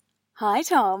Hi,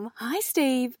 Tom. Hi,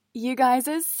 Steve. You guys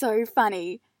are so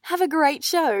funny. Have a great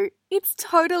show. It's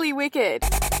totally wicked.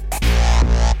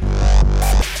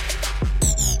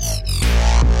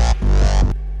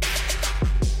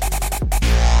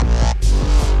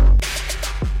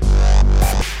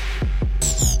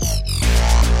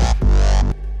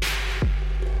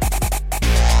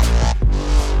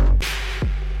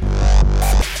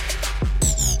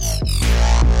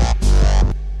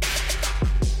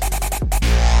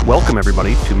 Welcome,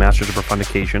 everybody, to Masters of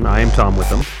Profundication. I am Tom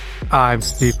Witham. I'm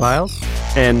Steve Biles.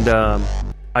 And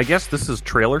I guess this is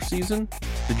trailer season.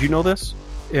 Did you know this?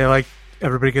 Yeah, like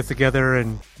everybody gets together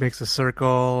and makes a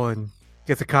circle and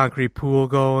gets a concrete pool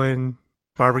going,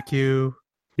 barbecue.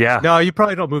 Yeah. No, you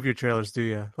probably don't move your trailers, do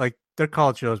you? Like, they're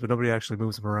called trailers, but nobody actually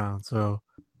moves them around. So,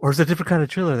 or is it a different kind of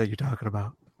trailer that you're talking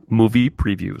about? Movie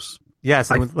previews.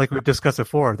 Yes, like we discussed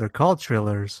before, they're called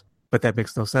trailers, but that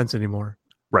makes no sense anymore.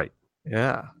 Right.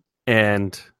 Yeah.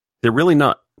 And they're really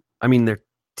not, I mean, they're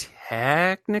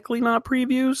technically not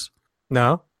previews.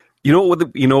 No? You know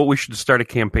what we should start a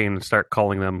campaign and start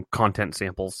calling them content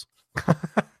samples.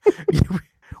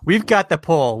 We've got the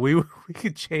poll. We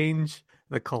could change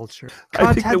the culture.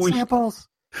 I think that Content samples.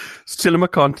 Cinema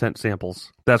content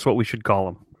samples. That's what we should call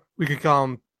them. We could call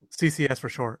them CCS for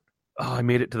short. Oh, I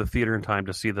made it to the theater in time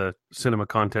to see the cinema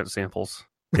content samples.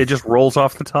 It just rolls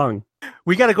off the tongue.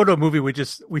 We got to go to a movie.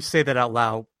 We say that out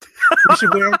loud.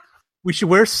 We should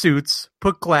wear suits,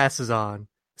 put glasses on,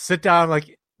 sit down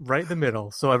like right in the middle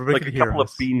so everybody Like can a hear couple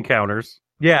us. of bean counters.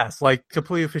 Yes, like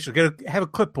completely official. Have a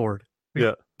clipboard.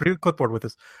 Yeah. Bring a clipboard with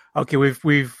us. Okay, we've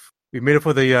made it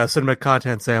for the cinema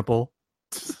content sample.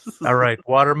 All right,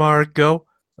 watermark, go.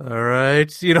 All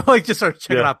right, like just start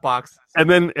checking out boxes. And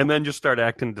then just start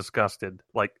acting disgusted.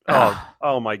 Like,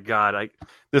 oh my God,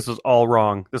 this is all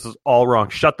wrong. This is all wrong.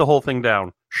 Shut the whole thing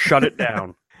down. Shut it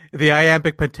down. The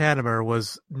iambic pentameter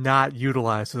was not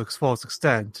utilized to its fullest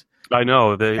extent. I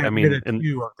know. In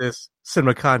view of this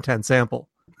cinema content sample.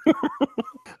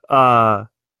 I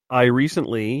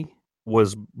recently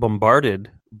was bombarded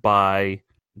by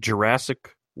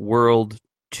Jurassic World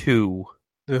 2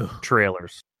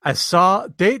 trailers. I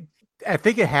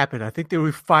think it happened. I think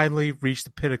we finally reached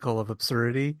the pinnacle of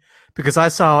absurdity because I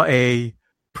saw a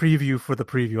preview for the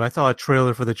preview. I saw a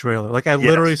trailer for the trailer. Like I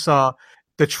literally saw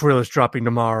the trailers dropping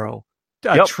tomorrow.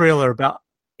 A trailer about,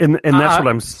 and that's what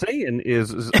I'm saying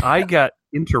is I got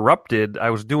interrupted. I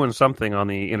was doing something on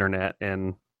the internet,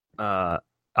 and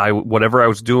whatever I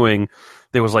was doing,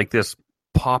 there was like this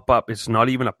pop up. It's not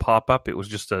even a pop up. It was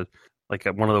just one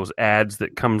of those ads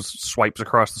that swipes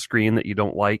across the screen that you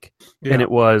don't like. Yeah. And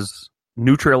it was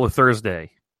New Trailer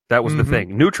Thursday. That was the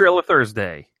thing. New Trailer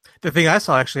Thursday. The thing I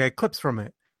saw actually had clips from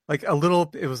it.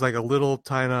 It was like a little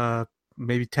tiny,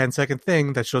 maybe 10-second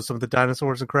thing that showed some of the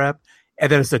dinosaurs and crap. And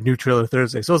then it's a New Trailer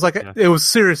Thursday. So it was it was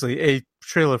seriously a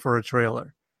trailer for a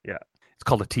trailer. Yeah. It's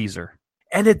called a teaser.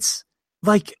 And it's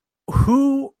like,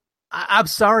 I'm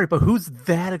sorry, but who's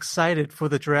that excited for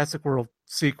the Jurassic World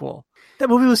sequel? That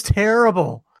movie was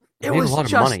terrible. It was a lot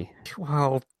of money.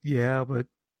 Well, yeah, but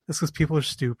that's because people are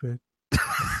stupid.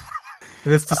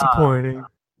 And it's disappointing.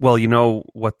 Well, you know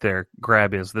what their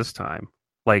grab is this time?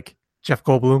 Like Jeff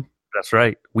Goldblum. That's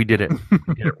right. We did it.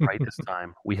 We did it right this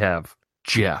time. We have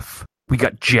Jeff. We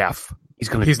got Jeff.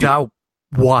 He's not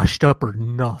washed up or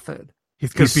nothing.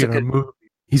 He's going to be in a movie.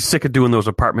 He's sick of doing those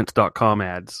apartments.com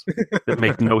ads that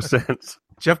make no sense.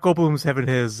 Jeff Goldblum's having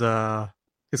his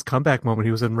comeback moment.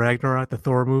 He was in Ragnarok, the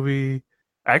Thor movie.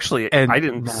 Actually, I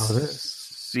didn't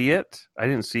see it. I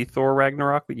didn't see Thor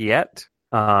Ragnarok yet.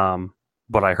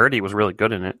 But I heard he was really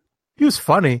good in it. He was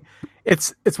funny.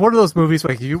 It's one of those movies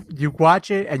like you watch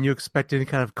it and you expect any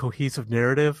kind of cohesive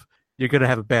narrative, you're going to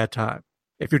have a bad time.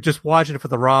 If you're just watching it for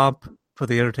the romp, for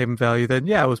the entertainment value, then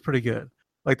yeah, it was pretty good.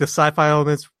 Like the sci-fi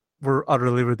elements were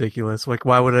utterly ridiculous. Like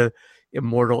why would a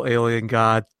immortal alien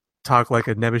god talk like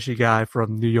a Nemesis guy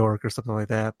from New York or something like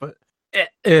that? But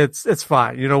it's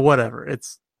fine. Whatever.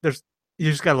 You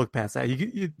just got to look past that.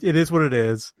 It is what it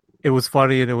is. It was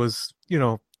funny and it was,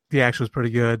 the action was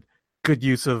pretty good. Good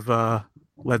use of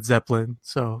Led Zeppelin.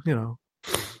 So,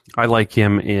 I like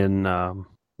him in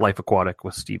Life Aquatic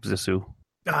with Steve Zissou.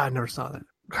 I never saw that.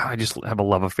 I just have a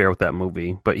love affair with that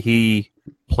movie. But he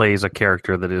plays a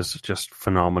character that is just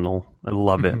phenomenal. I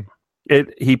love it.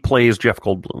 He plays Jeff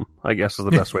Goldblum, I guess is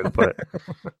the best way to put it.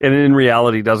 And in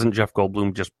reality, doesn't Jeff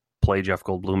Goldblum just play Jeff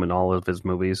Goldblum in all of his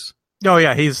movies? Oh,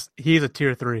 yeah. He's a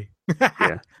tier 3.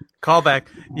 Yeah. Callback.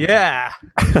 Yeah.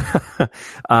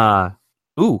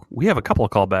 We have a couple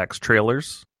of callbacks,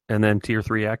 trailers, and then tier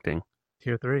 3 acting.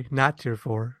 Tier 3, not tier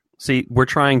 4. See, we're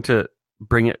trying to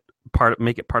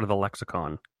make it part of the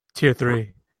lexicon. Tier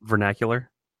 3. vernacular?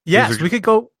 Yes, These are we could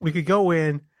go. We could go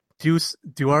in,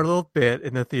 do our little bit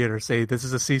in the theater. Say this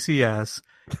is a CCS.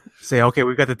 Say okay,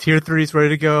 we've got the tier 3s ready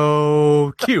to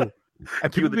go. Cue, and Cue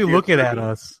people the be tier looking 3. at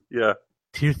us. Yeah.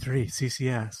 Tier 3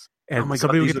 CCS, and Oh my God,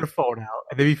 somebody would these get are- their phone out,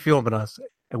 and they'd be filming us,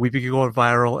 and we'd be going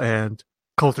viral, and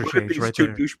culture Look at change these right two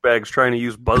there. douchebags trying to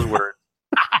use buzzwords.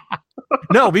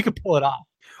 No, we could pull it off.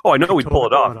 Oh, I know could we'd pull totally it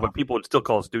pull off, it but off. people would still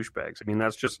call us douchebags. I mean,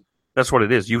 that's what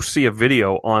it is. You see a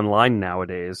video online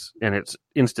nowadays, and it's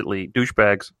instantly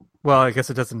douchebags. Well, I guess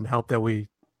it doesn't help that we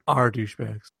are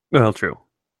douchebags. Well, true.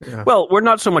 Yeah. Well, we're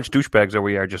not so much douchebags as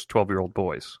we are just 12-year-old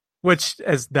boys. Which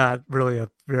is not really a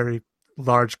very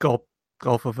large gulf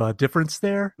of difference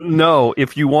there. No,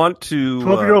 if you want to,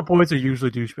 12-year-old boys are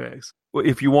usually douchebags.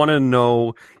 if you want to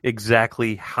know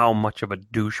exactly how much of a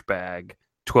douchebag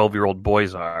 12-year-old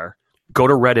boys are, go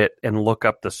to Reddit and look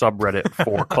up the subreddit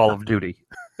for Call of Duty.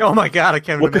 Oh my god, I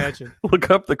can't Look- imagine. Look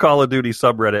up the Call of Duty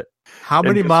subreddit. How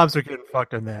many just- moms are getting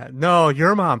fucked on that? No,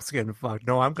 your mom's getting fucked.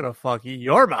 No, I'm gonna fuck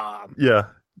your mom. Yeah.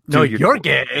 No, Dude, you're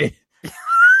gay.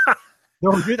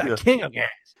 No, you're the Yeah. king of gays.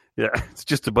 Yeah, it's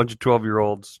just a bunch of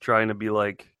 12-year-olds trying to be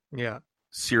like Yeah.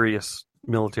 serious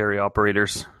military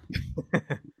operators.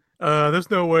 There's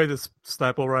no way this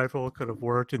sniper rifle could have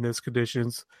worked in these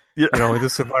conditions. Yeah. You know, in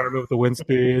this environment with the wind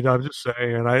speed. I'm just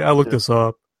saying. I looked Yeah. this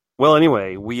up. Well,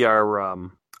 anyway, we are.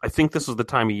 I think this is the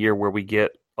time of year where we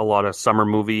get a lot of summer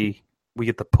movie. We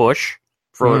get the push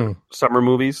for Mm. summer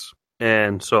movies,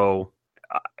 and so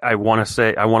I want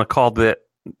to call that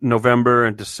November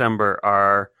and December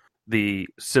are the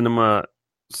cinema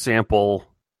sample.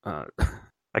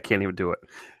 I can't even do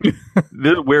it.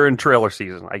 We're in trailer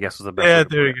season, I guess is the best. way Yeah, to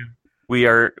there put you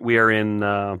it. We are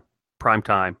in prime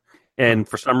time, and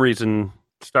for some reason,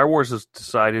 Star Wars has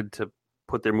decided to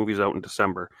put their movies out in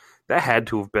December. That had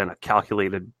to have been a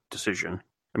calculated decision.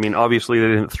 I mean, obviously they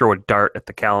didn't throw a dart at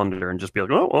the calendar and just be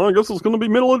like, "Oh, well, I guess it's going to be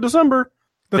middle of December."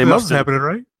 go. They Nothing else must is have- happening,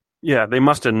 right? Yeah, they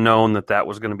must have known that that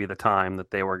was going to be the time that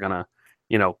they were going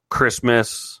to,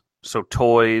 Christmas, so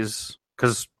toys,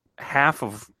 because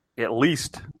at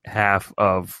least half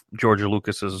of George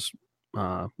Lucas's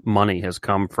money has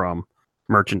come from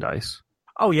merchandise.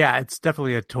 Oh yeah, it's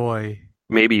definitely a toy.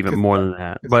 Maybe even more than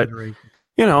that. But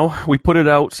consideration. we put it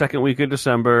out second week of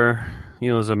December.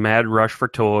 There's a mad rush for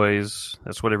toys.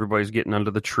 That's what everybody's getting under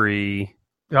the tree.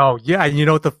 Oh yeah, and you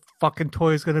know what the fucking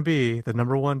toy is gonna be? The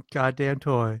number one goddamn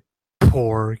toy,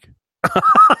 Porg.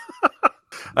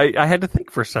 I had to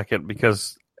think for a second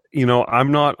because,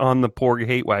 I'm not on the Porg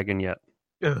hate wagon yet.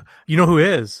 You know who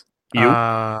is? You?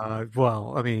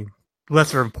 Well, I mean,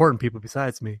 lesser important people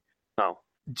besides me. No.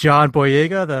 John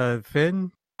Boyega, the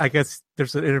Finn. I guess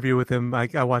there's an interview with him. I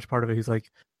watched part of it. He's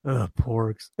like, "Ugh,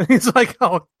 porgs." He's like,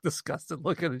 "Oh, disgusted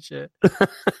looking and shit."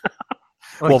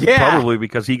 Well, yeah. probably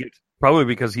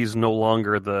because he's no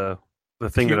longer the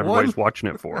thing Cute that everybody's one? watching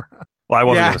it for. Well, I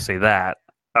wasn't Yeah. going to say that.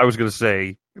 I was going to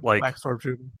say like Black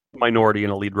Stormtrooper. minority in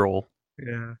a lead role.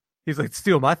 Yeah. He's like,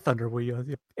 "Steal my thunder, will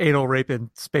you? Anal raping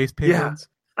space Yeah. penguins."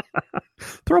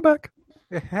 Throwback.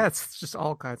 Yeah, it's just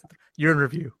all kinds of things. You're in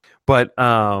review. But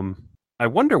I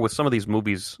wonder with some of these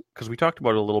movies, because we talked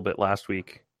about it a little bit last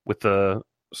week with the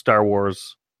Star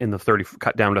Wars in the 30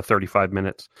 cut down to 35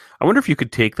 minutes. I wonder if you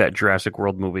could take that Jurassic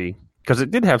World movie, because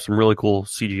it did have some really cool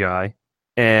CGI,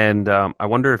 and I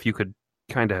wonder if you could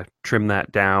kind of trim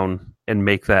that down and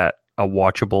make that a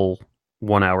watchable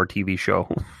 1-hour TV show.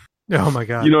 Oh my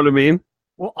god. You know what I mean?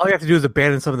 Well, all you have to do is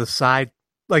abandon some of the side.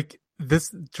 Like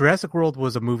this, Jurassic World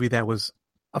was a movie that was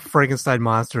a Frankenstein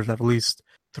monster of at least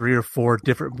 3 or 4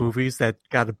 different movies that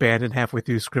got abandoned halfway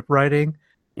through script writing.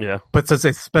 Yeah. But since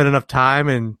they spent enough time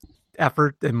and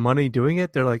effort and money doing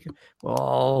it, they're like,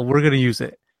 "Well, we're going to use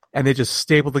it." And they just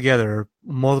stapled together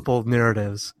multiple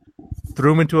narratives,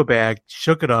 threw them into a bag,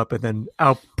 shook it up, and then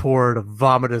outpoured a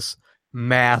vomitous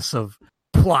mass of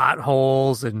plot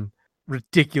holes and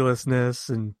ridiculousness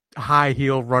and high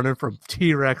heel running from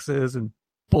T-Rexes and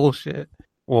bullshit.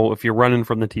 Well, if you're running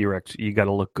from the T-Rex, you got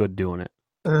to look good doing it.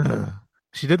 Ugh.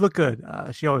 She did look good.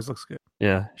 She always looks good.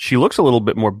 Yeah. She looks a little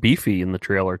bit more beefy in the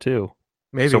trailer, too.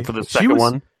 Maybe. So for the She second was-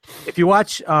 one, If you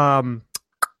watch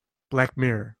Black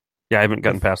Mirror, yeah, I haven't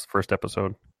gotten past the first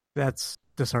episode. that's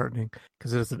disheartening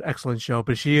because it's an excellent show.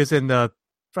 But she is in the,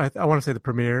 I want to say the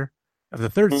premiere of the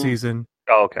 3rd Mm. season.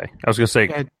 Oh, okay. I was going to say,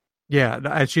 And yeah,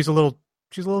 and she's a little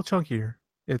chunkier.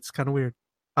 It's kind of weird.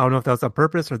 I don't know if that was on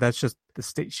purpose or that's just the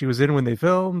state she was in when they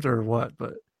filmed or what.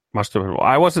 But must have been.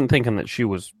 I wasn't thinking that she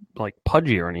was like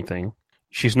pudgy or anything.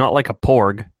 She's not like a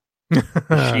porg.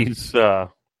 She's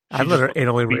I'd let her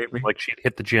anally rape me. like she'd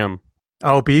hit the gym.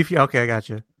 Oh, beef? Okay, I got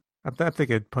you. I'm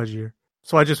thinking pudgier.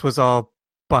 So I just was all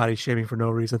body shaming for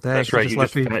no reason. Thanks. That's right. You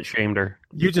just fat shamed her.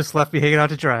 You just left me hanging out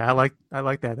to dry. I like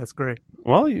that. That's great.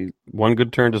 Well, one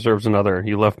good turn deserves another.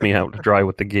 You left me out to dry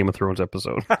with the Game of Thrones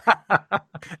episode.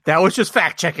 That was just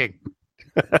fact checking.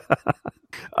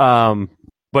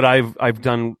 But I've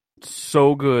done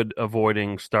so good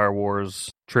avoiding Star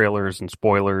Wars trailers and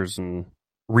spoilers and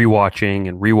rewatching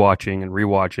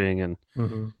and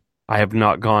I have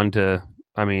not gone to.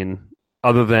 I mean,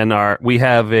 other than we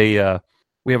have a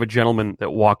gentleman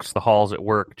that walks the halls at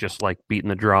work just like beating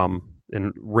the drum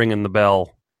and ringing the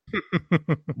bell,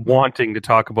 wanting to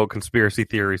talk about conspiracy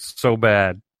theories so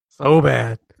bad. So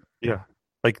bad. Yeah.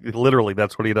 Like, literally,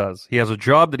 that's what he does. He has a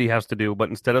job that he has to do, but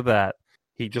instead of that,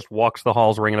 he just walks the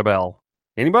halls ringing a bell.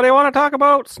 Anybody want to talk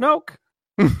about Snoke?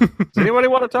 Does anybody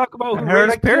want to talk about who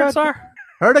his parents are?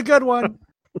 Heard a good one.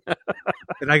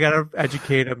 And I got to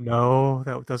educate him. No,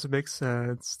 that doesn't make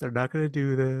sense. They're not going to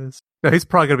do this. No, he's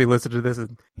probably going to be listening to this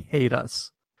and hate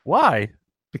us. Why?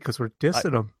 Because we're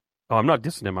dissing him. Oh, I'm not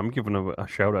dissing him. I'm giving him a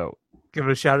shout out. Give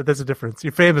him a shout out. There's a difference.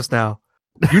 You're famous now.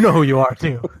 You know who you are,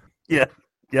 too. Yeah,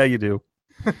 you do.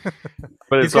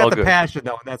 But he's got the passion,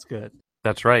 though, and that's good.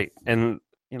 That's right. And,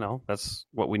 that's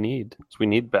what we need. We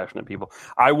need passionate people.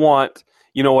 I want,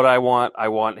 what I want? I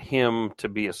want him to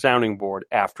be a sounding board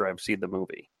after I've seen the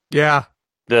movie. Yeah.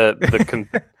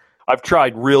 I've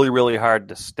tried really, really hard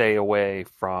to stay away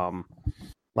from,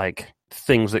 like,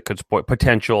 things that could spoil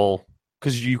potential,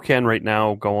 because you can right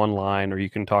now go online or you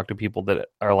can talk to people that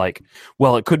are like,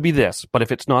 well, it could be this, but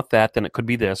if it's not that, then it could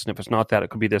be this, and if it's not that, it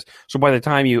could be this. So by the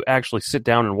time you actually sit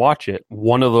down and watch it,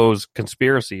 one of those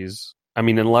conspiracies, I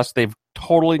mean, unless they've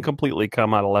totally and completely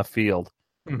come out of left field,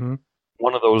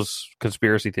 one of those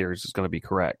conspiracy theories is going to be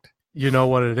correct. You know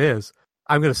what it is.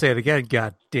 I'm going to say it again,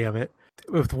 God damn it.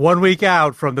 With 1 week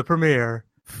out from the premiere,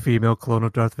 female clone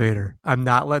of Darth Vader. I'm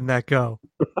not letting that go.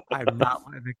 I'm not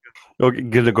letting it go. You're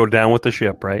going to go down with the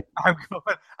ship, right?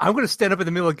 I'm going to stand up in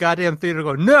the middle of the goddamn theater and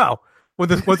go, no! When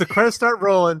the credits start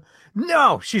rolling,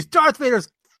 no! She's Darth Vader's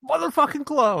motherfucking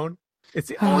clone. It's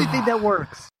the only thing that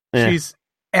works. Yeah. She's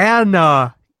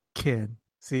Anakin.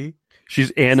 See?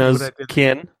 She's Anna's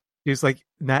kin. She's like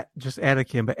not just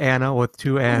Anakin, but Anna with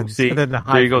two N's. See, and then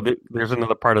there you go. There's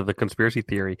another part of the conspiracy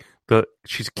theory.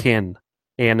 She's kin.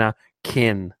 Anna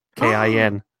Kin.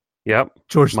 Kin. Yep.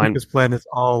 George Lucas planned this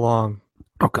all along.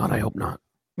 Oh God, I hope not.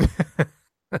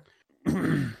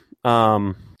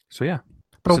 So yeah.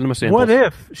 But what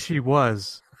if she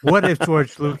was? What if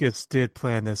George Lucas did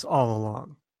plan this all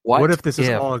along? What if this is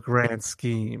all a grand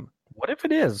scheme? What if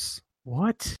it is?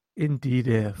 What indeed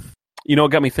if?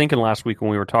 It got me thinking last week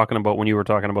when you were talking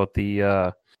about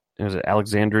the is it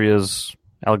Alexandria's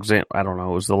I don't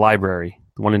know, it was the library,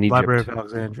 the one in Egypt. Library of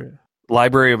Alexandria.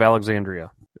 Library of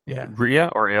Alexandria. Yeah. Ria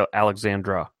or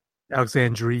Alexandra?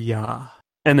 Alexandria.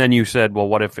 And then you said, well,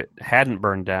 what if it hadn't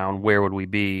burned down? Where would we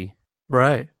be?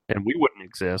 Right. And we wouldn't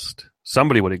exist.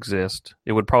 Somebody would exist.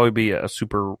 It would probably be a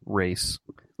super race.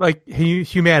 Like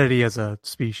humanity as a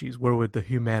species, where would the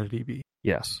humanity be?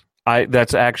 Yes.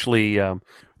 That's actually...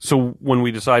 so when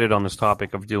we decided on this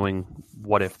topic of doing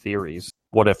what if theories,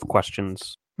 what if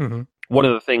questions, one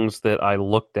of the things that I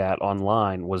looked at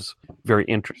online was very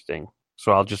interesting.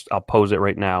 So I'll pose it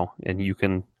right now, and you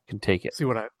can take it. See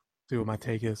what my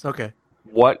take is. Okay.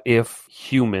 What if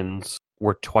humans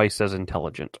were twice as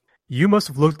intelligent? You must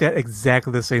have looked at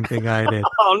exactly the same thing I did.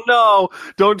 Oh no!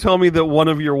 Don't tell me that one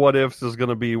of your what ifs is going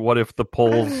to be what if the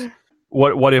polls,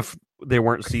 what if they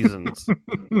weren't seasons?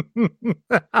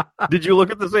 Did you look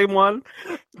at the same one?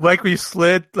 Like we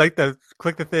slid, click the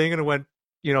thing, and it went,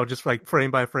 just like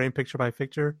frame by frame, picture by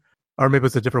picture, or maybe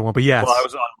it's a different one. But yes, well,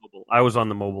 I was on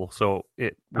the mobile, so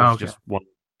it was just one.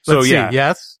 So let's see.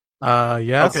 Yes,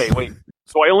 yes. Okay, wait.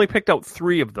 So I only picked out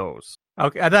 3 of those.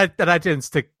 Okay, and I didn't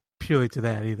stick purely to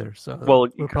that either. So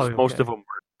because most of them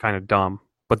were kind of dumb,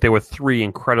 but there were 3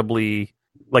 incredibly,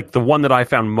 like the one that I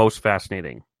found most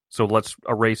fascinating. So let's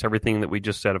erase everything that we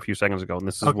just said a few seconds ago, and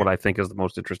this is what I think is the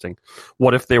most interesting.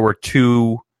 What if there were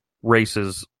 2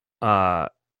 races,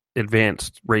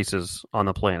 advanced races on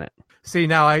the planet? See,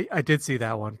 now I did see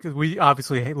that one, because we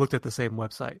obviously looked at the same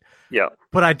website. Yeah.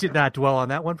 But I did not dwell on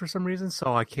that one for some reason,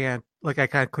 so I kind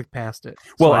of clicked past it.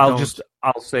 Well,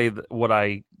 I'll say that what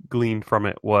I gleaned from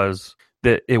it was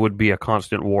that it would be a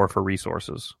constant war for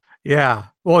resources. Yeah.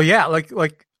 Well, yeah,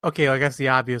 okay, I guess the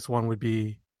obvious one would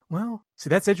be, well, see,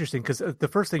 that's interesting, because the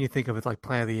first thing you think of is like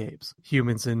Planet of the Apes,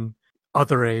 humans and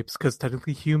other apes, because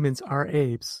technically humans are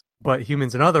apes, but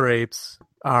humans and other apes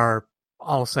are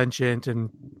all sentient.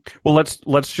 And well,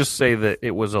 let's just say that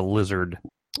it was a lizard.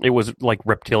 It was like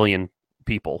reptilian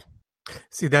people.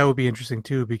 See, that would be interesting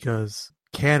too, because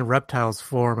can reptiles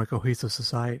form a cohesive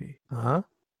society?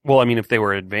 Well, I mean, if they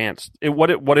were advanced,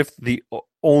 what if the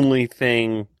only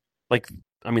thing, like,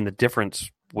 I mean, the difference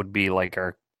would be like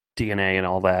our DNA and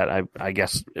all that. I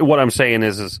guess what I'm saying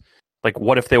is like,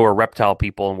 what if they were reptile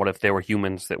people, and what if they were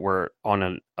humans that were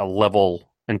on a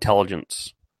level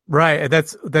intelligence? Right, and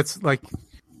that's like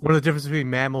one of the differences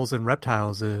between mammals and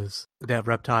reptiles is that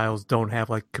reptiles don't have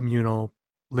like communal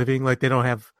living, like they don't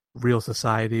have real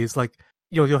societies. Like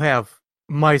you'll have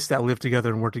mice that live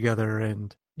together and work together,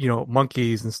 and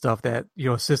monkeys and stuff that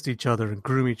assist each other and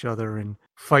groom each other and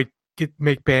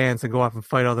make bands and go off and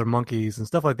fight other monkeys and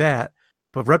stuff like that.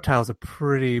 But reptiles are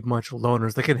pretty much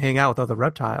loners. They can hang out with other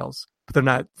reptiles, but they're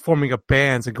not forming up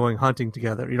bands and going hunting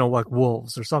together, like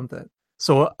wolves or something.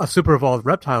 So a super evolved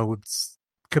reptile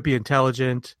could be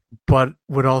intelligent, but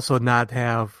would also not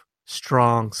have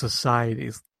strong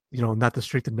societies, not the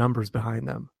strength of numbers behind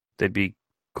them. They'd be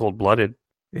cold-blooded.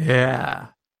 Yeah.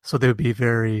 So they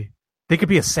could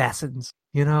be assassins,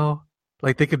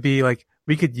 like they could be like,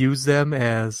 we could use them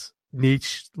as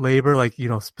niche labor, like,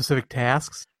 specific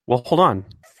tasks. Well, hold on.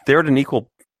 They're at an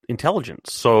equal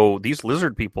intelligence. So these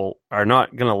lizard people are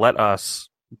not going to let us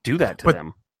do that to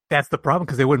them. That's the problem,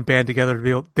 because they wouldn't band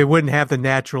together they wouldn't have the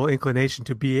natural inclination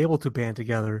to be able to band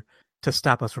together to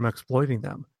stop us from exploiting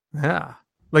them. Yeah.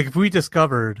 Like if we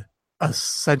discovered a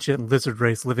sentient lizard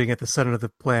race living at the center of the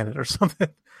planet or something,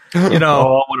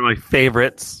 Oh, one of my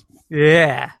favorites.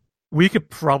 Yeah. We could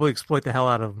probably exploit the hell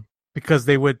out of them, because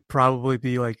they would probably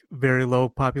be like very low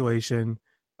population,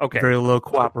 okay, very low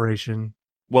cooperation.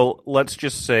 Well, let's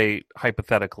just say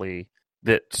hypothetically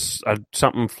that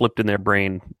something flipped in their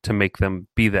brain to make them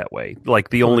be that way. Like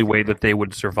the only way that they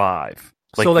would survive.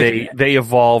 Like, so they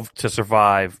evolved to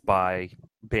survive by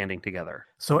banding together.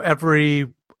 So in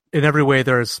every way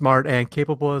they're as smart and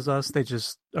capable as us. They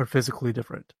just are physically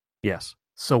different. Yes.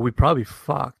 So we'd probably be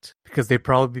fucked, because they'd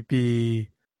probably be,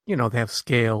 they have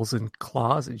scales and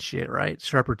claws and shit, right?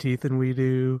 Sharper teeth than we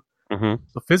do. Mm-hmm.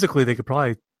 So physically they could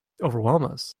probably overwhelm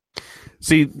us.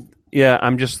 See, yeah,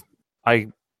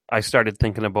 I started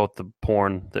thinking about the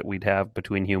porn that we'd have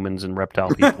between humans and reptile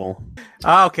people.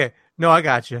 Okay. No, I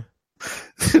got you.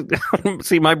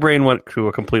 See, my brain went to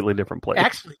a completely different place.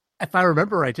 Actually, if I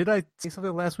remember right, did I say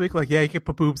something last week? Like, yeah, you could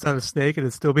put boobs on a snake and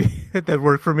it'd still be that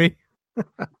worked for me.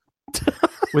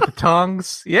 With the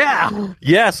tongues. Yeah.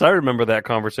 Yes, I remember that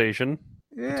conversation.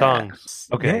 Yeah. Tongues.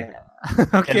 Okay. Yeah.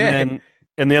 Okay.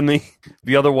 And then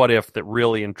the other what if that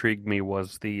really intrigued me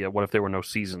was the what if there were no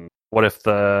seasons? What if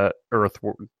the Earth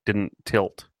didn't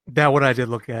tilt? That one I did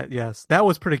look at. Yes, that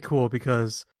was pretty cool,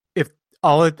 because if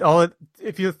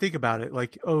if you think about it,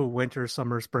 like, winter,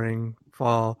 summer, spring,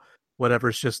 fall, whatever,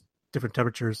 it's just different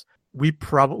temperatures. We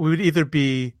would either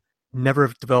be never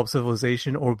have developed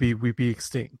civilization, or we'd be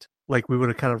extinct. Like we would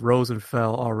have kind of rose and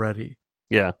fell already.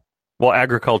 Yeah. Well,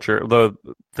 agriculture. The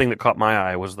thing that caught my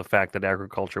eye was the fact that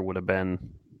agriculture would have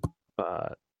been.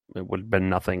 It would have been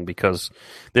nothing, because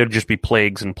there'd just be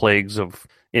plagues and plagues of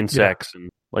insects, and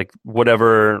like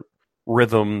whatever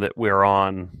rhythm that we're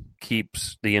on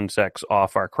keeps the insects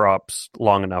off our crops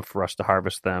long enough for us to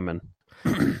harvest them. And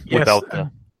without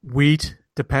the wheat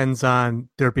depends on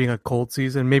there being a cold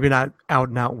season, maybe not out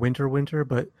and out winter,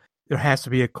 but there has to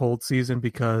be a cold season,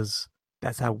 because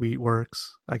that's how wheat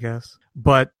works, I guess.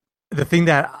 But the thing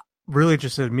that really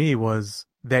interested me was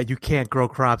that you can't grow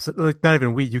crops, like not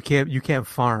even wheat. You can't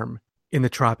farm in the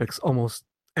tropics almost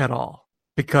at all,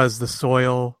 because the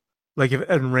soil, like if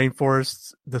in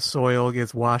rainforests, the soil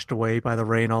gets washed away by the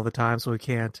rain all the time, so it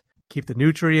can't keep the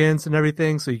nutrients and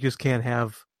everything. So you just can't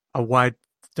have a wide,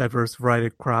 diverse variety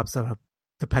of crops on a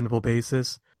dependable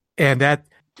basis. And that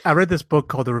I read this book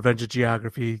called The Revenge of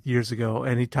Geography years ago,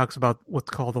 and he talks about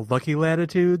what's called the lucky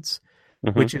latitudes,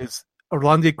 which is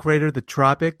around the equator. The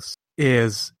tropics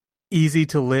is easy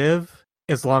to live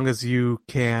as long as you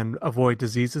can avoid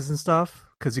diseases and stuff,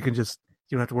 because you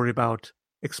don't have to worry about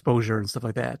exposure and stuff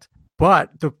like that.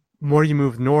 But the more you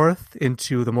move north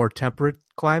into the more temperate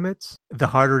climates, the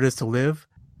harder it is to live,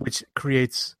 which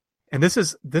creates, and this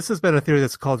has been a theory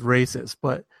that's called racist,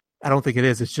 but I don't think it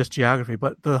is. It's just geography.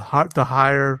 But the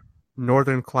higher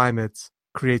northern climates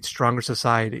create stronger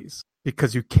societies,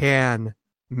 because you can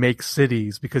make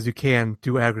cities, because you can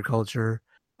do agriculture.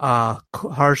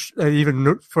 Harsh,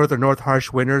 even further north,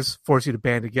 harsh winters force you to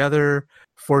band together,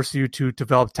 force you to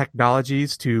develop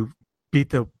technologies to beat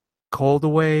the cold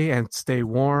away and stay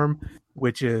warm,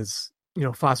 which is,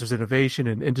 fosters innovation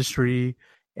and industry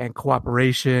and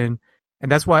cooperation.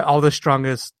 And that's why all the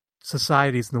strongest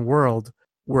societies in the world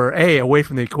were A, away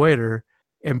from the equator,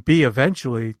 and B,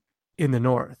 eventually in the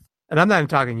north. And I'm not even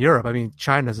talking Europe. I mean,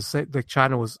 China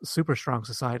was a super strong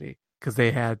society, because they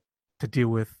had to deal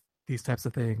with these types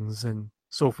of things. And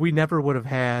So if we never would have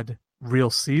had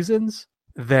real seasons,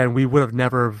 then we would have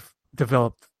never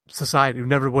developed society. We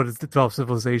never would have developed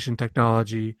civilization,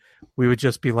 technology. We would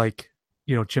just be like,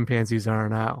 chimpanzees are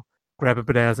now. Grabbing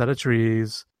bananas out of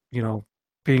trees,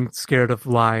 being scared of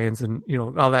lions and,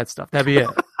 all that stuff. That'd be it.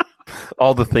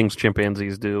 All the things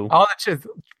chimpanzees do. All the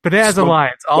bananas and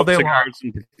lions all day long.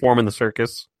 And perform in the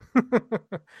circus.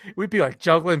 We'd be like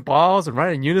juggling balls and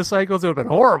riding unicycles. It would have been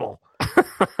horrible.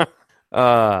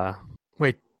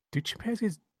 Wait, do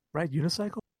chimpanzees ride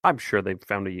unicycles? I'm sure they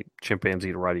found a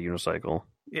chimpanzee to ride a unicycle.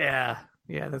 Yeah,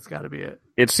 that's got to be it.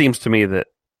 It seems to me that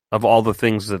of all the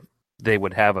things that they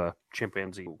would have a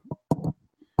chimpanzee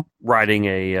riding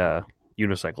a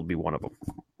unicycle would be one of them.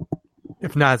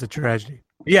 If not, it's a tragedy.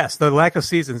 Yes, the lack of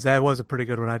seasons, that was a pretty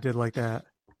good one. I did like that.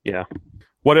 Yeah.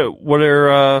 What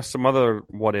are some other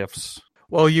what ifs?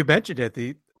 Well, you mentioned it,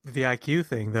 the IQ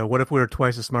thing, though. What if we were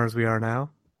twice as smart as we are now?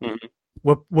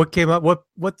 Mm-hmm. What came up?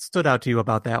 What stood out to you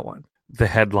about that one? The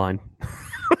headline.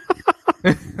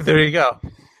 There you go.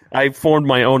 I formed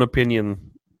my own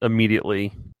opinion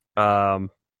immediately.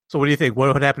 So what do you think?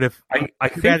 What would happen if I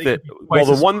think that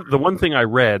the one thing I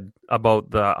read about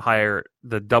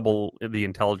the double the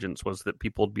intelligence was that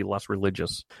people would be less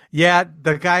religious. Yeah,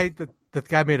 the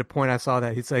guy made a point. I saw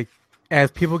that. He's like,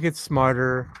 as people get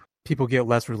smarter, people get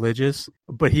less religious.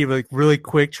 But he really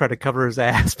quick tried to cover his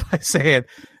ass by saying,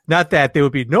 not that there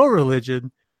would be no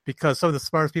religion, because some of the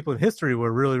smartest people in history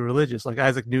were really religious. Like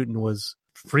Isaac Newton was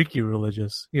freaky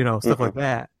religious, stuff like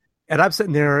that. And I'm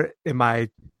sitting there in my,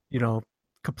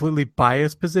 completely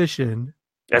biased position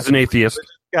as an atheist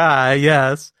guy,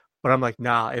 yes, but I'm like,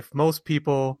 nah. If most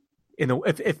people,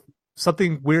 if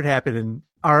something weird happened and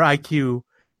our IQ,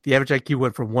 the average IQ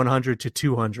went from 100 to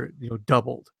 200,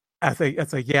 doubled. I think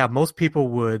it's like, yeah, most people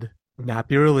would not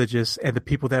be religious, and the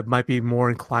people that might be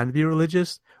more inclined to be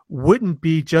religious wouldn't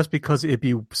be just because it'd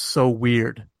be so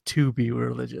weird to be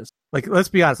religious. Like, let's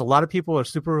be honest, a lot of people are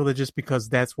super religious because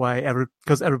that's why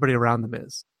because everybody around them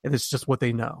is, and it's just what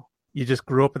they know. You just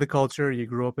grew up in the culture. You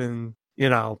grew up in,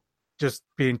 just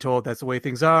being told that's the way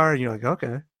things are. And you're like,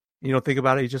 okay. You don't think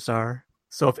about it. You just are.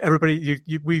 So if everybody,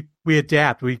 we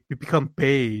adapt. We become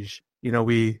beige.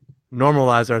 We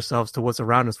normalize ourselves to what's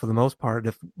around us for the most part.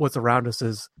 If what's around us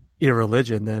is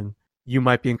irreligion, then you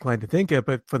might be inclined to think it.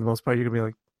 But for the most part, you're going to be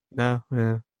like, no,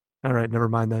 yeah. All right, never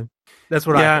mind then. That's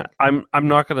what I'm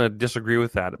not going to disagree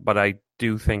with that. But I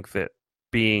do think that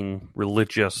being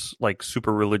religious, like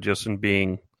super religious, and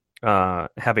being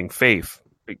having faith,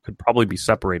 it could probably be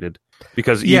separated,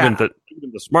 because even the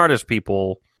smartest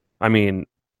people, I mean,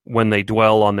 when they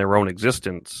dwell on their own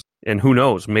existence, and who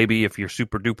knows, maybe if you're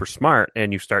super duper smart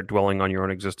and you start dwelling on your own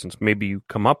existence, maybe you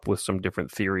come up with some different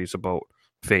theories about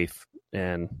faith.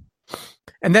 And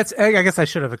that's, I guess I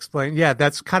should have explained. Yeah,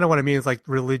 that's kind of what I mean. Is like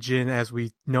religion as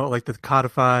we know it, like the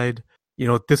codified,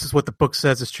 this is what the book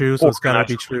says is true, so it's got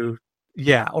to be true.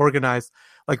 Yeah, organized.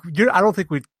 Like, I don't think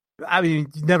you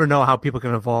never know how people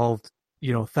can evolve,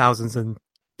 thousands and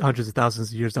hundreds of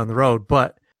thousands of years down the road,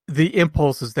 but the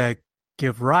impulses that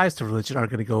give rise to religion aren't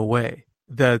going to go away.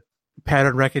 The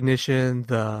pattern recognition,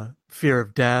 the fear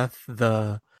of death,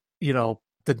 the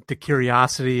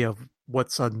curiosity of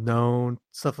what's unknown,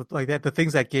 stuff like that, the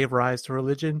things that gave rise to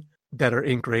religion that are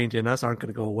ingrained in us aren't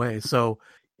going to go away. So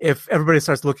if everybody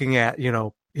starts looking at,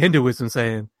 Hinduism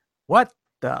saying, what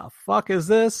the fuck is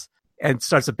this? And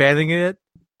starts abandoning it,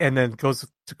 and then goes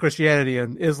to Christianity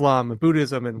and Islam and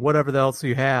Buddhism and whatever else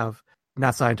you have,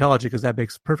 not Scientology, because that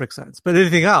makes perfect sense. But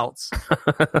anything else,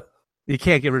 you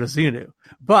can't get rid of Xenu.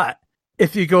 But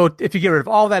if you get rid of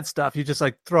all that stuff, you just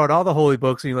like throw out all the holy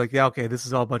books, and you're like, yeah, okay, this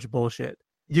is all a bunch of bullshit.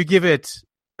 You give it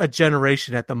a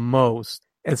generation at the most,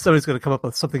 and somebody's going to come up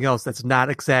with something else that's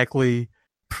not exactly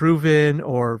proven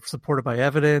or supported by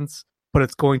evidence, but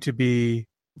it's going to be,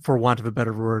 for want of a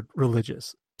better word,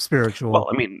 religious, spiritual. Well,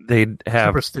 I mean, they'd have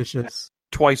superstitious,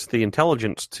 twice the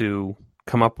intelligence to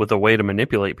come up with a way to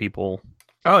manipulate people.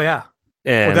 Oh yeah,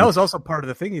 and that was also part of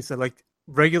the thing. He said, like,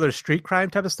 regular street crime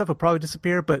type of stuff would probably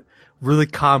disappear, but really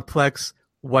complex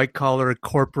white collar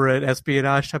corporate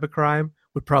espionage type of crime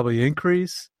would probably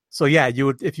increase. So yeah, you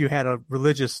would, if you had a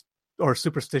religious or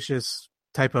superstitious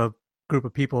type of group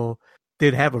of people,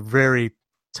 they'd have a very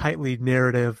tightly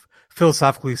narrative,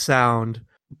 philosophically sound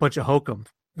bunch of hokum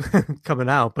coming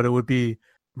out, but it would be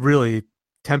really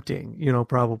tempting,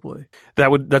 probably.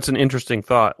 That's an interesting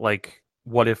thought. Like,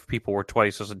 what if people were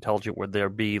twice as intelligent? Would there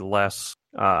be less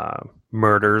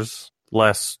murders,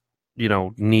 less,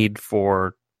 need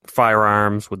for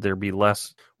firearms? Would there be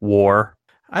less war?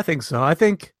 I think so. I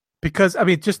think because,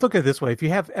 just look at it this way.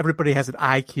 If everybody has an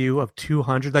IQ of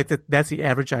 200, like that's the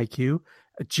average IQ.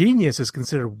 A genius is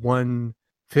considered 1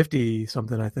 50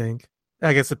 something, I think.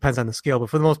 I guess it depends on the scale,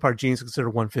 but for the most part, genius is considered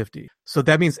 150. So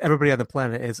that means everybody on the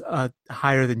planet is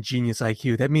higher than genius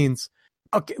IQ. That means,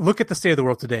 okay, look at the state of the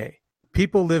world today.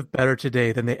 People live better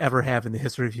today than they ever have in the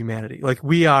history of humanity. Like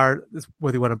we are,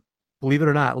 whether you want to believe it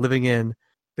or not, living in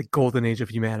the golden age of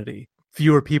humanity.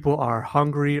 Fewer people are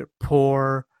hungry,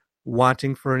 poor,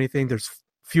 wanting for anything. There's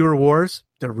fewer wars.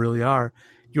 There really are.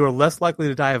 You are less likely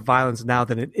to die of violence now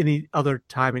than at any other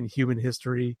time in human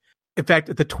history. In fact,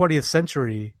 at the 20th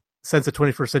century, since the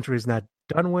 21st century is not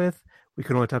done with, we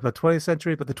can only talk about 20th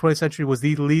century, but the 20th century was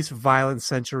the least violent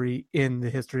century in the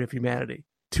history of humanity.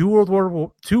 Two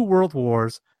world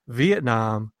wars,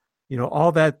 Vietnam,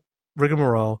 all that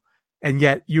rigmarole, and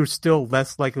yet you're still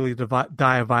less likely to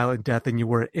die a violent death than you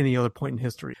were at any other point in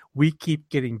history. We keep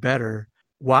getting better.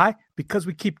 Why? Because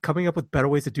we keep coming up with better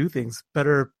ways to do things,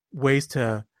 better ways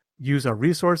to use our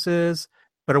resources,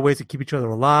 better ways to keep each other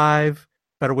alive,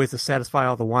 better ways to satisfy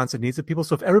all the wants and needs of people.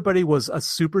 So if everybody was a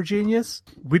super genius,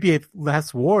 we'd be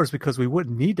less wars because we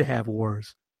wouldn't need to have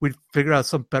wars. We'd figure out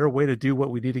some better way to do what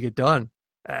we need to get done.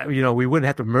 We wouldn't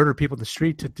have to murder people in the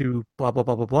street to do blah, blah,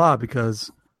 blah, blah, blah,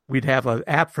 because we'd have an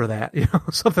app for that,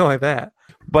 something like that.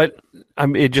 But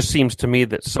it just seems to me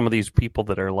that some of these people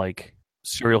that are like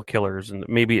serial killers, and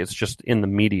maybe it's just in the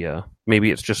media,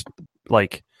 maybe it's just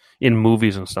like in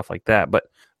movies and stuff like that, but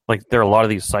like there are a lot of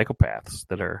these psychopaths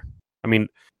that are,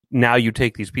 now you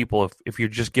take these people, if you're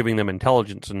just giving them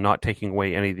intelligence and not taking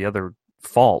away any of the other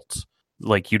faults,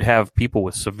 like you'd have people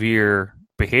with severe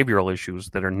behavioral issues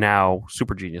that are now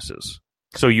super geniuses.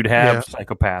 So you'd have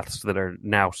psychopaths that are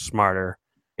now smarter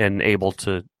and able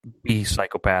to be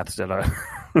psychopaths that are,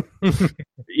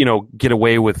 get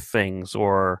away with things,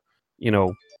 or,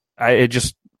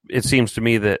 it seems to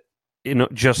me that,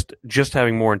 just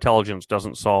having more intelligence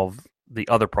doesn't solve the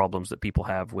other problems that people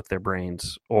have with their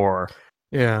brains, or...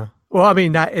 Yeah. Well,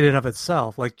 not in and of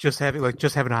itself. Just having a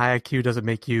high IQ doesn't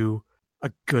make you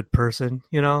a good person,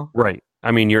 Right.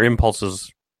 Your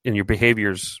impulses and your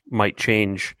behaviors might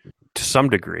change to some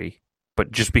degree,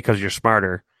 but just because you're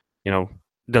smarter,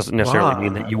 doesn't necessarily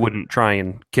mean that you wouldn't try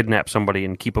and kidnap somebody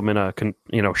and keep them in a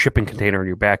shipping container in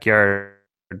your backyard,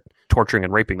 torturing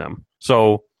and raping them.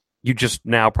 So you just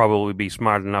now probably be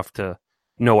smart enough to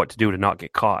know what to do to not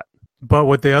get caught. But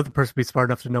would the other person be smart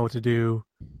enough to know what to do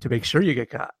to make sure you get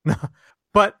caught?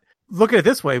 But look at it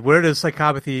this way: where does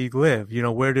psychopathy live?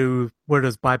 Where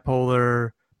does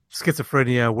bipolar,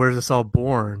 schizophrenia, where is this all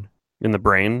born? In the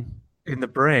brain. In the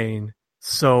brain.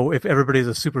 So if everybody's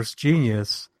a super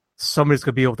genius, somebody's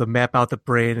going to be able to map out the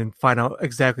brain and find out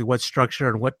exactly what structure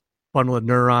and what bundle of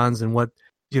neurons and what,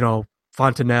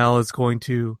 fontanelle is going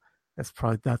to. That's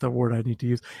probably not the word I need to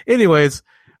use. Anyways,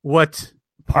 what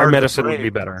part our medicine would be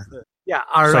better. Yeah,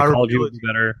 our psychology would be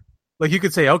better. Like you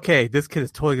could say, okay, this kid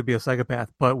is totally going to be a psychopath,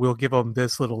 but we'll give him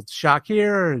this little shock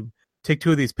here and take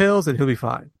 2 of these pills and he'll be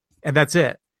fine. And that's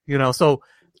it. So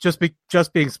just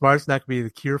being smart is not going to be the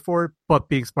cure for it, but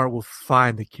being smart will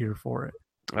find the cure for it.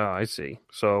 Oh, I see.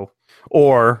 So,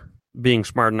 or being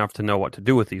smart enough to know what to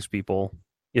do with these people.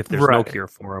 If there's no cure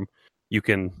for them, you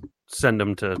can send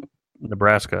them to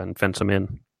Nebraska and fence them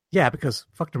in. Yeah, because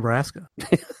fuck Nebraska.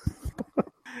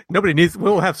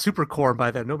 We'll have super corn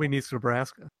by then. Nobody needs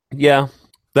Nebraska. Yeah,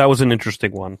 that was an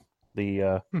interesting one.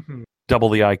 The double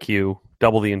the IQ,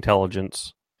 double the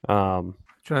intelligence. Trying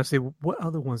to say, what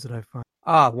other ones did I find?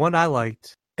 One I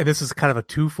liked, and this is kind of a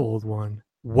twofold one.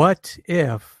 What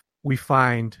if we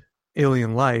find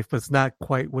alien life, but it's not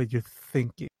quite what you're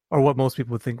thinking, or what most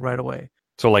people would think right away?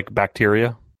 So like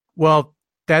bacteria? Well,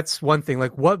 that's one thing.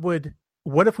 Like, what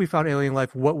if we found alien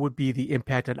life? What would be the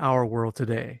impact on our world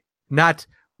today? Not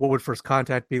what would first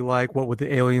contact be like? What would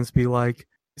the aliens be like?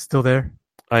 Still there?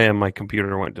 I am. My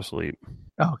computer went to sleep.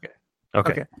 Oh,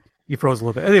 okay. You froze a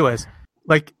little bit. Anyways,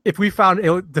 like if we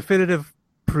found definitive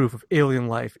proof of alien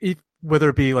life, whether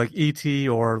it be like ET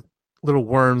or little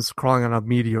worms crawling on a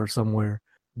meteor somewhere,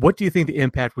 what do you think the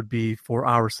impact would be for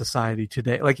our society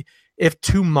today? Like if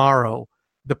tomorrow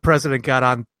the president got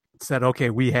on, said, okay,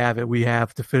 we have it. We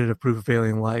have definitive proof of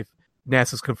alien life.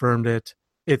 NASA's confirmed it.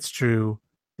 It's true.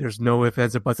 There's no ifs,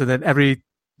 ands, or buts. And then every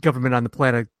government on the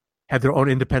planet had their own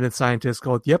independent scientists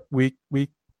go, yep, we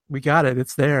got it.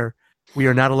 It's there. We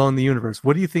are not alone in the universe.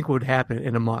 What do you think would happen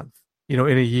in a month, in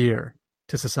a year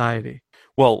to society?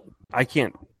 Well, I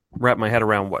can't wrap my head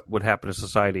around what would happen to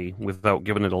society without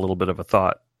giving it a little bit of a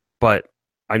thought. But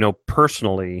I know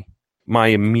personally, my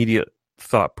immediate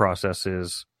thought process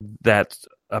is that's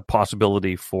a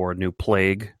possibility for a new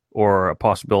plague, or a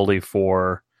possibility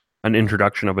for an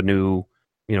introduction of a new,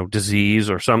 disease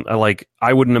or something. Like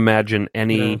I wouldn't imagine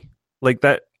any like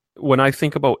that. When I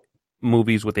think about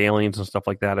movies with aliens and stuff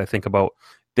like that, I think about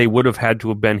they would have had to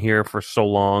have been here for so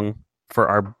long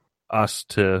for us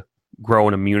to grow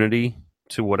an immunity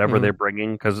to whatever they're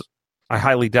bringing, because I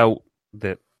highly doubt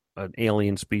that an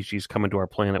alien species coming to our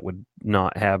planet would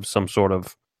not have some sort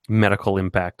of medical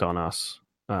impact on us.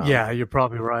 Yeah, you're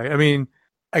probably right. I mean,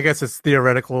 I guess it's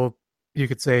theoretical. You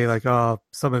could say like,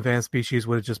 some advanced species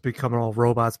would have just become all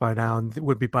robots by now and it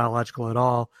wouldn't be biological at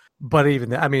all. But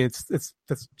even I mean, that's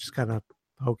just kind of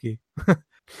hokey.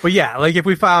 But yeah, like if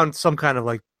we found some kind of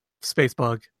like space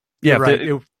bug, yeah, right.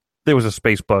 If there was a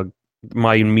space bug,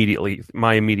 my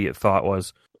immediate thought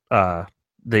was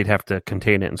they'd have to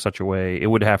contain it in such a way it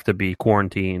would have to be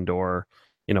quarantined, or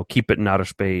keep it in outer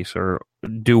space, or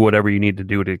do whatever you need to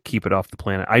do to keep it off the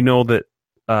planet. I know that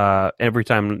every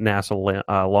time NASA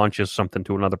launches something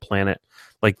to another planet,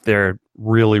 like they're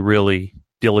really, really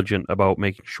diligent about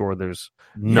making sure there's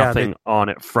nothing on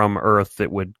it from Earth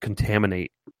that would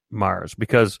contaminate Mars,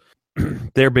 because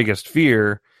their biggest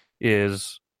fear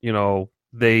is,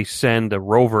 they send a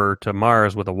rover to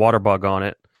Mars with a water bug on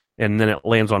it, and then it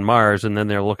lands on Mars, and then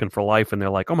they're looking for life, and they're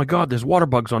like, oh my God, there's water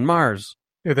bugs on Mars.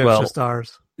 Yeah, that's just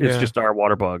ours. It's just our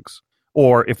water bugs.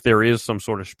 Or if there is some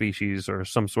sort of species or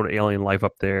some sort of alien life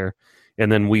up there,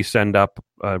 and then we send up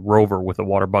a rover with a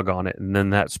water bug on it, and then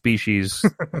that species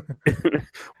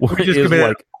we just committed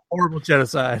like horrible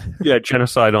genocide. Yeah,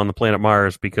 genocide on the planet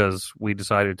Mars because we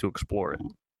decided to explore it.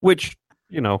 Which,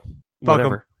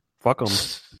 whatever. Fuck them.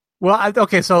 Well,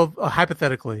 okay, so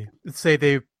hypothetically, let's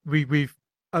say we've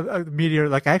a meteor,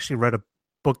 like I actually read a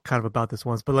book kind of about this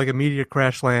once, but like a meteor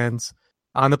crash lands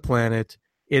on the planet.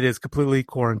 It is completely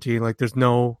quarantined. Like there's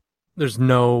no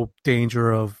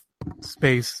danger of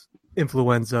space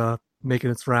influenza making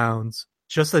its rounds.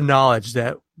 Just the knowledge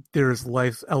that there is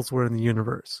life elsewhere in the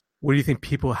universe. What do you think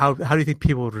how do you think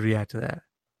people would react to that?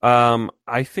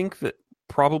 I think that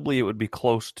probably it would be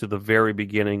close to the very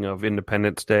beginning of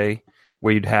Independence Day,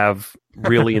 where you'd have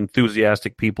really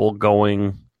enthusiastic people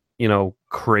going,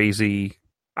 crazy.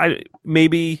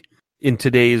 Maybe in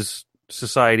today's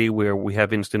society where we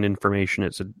have instant information,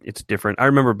 it's different. I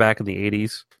remember back in the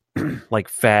 80s, like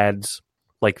fads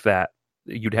like that,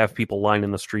 you'd have people lined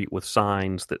in the street with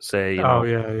signs that say,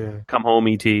 come home,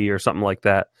 ET, or something like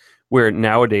that. Where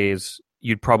nowadays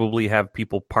you'd probably have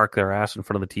people park their ass in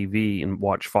front of the TV and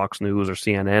watch Fox News or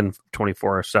CNN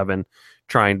 24/7,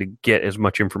 trying to get as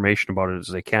much information about it as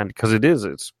they can, because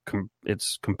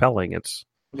it's compelling. It's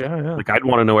like I'd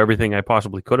want to know everything I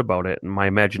possibly could about it, and my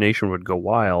imagination would go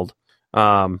wild.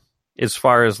 As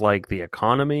far as like the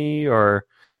economy, or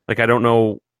like I don't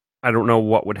know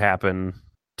what would happen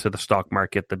to the stock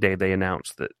market the day they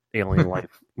announced that alien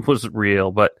life was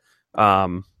real, but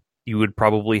you would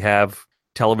probably have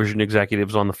television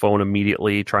executives on the phone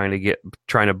immediately trying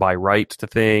to buy rights to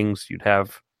things. You'd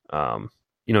have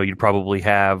you'd probably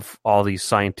have all these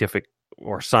scientific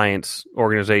or science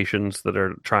organizations that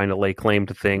are trying to lay claim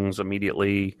to things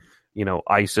immediately.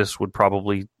 ISIS would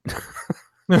probably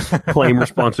claim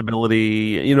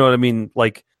responsibility. You know what I mean?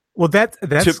 Like, well, that's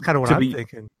kind of what I'm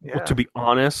thinking. Yeah. Well, to be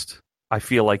honest, I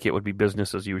feel like it would be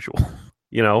business as usual.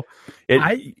 You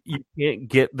can't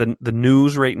get the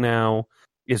news right now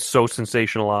is so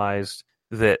sensationalized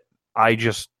that I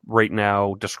just right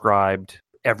now described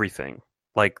everything.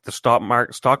 Like the stock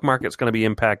market's going to be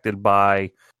impacted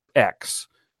by X.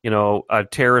 A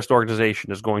terrorist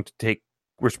organization is going to take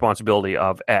responsibility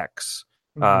of X.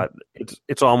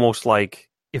 It's almost like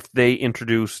if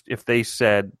they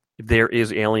said there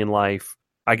is alien life,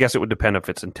 I guess it would depend if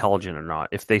it's intelligent or not.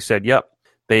 If they said, yep,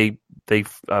 they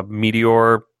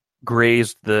meteor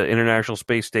grazed the International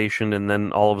Space Station, and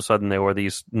then all of a sudden there were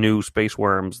these new space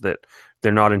worms that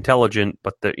they're not intelligent,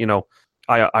 but that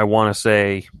I want to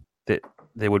say that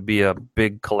there would be a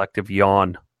big collective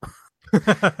yawn.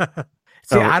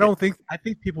 See, I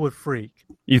think people would freak.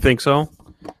 You think so?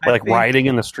 Like rioting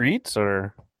in the streets,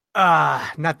 or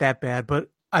not that bad, but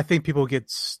I think people get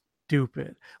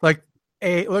stupid. Like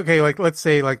let's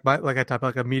say like I talked about,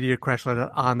 like a meteor crash landed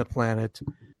on the planet,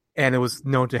 and it was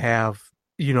known to have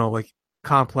like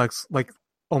complex, like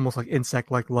almost like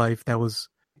insect-like life that was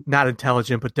not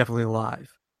intelligent but definitely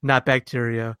alive, not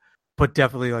bacteria, but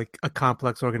definitely like a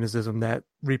complex organism that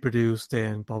reproduced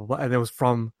and blah blah blah, and it was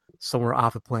from somewhere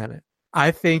off the planet.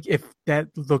 I think if that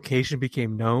location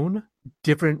became known,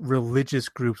 different religious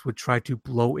groups would try to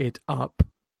blow it up,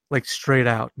 like straight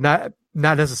out. Not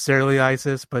necessarily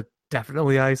ISIS, but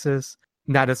definitely ISIS.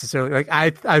 Not necessarily. Like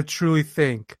I truly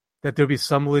think that there'd be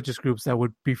some religious groups that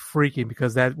would be freaking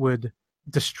because that would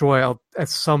destroy at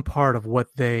some part of what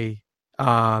they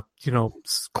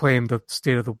claim the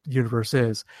state of the universe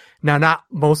is. Now, not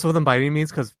most of them by any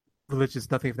means, because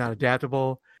religion's nothing if not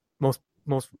adaptable. Most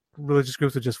religious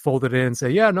groups would just fold it in and say,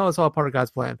 yeah, no, it's all part of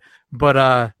God's plan.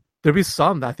 But there'd be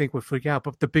some that I think would freak out.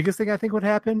 But the biggest thing I think would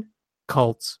happen,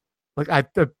 cults. Like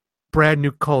the brand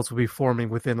new cults would be forming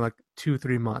within like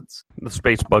 2-3 months. The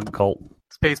space bug cult.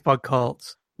 Space bug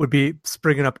cults would be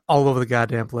springing up all over the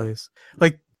goddamn place.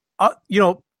 Like,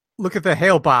 look at the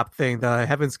Hail Bop thing, the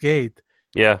Heaven's Gate.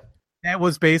 Yeah. That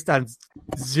was based on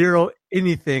zero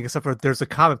anything except for there's a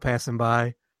comet passing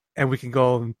by and we can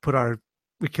go and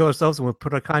we kill ourselves and we'll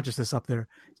put our consciousness up there.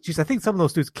 Jeez, I think some of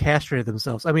those dudes castrated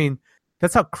themselves. I mean,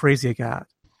 that's how crazy it got.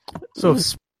 So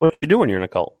what you do when you're in a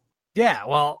cult? Yeah,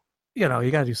 well, you got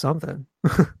to do something.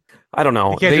 I don't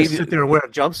know. You can't just sit there and wear a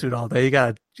jumpsuit all day.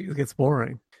 It gets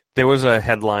boring. There was a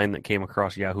headline that came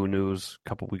across Yahoo News a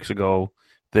couple weeks ago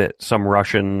that some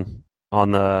Russian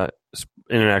on the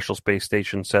International Space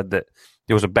Station said that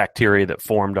there was a bacteria that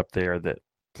formed up there that,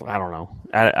 I don't know.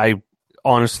 I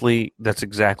honestly, that's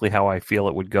exactly how I feel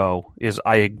it would go, is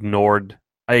I ignored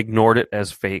it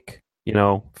as fake,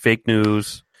 fake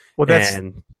news. Well, that's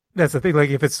the thing. Like,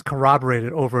 if it's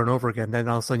corroborated over and over again, then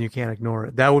all of a sudden you can't ignore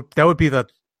it. That would be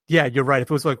yeah, you're right. If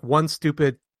it was like one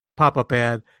stupid pop-up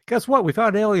ad, guess what? We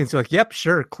found aliens. You're like, yep,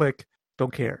 sure, click.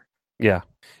 Don't care. Yeah.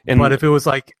 But if it was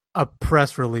like a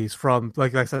press release from,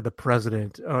 like I said, the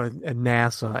president and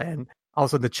NASA, and all of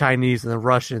a sudden the Chinese and the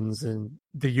Russians and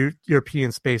the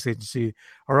European Space Agency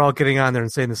are all getting on there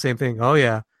and saying the same thing. Oh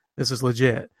yeah, this is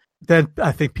legit. Then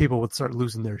I think people would start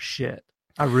losing their shit.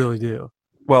 I really do.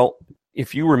 Well,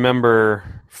 if you remember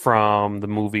from the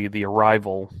movie The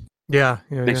Arrival,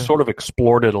 they sort of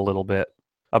explored it a little bit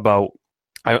about,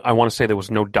 I want to say there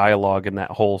was no dialogue in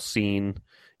that whole scene.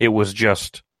 It was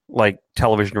just like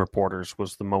television reporters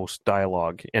was the most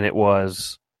dialogue. And it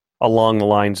was along the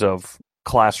lines of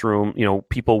classroom,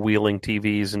 people wheeling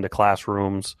TVs into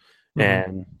classrooms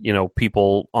and,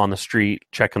 people on the street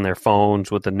checking their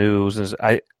phones with the news.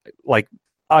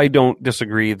 I don't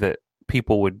disagree that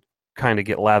people would kind of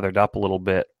get lathered up a little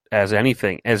bit as any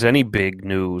big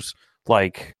news,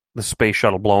 like the space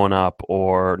shuttle blowing up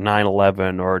or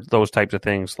 9/11 or those types of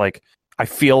things. Like, I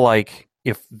feel like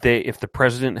if the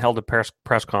president held a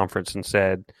press conference and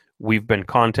said, we've been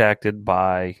contacted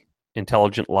by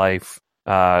intelligent life,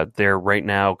 they're right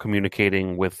now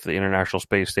communicating with the International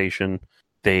Space Station,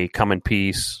 they come in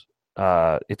peace,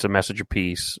 it's a message of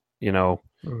peace, yada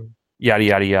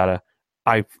yada yada.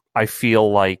 I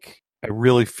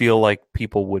really feel like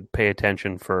people would pay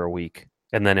attention for a week,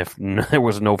 and then if there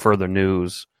was no further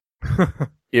news,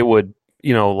 it would,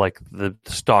 like the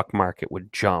stock market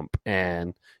would jump,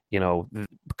 and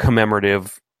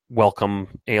commemorative welcome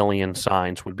alien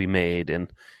signs would be made,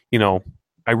 and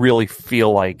I really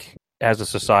feel like as a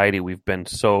society we've been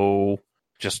so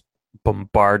just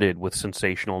bombarded with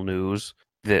sensational news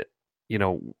that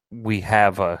we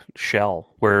have a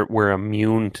shell. We're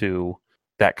immune to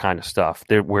that kind of stuff.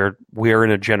 We're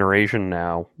in a generation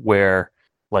now where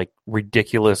like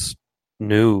ridiculous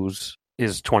news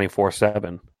is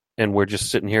 24/7, and we're just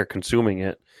sitting here consuming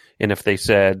it. And if they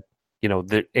said,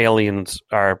 the aliens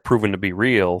are proven to be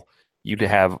real, you'd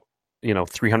have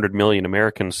 300 million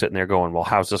Americans sitting there going, well,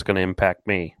 how's this going to impact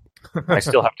me? I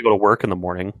still have to go to work in the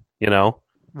morning,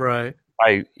 Right.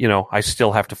 I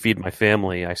still have to feed my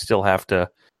family. I still have to,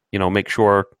 make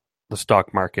sure the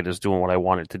stock market is doing what I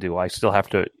want it to do. I still have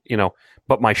to,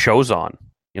 but my show's on.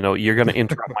 You're going to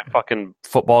interrupt my fucking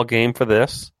football game for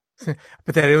this?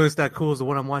 But that alien's not cool as the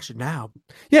one I'm watching now.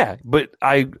 Yeah, but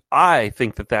I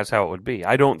think that that's how it would be.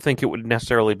 I don't think it would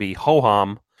necessarily be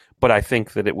ho-hum, but I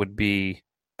think that it would be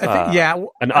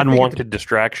an unwanted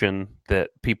distraction that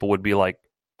people would be like,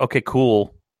 okay,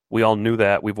 cool. We all knew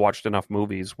that. We've watched enough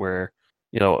movies where,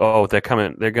 they're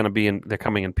coming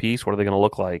in peace. What are they going to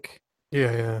look like?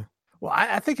 Yeah. Well,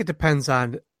 I think it depends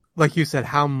on, like you said,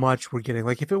 how much we're getting.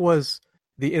 Like if it was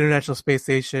the International Space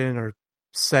Station or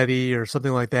SETI or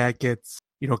something like that gets,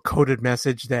 coded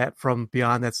message that from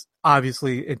beyond that's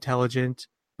obviously intelligent,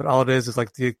 but all it is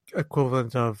like the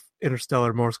equivalent of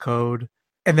interstellar Morse code,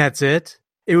 and that's it.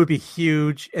 It would be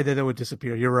huge, and then it would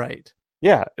disappear. You're right.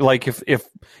 Yeah, like if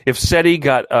SETI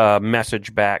got a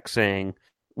message back saying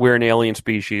we're an alien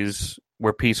species,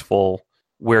 we're peaceful,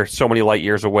 we're so many light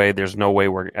years away, there's no way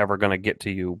we're ever going to get to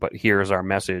you, but here's our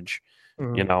message.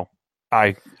 Mm-hmm.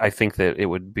 I think that it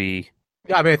would be.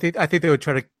 Yeah, I mean, I think they would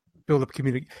try to build up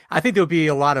community. I think there would be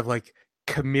a lot of like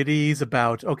committees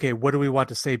about, okay, what do we want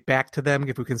to say back to them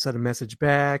if we can send a message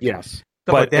back? Yes,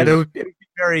 but like that, it would be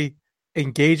very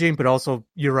engaging, but also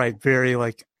you're right, very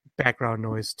like background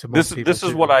noise to most people. This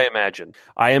is what I imagine.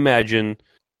 I imagine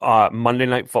Monday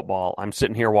Night Football. I'm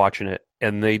sitting here watching it,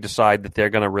 and they decide that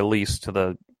they're going to release to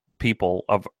the people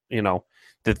of,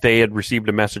 that they had received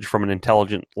a message from an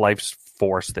intelligent life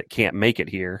force that can't make it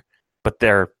here, but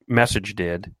their message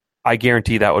did, I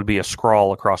guarantee that would be a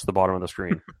scrawl across the bottom of the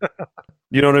screen.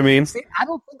 You know what I mean? See, I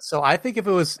don't think so. I think if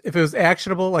it was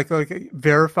actionable, like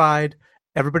verified,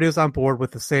 everybody was on board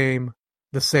with the same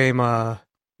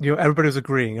everybody was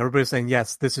agreeing. Everybody was saying,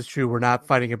 yes, this is true. We're not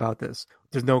fighting about this.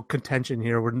 There's no contention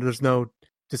here. There's no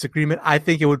disagreement. I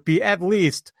think it would be at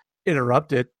least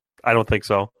interrupted. I don't think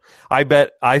so. I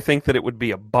think that it would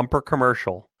be a bumper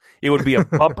commercial. It would be a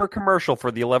bumper commercial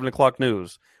for the 11 o'clock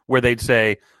news where they'd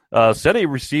say, SETI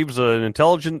receives an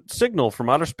intelligent signal from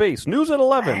outer space. News at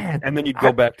 11. Man, and then you'd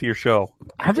go back to your show.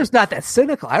 I'm just not that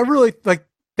cynical. I really,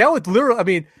 that would literally, I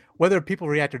mean, whether people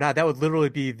react or not, that would literally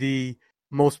be the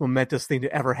most momentous thing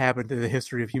to ever happen to the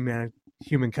history of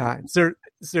humankind.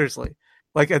 Seriously.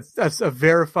 Like a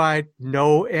verified,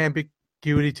 no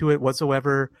ambiguity to it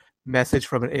whatsoever message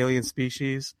from an alien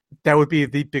species. That would be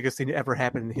the biggest thing to ever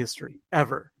happen in history,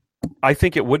 ever. I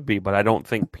think it would be, but I don't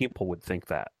think people would think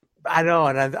that. I know,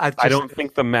 and I don't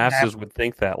think the masses would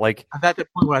think that. Like, I'm at the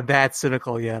point where I'm that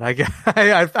cynical yet.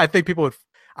 I think people would.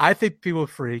 I think people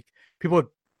would freak. People would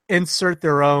insert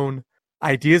their own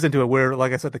ideas into it. Where,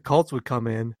 like I said, the cults would come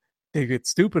in. They get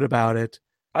stupid about it.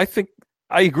 I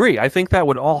agree. I think that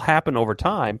would all happen over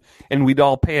time, and we'd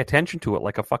all pay attention to it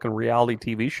like a fucking reality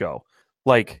TV show.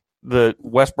 Like the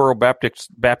Westboro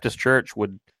Baptist Church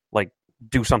would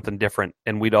do something different,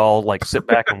 and we'd all sit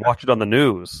back and watch it on the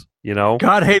news.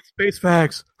 God hates space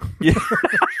facts. Yeah,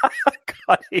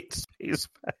 God hates space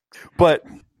facts. But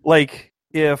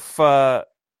if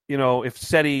if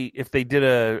SETI, if they did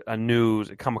a news,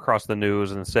 it come across the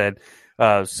news and said,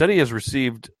 SETI has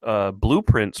received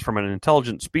blueprints from an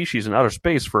intelligent species in outer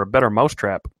space for a better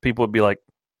mousetrap, people would be like,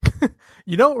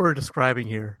 you know what we're describing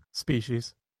here?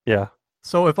 Species. Yeah.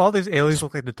 So if all these aliens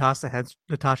look like Natasha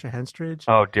Henstridge...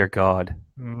 Oh, dear God.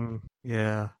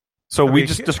 Yeah. So we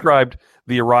just described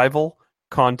the arrival,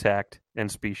 contact,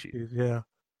 and species. Yeah,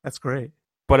 that's great.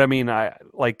 But I mean,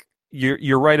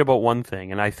 you're right about one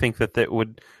thing, and I think that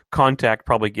would contact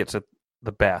probably gets it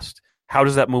the best. How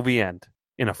does that movie end?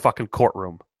 In a fucking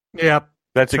courtroom. Yep.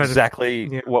 That's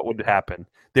exactly what would happen.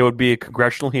 There would be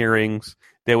congressional hearings.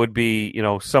 There would be,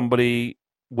 somebody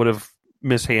would have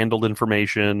mishandled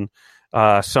information.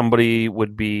 Somebody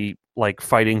would be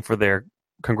fighting for their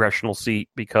congressional seat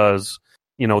because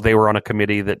they were on a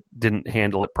committee that didn't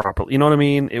handle it properly. You know what I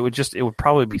mean? It would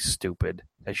probably be stupid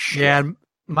as shit. Yeah, and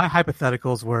my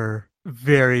hypotheticals were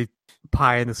very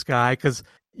pie in the sky because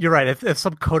you're right. If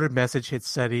some coded message hits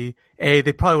SETI, A,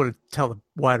 they probably wouldn't tell the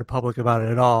wider public about it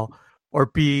at all, or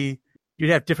B, you'd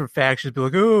have different factions be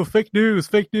like, oh, fake news.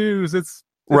 It's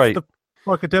right. The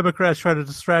fucking Democrats trying to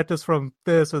distract us from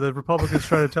this, or the Republicans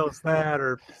trying to tell us that,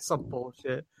 or some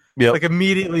bullshit. Yep.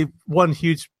 Immediately, one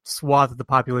huge swath of the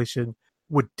population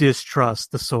would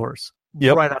distrust the source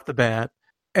right off the bat.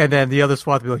 And then the other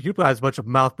swath would be like, you guys are a bunch of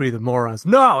mouth-breathing morons.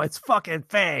 No, it's fucking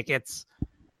fake. It's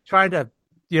trying to,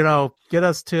 get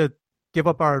us to give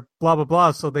up our blah, blah,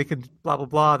 blah so they can blah, blah,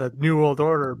 blah, the New World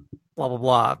Order, blah, blah,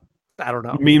 blah. I don't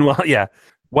know. Meanwhile, yeah.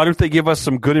 Why don't they give us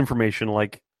some good information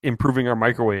like improving our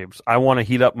microwaves? I want to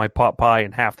heat up my pot pie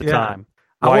in half the time.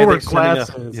 Why I want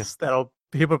glasses that'll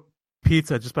heat up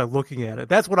pizza just by looking at it.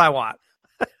 That's what I want.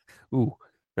 Ooh,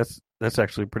 that's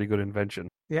actually a pretty good invention.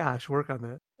 Yeah, I should work on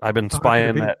that. I've been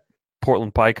spying that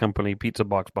Portland Pie Company pizza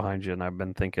box behind you, and I've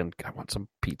been thinking, I want some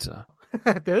pizza.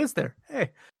 That is there.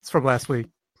 Hey, it's from last week.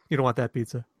 You don't want that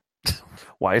pizza.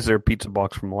 Why is there a pizza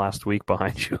box from last week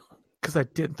behind you? Because I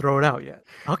didn't throw it out yet.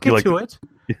 I'll get to it.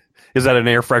 Is that an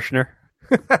air freshener?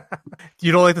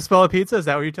 You don't like the smell of pizza? Is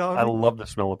that what you're telling me? I love the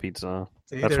smell of pizza.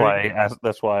 That's why I asked.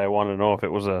 That's why I wanted to know if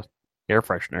it was a air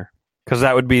freshener. Because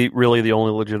that would be really the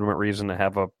only legitimate reason to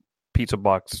have a pizza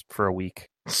box for a week.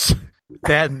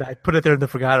 That and I put it there and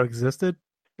forgot it existed.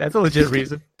 That's a legit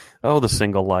reason. Oh, the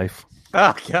single life.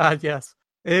 Oh God, yes.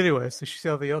 Anyway, so she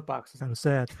saw the oat boxes. That was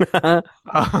sad.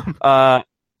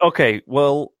 Okay,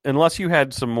 well, unless you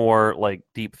had some more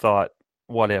deep thought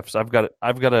what ifs, I've got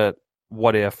a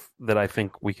what if that I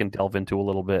think we can delve into a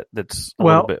little bit. That's a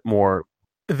little bit more.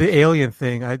 The alien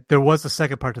thing. There was a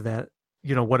second part to that.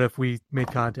 What if we made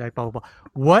contact? Blah blah blah.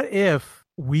 What if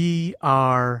we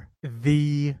are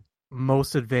the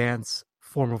most advanced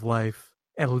form of life,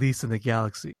 at least in the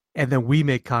galaxy, and then we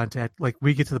make contact?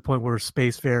 We get to the point where we're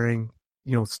spacefaring,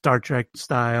 Star Trek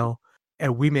style,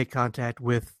 and we make contact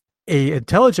with a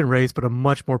intelligent race, but a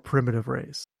much more primitive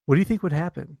race. What do you think would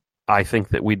happen? I think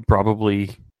that we'd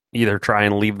probably either try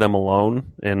and leave them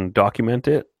alone and document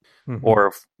it, or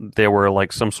if there were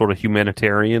some sort of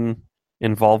humanitarian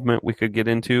involvement we could get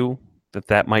into,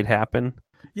 that might happen.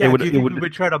 Yeah, It would- do you it think would- we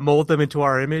would try to mold them into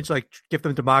our image, like give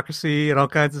them democracy and all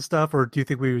kinds of stuff, or do you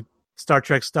think we would Star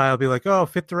Trek style be like, oh,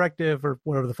 fifth directive or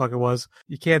whatever the fuck it was?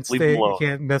 You can't Leave them stay, you alone.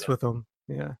 can't mess with them.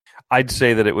 Yeah, I'd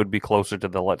say that it would be closer to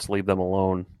the let's leave them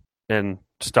alone and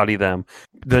study them.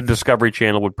 The Discovery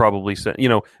Channel would probably send,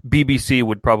 BBC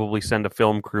would probably send a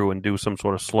film crew and do some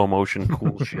sort of slow motion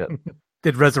cool shit.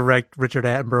 Did resurrect Richard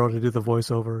Attenborough to do the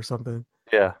voiceover or something?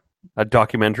 Yeah. A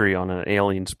documentary on an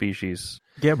alien species.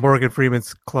 Get Morgan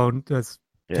Freeman's clone that's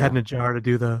Yeah. head in a jar to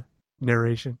do the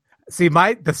narration. See,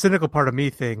 the cynical part of me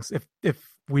thinks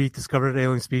if we discovered an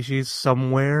alien species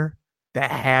somewhere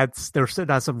that there was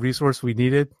not some resource we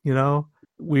needed,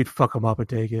 we'd fuck them up and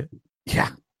take it. Yeah.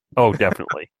 Oh,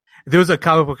 definitely. There was a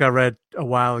comic book I read a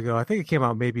while ago. I think it came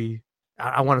out maybe,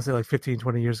 I want to say like 15,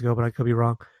 20 years ago, but I could be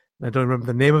wrong. I don't remember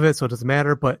the name of it, so it doesn't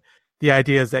matter. But the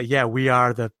idea is that, yeah, we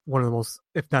are one of the most,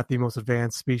 if not the most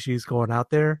advanced species going out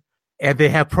there. And they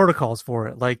have protocols for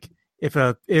it. Like if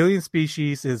an alien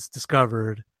species is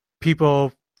discovered,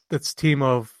 that's a team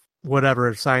of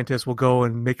whatever scientists will go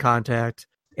and make contact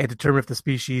and determine if the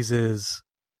species is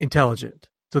intelligent.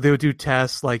 So they would do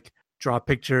tests like draw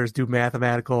pictures, do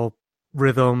mathematical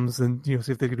rhythms, and see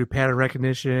if they could do pattern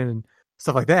recognition and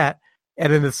stuff like that.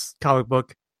 And in this comic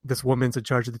book, this woman's in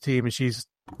charge of the team, and she's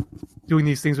doing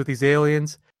these things with these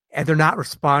aliens, and they're not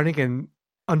responding in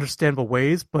understandable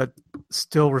ways, but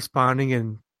still responding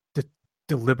in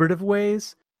deliberative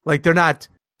ways. Like they're not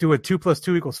doing 2 +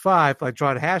 2 = 5, like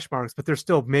drawing hash marks, but they're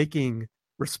still making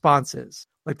responses.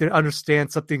 Like they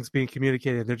understand something's being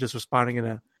communicated, and they're just responding in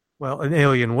an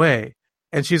alien way.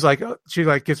 And she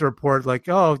gives a report like,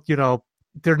 oh,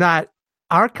 they're not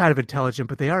our kind of intelligent,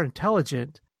 but they are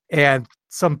intelligent. And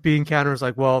some bean counter is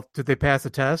like, well, did they pass the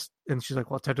test? And she's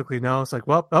like, well, technically no. It's like,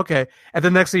 well, okay. And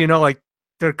the next thing you know, like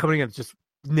they're coming in just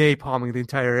napalming the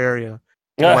entire area,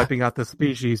 wiping out the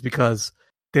species because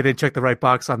they didn't check the right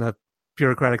box on the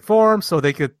bureaucratic form, so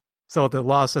the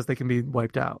law says they can be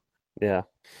wiped out. Yeah.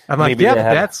 I'm like, Maybe yeah, they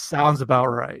have- that sounds about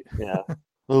right. Yeah.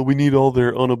 Oh, we need all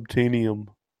their unobtainium.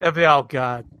 Oh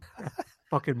God,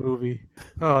 fucking movie.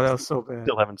 Oh, that was so bad.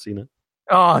 Still haven't seen it.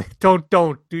 Oh, don't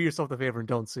do yourself the favor and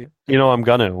don't see it. I'm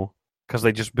gonna, because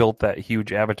they just built that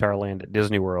huge Avatar land at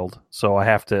Disney World, so I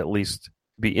have to at least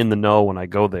be in the know when I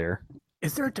go there.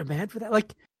 Is there a demand for that?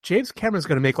 Like James Cameron's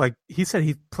going to make he said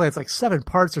he plans like 7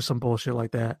 parts or some bullshit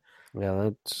like that. Yeah,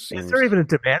 that seems... Is there even a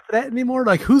demand for that anymore?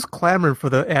 Like who's clamoring for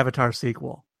the Avatar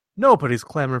sequel? Nobody's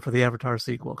clamoring for the Avatar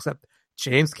sequel except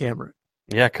James Cameron.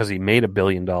 Yeah, because he made $1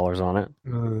 billion on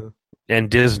it. And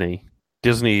Disney.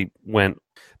 Disney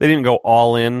they didn't go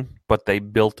all in, but they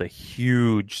built a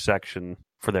huge section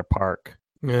for their park.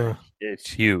 Yeah. It's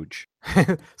huge.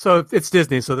 So it's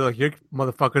Disney, so they're like, your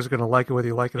motherfuckers are going to like it whether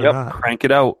you like it or not. Crank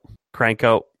it out. Crank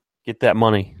out. Get that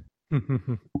money.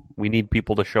 We need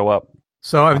people to show up.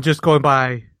 So I'm just going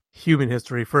by human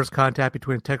history. First contact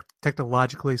between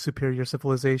technologically superior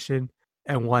civilization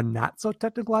and one not so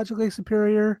technologically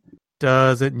superior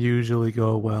doesn't usually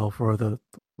go well for the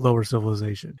lower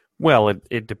civilization. Well,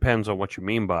 it depends on what you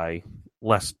mean by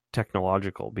less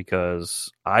technological,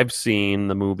 because I've seen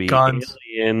the movie Guns.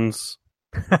 Aliens.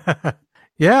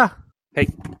 Yeah. Hey,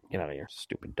 get out of here,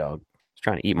 stupid dog. He's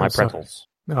trying to eat my I'm sorry. pretzels.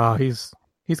 Oh, he's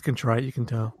contrite, you can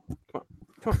tell.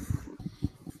 Come on.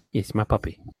 Yes, my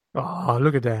puppy. Oh,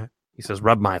 look at that. He says,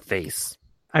 rub my face.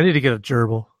 I need to get a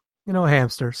gerbil. A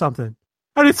hamster, something.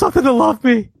 I need something to love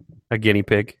me. A guinea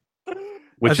pig.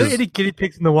 Which Are there is any guinea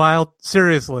pigs in the wild?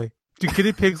 Seriously. Do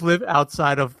guinea pigs live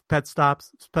outside of pet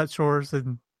stops, pet stores,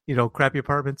 and, crappy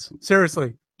apartments?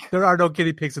 Seriously. There are no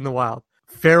guinea pigs in the wild.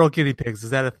 Feral guinea pigs,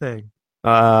 is that a thing?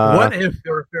 What if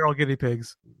there were feral guinea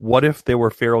pigs? What if there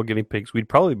were feral guinea pigs? We'd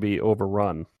probably be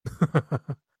overrun.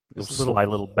 Those sly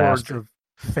little hordes bastard. of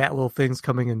fat little things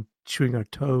coming and chewing our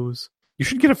toes. You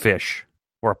should get a fish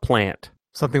or a plant.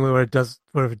 Something where if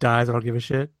it dies, I don't give a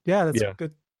shit. Yeah, that's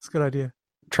good. That's a good idea.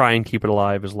 Try and keep it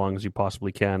alive as long as you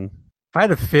possibly can. If I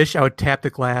had a fish, I would tap the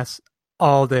glass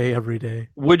all day, every day.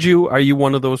 Would you? Are you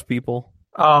one of those people?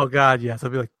 Oh, God, yes.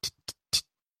 I'd be like,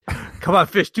 come on,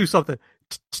 fish, do something.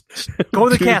 Go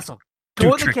in the castle.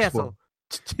 Go in the castle.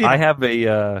 I have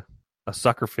a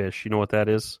sucker fish. You know what that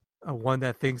is? One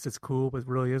that thinks it's cool, but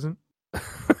really isn't.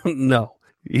 No.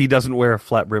 He doesn't wear a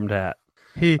flat-brimmed hat.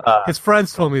 His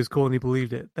friends told me he was cool, and he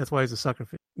believed it. That's why he's a sucker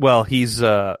fish. Well, he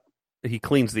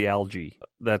cleans the algae.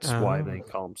 That's why they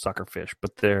call them sucker fish.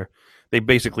 But they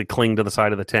basically cling to the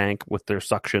side of the tank with their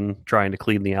suction, trying to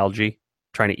clean the algae,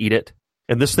 trying to eat it.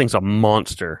 And this thing's a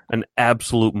monster, an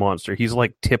absolute monster. He's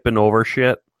like tipping over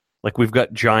shit. Like we've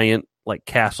got giant like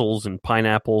castles and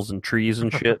pineapples and trees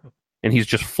and shit, and he's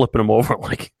just flipping them over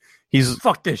like he's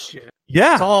fuck this shit.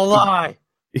 Yeah, it's all a lie.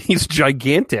 He's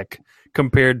gigantic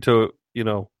compared to,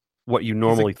 what you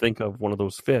normally think of one of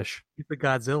those fish. He's the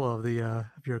Godzilla of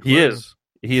your He aquarium. is.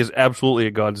 He is absolutely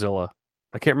a Godzilla.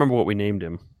 I can't remember what we named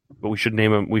him, but we should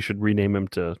rename him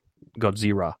to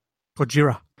Godzilla.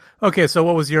 Gojira. Okay, so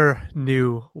what was your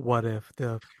new what if?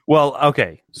 Well,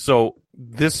 okay. So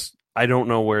this, I don't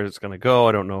know where it's going to go.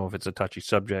 I don't know if it's a touchy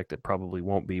subject. It probably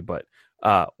won't be. But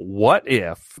what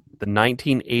if the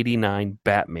 1989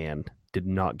 Batman did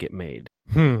not get made?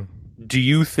 Do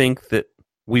you think that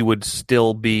we would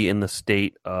still be in the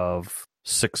state of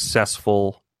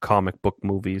successful comic book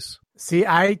movies? See,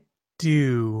 I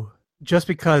do, just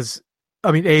because,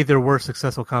 I mean, there were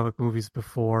successful comic movies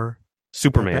before.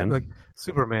 Superman. Like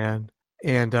Superman.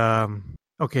 And,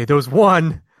 okay, there was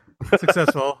one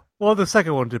successful. Well, the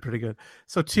second one did pretty good.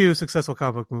 So 2 successful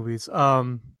comic book movies.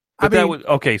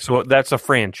 Okay, so that's a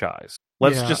franchise.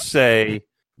 Let's Yeah. just say,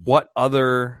 what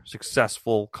other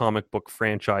successful comic book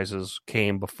franchises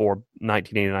came before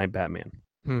 1989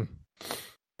 Batman?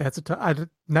 That's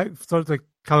not sort of like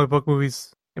comic book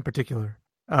movies in particular.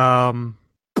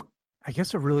 I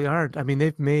guess there really aren't. I mean,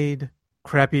 they've made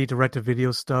crappy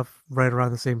direct-to-video stuff right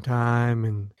around the same time,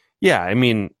 and Yeah, I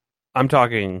mean, I'm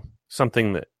talking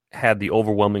something that had the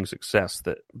overwhelming success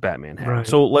that Batman had. Right.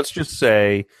 So let's just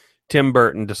say Tim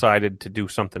Burton decided to do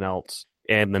something else,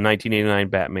 and the 1989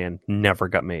 Batman never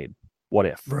got made. What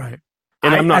if? right.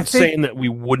 And I'm I not think- saying that we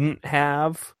wouldn't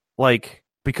have,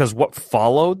 because what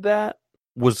followed that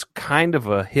was kind of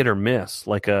a hit or miss,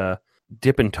 like a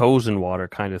dipping toes in water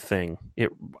kind of thing.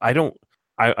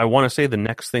 I want to say the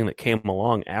next thing that came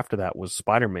along after that was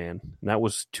Spider-Man, and that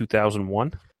was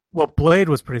 2001. Well, Blade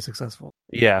was pretty successful,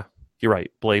 Yeah, you're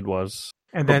right. Blade was.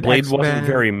 and But then Blade X-Men, wasn't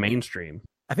very mainstream.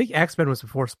 I think X-Men was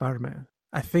before Spider-Man.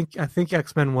 I think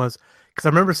X-Men was, because I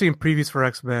remember seeing previews for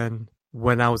X-Men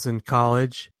when I was in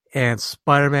college, and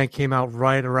Spider-Man came out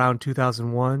right around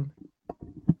 2001.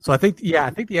 So I think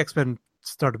the X-Men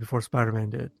started before Spider-Man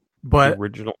did. But The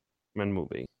original Men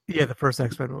movie. yeah, the first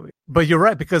X-Men movie. But you're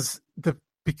right, because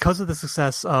of the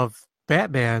success of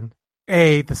Batman,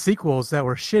 the sequels that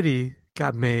were shitty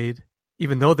got made,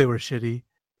 even though they were shitty.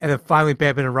 And then finally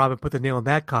Batman and Robin put the nail in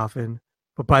that coffin.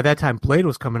 But by that time Blade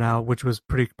was coming out, which was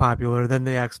pretty popular, then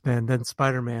the X-Men, then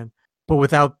Spider-Man. But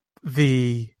without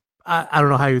the I don't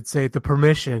know how you'd say it, the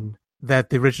permission that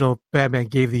the original Batman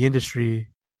gave the industry,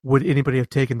 would anybody have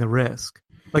taken the risk?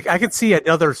 Like, I could see a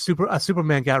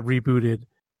Superman got rebooted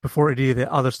before any of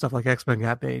the other stuff like X-Men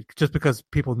got made, just because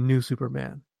people knew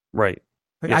Superman. Right.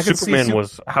 Like, Yeah, I could see Superman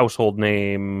was a household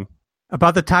name.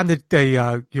 about the time that they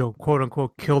quote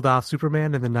unquote killed off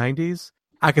Superman in the 90s.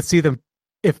 I could see them,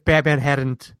 if Batman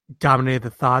hadn't dominated the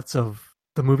thoughts of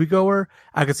the moviegoer,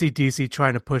 I could see DC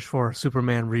trying to push for a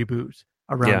Superman reboot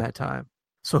around that time.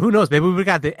 So who knows? Maybe we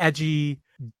got the edgy,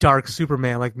 dark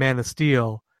Superman like Man of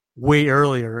Steel way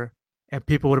earlier, and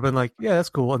people would have been like, "Yeah, that's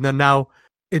cool." And then now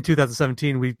in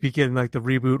 2017, we begin like the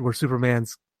reboot where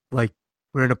Superman's like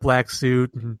wearing a black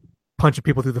suit and punching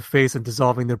people through the face and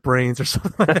dissolving their brains or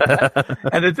something like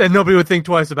that. and nobody would think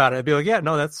twice about it. It'd be like, yeah,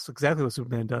 no, that's exactly what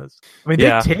Superman does. I mean,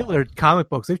 Yeah. they've tailored comic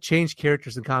books. They've changed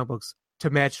characters in comic books to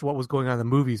match what was going on in the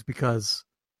movies, because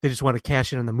they just want to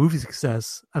cash in on the movie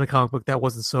success on a comic book that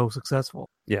wasn't so successful.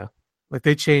 Yeah. Like,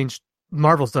 they changed.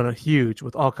 Marvel's done it huge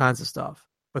with all kinds of stuff,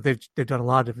 but they've done a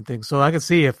lot of different things. So I can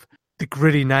see if the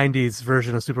gritty 90s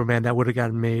version of Superman that would have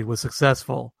gotten made was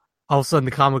successful, all of a sudden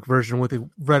the comic version with the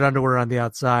red underwear on the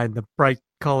outside and the bright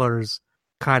colors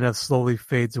kind of slowly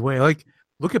fades away. Like,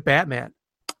 look at Batman.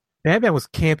 Batman was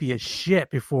campy as shit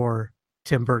before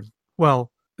Tim Burton. Well,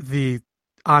 the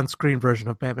on-screen version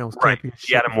of Batman was Right. campy as The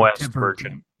shit. Adam before West Tim Burton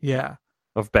version. came. Yeah.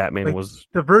 Of Batman Like, was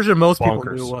The version most people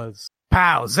bonkers. knew was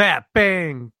pow, zap,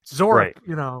 bang, Zork,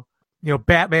 Right.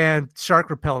 Batman shark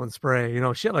repellent spray,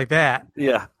 shit like that.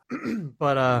 yeah.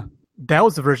 But that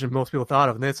was the version most people thought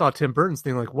of, and they saw Tim Burton's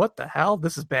thing like, what the hell?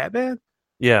 This is Batman?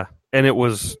 Yeah, and it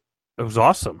was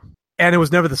awesome. And it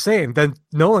was never the same. Then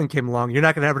Nolan came along. You're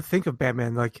not going to ever think of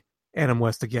Batman like Adam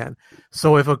West again.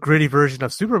 So if a gritty version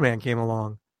of Superman came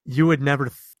along, you would never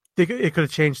think it could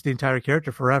have changed the entire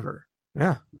character forever.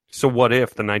 Yeah. So what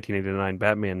if the 1989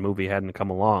 Batman movie hadn't come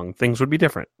along? Things would be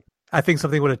different. I think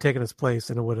something would have taken its place,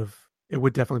 and it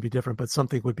would definitely be different, but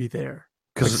something would be there.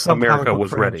 Because Like some America comic book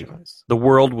was ready. franchise. The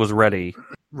world was ready.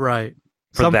 Right.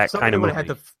 For that somebody kind of would have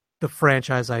had the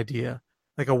franchise idea.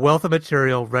 Like a wealth of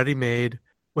material ready-made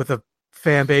with a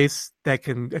fan base that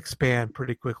can expand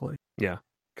pretty quickly. Yeah.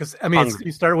 Because, I mean, Hungry.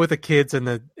 you start with the kids and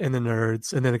the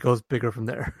nerds, and then it goes bigger from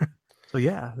there. So,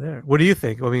 yeah, there. What do you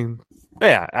think? I mean,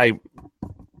 Yeah, I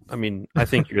mean, I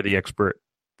think you're the expert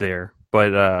there,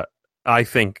 but I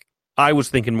think I was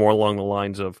thinking more along the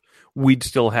lines of we'd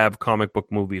still have comic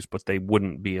book movies, but they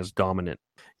wouldn't be as dominant.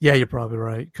 Yeah, you're probably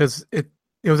right because it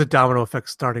was a domino effect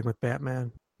starting with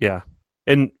Batman, Yeah,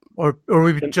 and or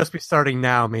we would just be starting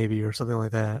now maybe or something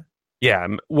like that. yeah,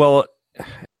 well,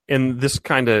 and this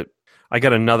kind of I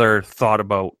got another thought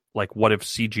about like what if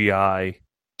CGI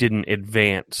didn't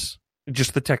advance,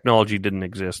 just the technology didn't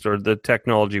exist, or the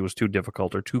technology was too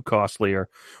difficult or too costly, or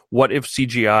what if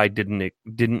CGI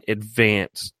didn't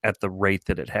advance at the rate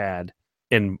that it had,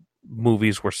 and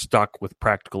movies were stuck with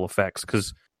practical effects?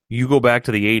 Because you go back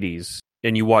to the 80s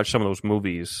and you watch some of those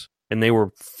movies, and they were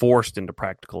forced into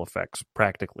practical effects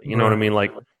practically. You know what I mean?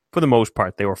 Like, for the most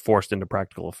part, they were forced into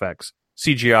practical effects.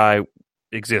 CGI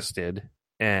existed,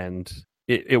 and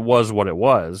it was what it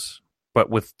was. But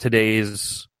with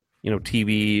today's,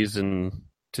 TVs and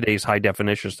today's high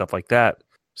definition stuff like that,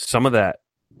 some of that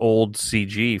old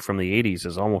CG from the 80s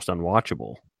is almost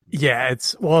unwatchable. Yeah,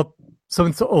 some old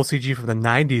CG from the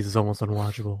 90s is almost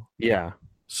unwatchable. Yeah.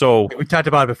 So we talked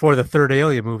about it before. The third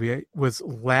Alien movie was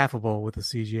laughable with the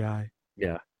CGI.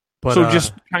 Yeah. But, so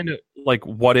just kind of like,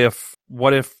 what if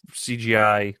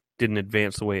CGI didn't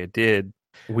advance the way it did?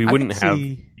 We wouldn't have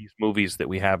these movies that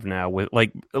we have now. With,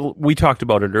 like, we talked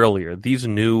about it earlier. These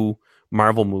new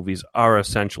Marvel movies are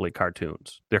essentially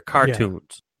cartoons. They're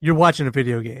cartoons. Yeah. You're watching a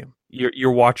video game.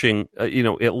 You're watching.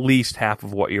 At least half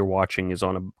of what you're watching is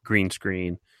on a green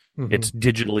screen. Mm-hmm. It's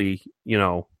digitally,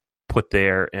 put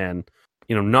there, and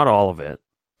not all of it.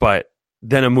 But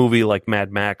then a movie like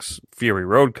Mad Max: Fury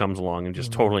Road comes along and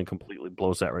just totally and completely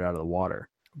blows that right out of the water.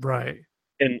 Right.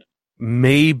 And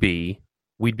maybe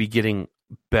we'd be getting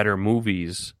better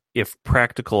movies if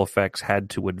practical effects had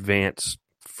to advance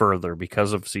further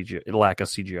because of lack of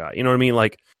CGI. You know what I mean?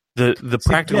 Like the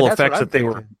practical effects that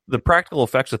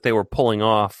they were pulling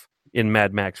off in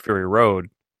Mad Max Fury Road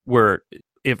were,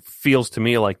 it feels to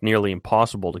me like nearly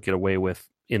impossible to get away with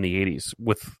in the 80s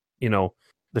with,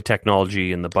 the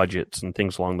technology and the budgets and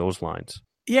things along those lines.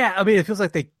 Yeah, I mean, it feels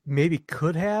like they maybe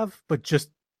could have, but just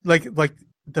like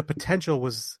the potential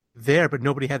was there, but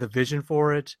nobody had the vision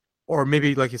for it. Or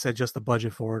maybe, like you said, just the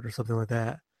budget for it or something like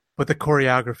that. But the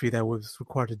choreography that was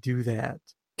required to do that.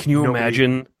 Can you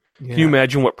imagine? Yeah. Can you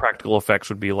imagine what practical effects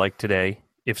would be like today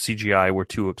if CGI were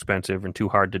too expensive and too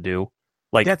hard to do?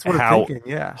 Like, that's what how I'm thinking,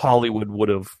 yeah. Hollywood would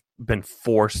have been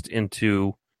forced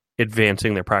into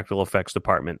advancing their practical effects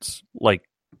departments. Like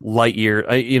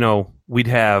Lightyear, we'd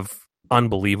have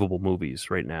unbelievable movies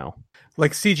right now.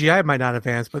 Like CGI might not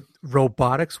advance, but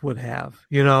robotics would have,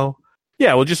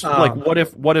 Yeah, well, just like what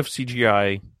if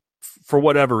CGI, for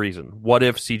whatever reason, what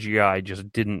if CGI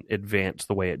just didn't advance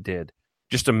the way it did?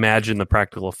 Just imagine the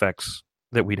practical effects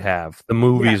that we'd have, the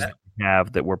movies that we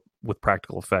have that were with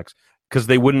practical effects, because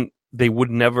they wouldn't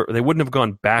have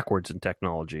gone backwards in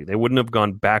technology. They wouldn't have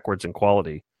gone backwards in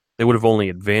quality. They would have only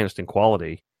advanced in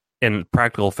quality, and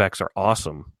practical effects are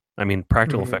awesome. I mean,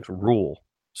 practical effects rule.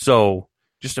 So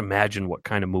just imagine what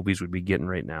kind of movies we'd be getting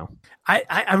right now.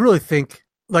 I really think,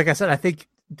 like I said, I think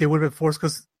they would have been forced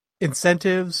because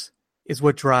incentives is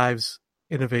what drives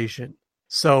innovation.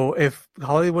 So if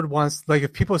Hollywood wants, like,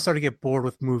 if people start to get bored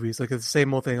with movies, like it's the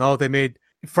same old thing. Oh, they made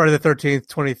Friday the 13th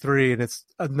 23, and it's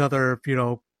another,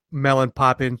 melon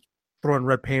popping, throwing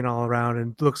red paint all around,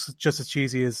 and looks just as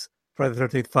cheesy as Friday the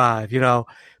 13th 5.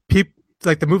 People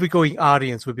like the movie going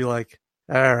audience would be like,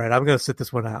 all right, I'm going to sit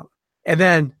this one out. And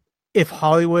then if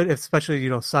Hollywood, especially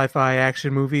sci-fi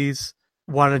action movies,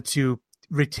 wanted to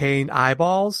retain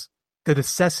eyeballs, the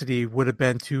necessity would have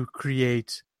been to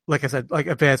create, like I said, like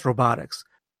advanced robotics,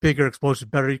 bigger explosions,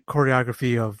 better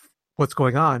choreography of what's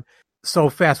going on. So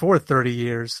fast forward 30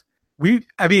 years, we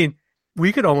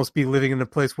could almost be living in a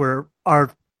place where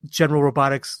our general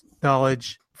robotics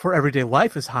knowledge for everyday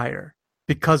life is higher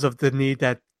because of the need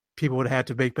that people would have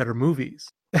to make better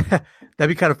movies. That'd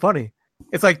be kind of funny.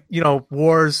 It's like,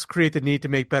 wars create the need to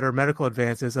make better medical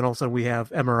advances, and all of a sudden we have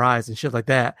MRIs and shit like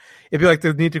that. It'd be like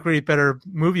the need to create better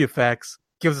movie effects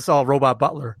gives us all Robot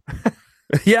Butler.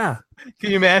 Yeah.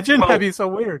 Can you imagine? Well, that'd be so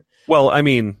weird. Well, I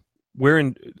mean, we're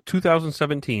in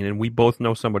 2017, and we both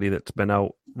know somebody that's been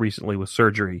out recently with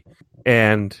surgery,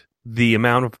 and the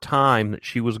amount of time that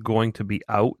she was going to be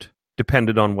out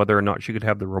depended on whether or not she could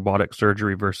have the robotic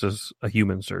surgery versus a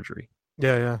human surgery.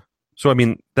 Yeah. So, I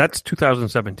mean, that's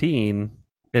 2017,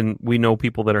 and we know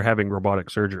people that are having robotic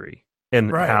surgery,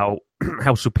 and how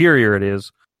superior it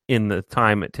is in the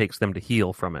time it takes them to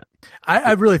heal from it.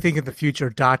 I really think in the future,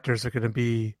 doctors are going to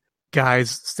be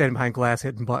guys standing behind glass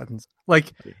hitting buttons.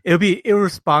 Like, it'll be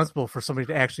irresponsible for somebody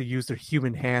to actually use their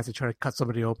human hands to try to cut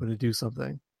somebody open to do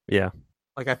something. Yeah.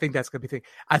 Like, I think that's going to be the thing.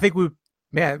 I think can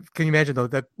you imagine, though,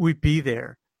 that we'd be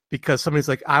there because somebody's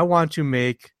like, I want to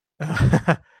make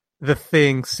the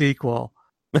Thing sequel.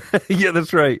 Yeah,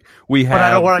 that's right. We have. But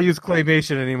I don't want to use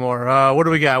claymation anymore. What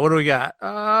do we got?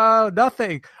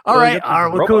 Nothing. All right.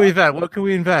 What can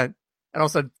we invent? And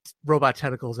also robot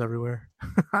tentacles everywhere.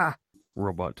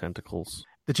 Robot tentacles.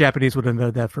 The Japanese would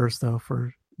invent that first, though,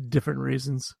 for different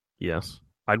reasons. Yes,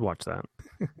 I'd watch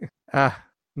that.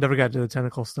 Never got to the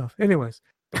tentacle stuff. Anyways,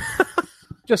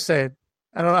 just saying.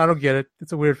 I don't get it.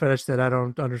 It's a weird fetish that I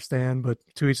don't understand, but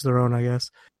to each their own, I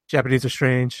guess. Japanese are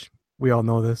strange. We all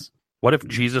know this. What if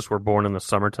Jesus were born in the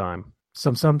summertime?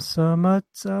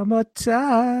 Summertime.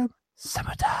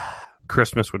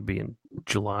 Christmas would be in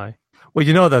July. Well,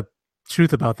 you know the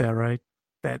truth about that, right?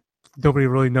 That nobody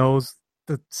really knows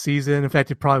the season. In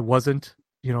fact, it probably wasn't,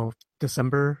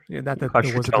 December. Not that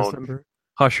it wasn't December.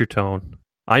 Hush your tone.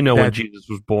 I know when Jesus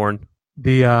was born.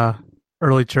 The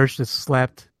early church just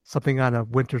slapped something on a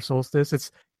winter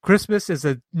solstice. Christmas is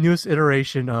a newest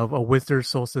iteration of a winter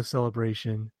solstice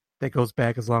celebration that goes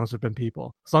back as long as there have been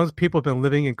people. As long as people have been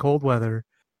living in cold weather,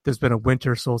 there's been a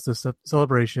winter solstice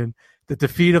celebration. The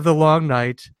defeat of the long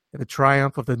night and the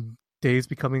triumph of the days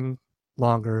becoming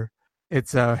longer.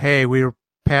 It's hey, we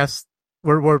got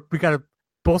to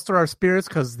bolster our spirits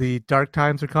because the dark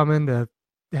times are coming. The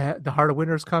heart of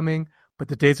winter is coming, but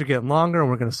the days are getting longer, and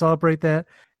we're going to celebrate that.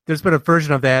 There's been a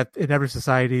version of that in every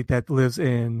society that lives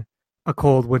in a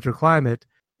cold winter climate.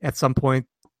 At some point,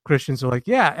 Christians are like,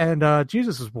 yeah, and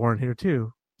Jesus was born here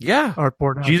too. Yeah. Or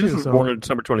born Jesus was born on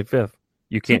December 25th.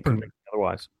 You can't convict me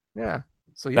otherwise. Yeah.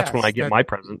 So that's when I get my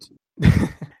presents.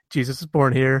 Jesus is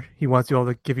born here. He wants you all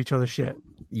to give each other shit.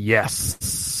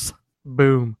 Yes.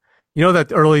 Boom. You know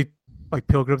that early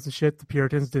pilgrims and shit, the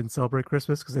Puritans didn't celebrate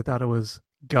Christmas because they thought it was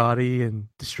gaudy and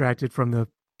distracted from the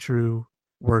true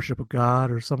worship of God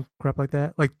or some crap like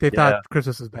that. They thought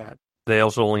Christmas was bad. They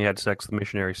also only had sex the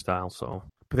missionary style, so.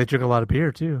 But they drink a lot of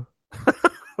beer too.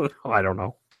 I don't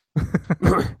know.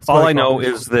 All I know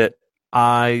is that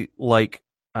I like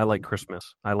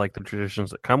Christmas. I like the traditions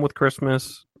that come with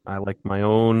Christmas. I like my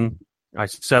own. I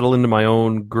settle into my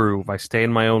own groove. I stay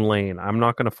in my own lane. I'm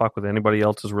not going to fuck with anybody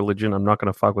else's religion. I'm not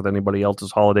going to fuck with anybody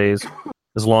else's holidays.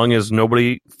 As long as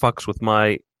nobody fucks with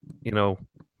my, menorah,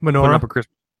 putting up a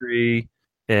Christmas tree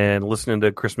and listening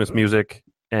to Christmas music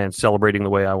and celebrating the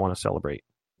way I want to celebrate.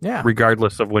 Yeah.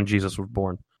 Regardless of when Jesus was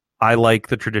born. I like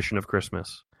the tradition of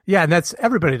Christmas. Yeah, and that's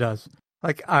everybody does.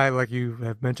 Like you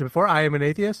have mentioned before, I am an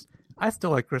atheist. I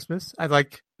still like Christmas. I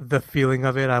like the feeling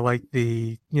of it. I like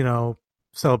the,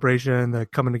 celebration, the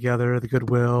coming together, the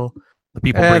goodwill. The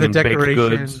people bringing the baked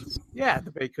goods. Yeah, the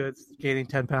baked goods, gaining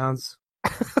 10 pounds.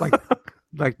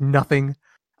 like nothing.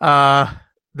 Then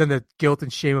the guilt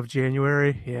and shame of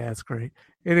January. Yeah, it's great.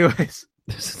 Anyways.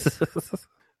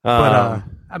 But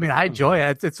I enjoy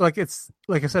it. It's like I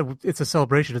said, it's a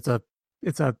celebration.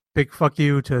 It's a big fuck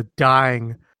you to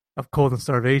dying of cold and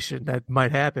starvation that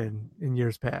might happen in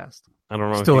years past. I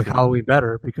don't know. Still like Halloween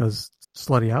better because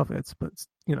slutty outfits, but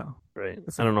right.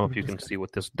 I don't know if you can see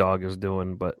what this dog is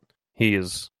doing, but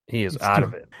he's out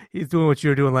of it. He's doing what you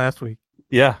were doing last week.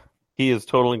 Yeah, he is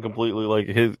totally and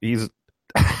completely he's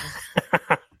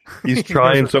he's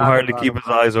trying so hard to keep his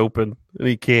eyes open, and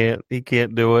he can't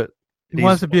do it. He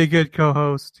wants to be a good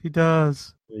co-host. He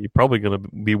does. You're probably going to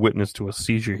be witness to a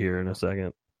seizure here in a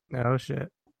second. Oh shit!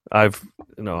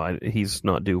 He's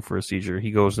not due for a seizure.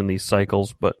 He goes in these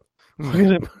cycles, but look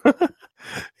at him.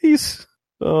 He's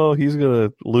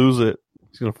gonna lose it.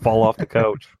 He's gonna fall off the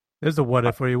couch. There's a what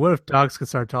if for you. What if dogs could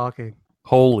start talking?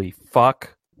 Holy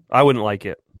fuck! I wouldn't like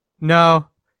it. No,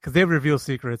 because they reveal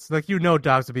secrets. Dogs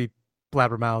would be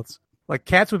blabbermouths. Like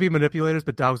cats would be manipulators,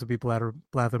 but dogs would be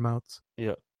blabbermouths.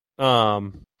 Yeah.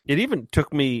 It even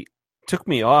took me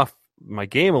off my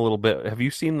game a little bit. Have you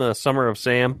seen the Summer of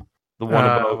Sam? The one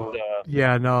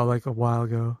about like a while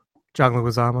ago. John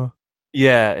Leguizamo.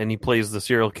 Yeah, and he plays the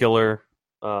serial killer.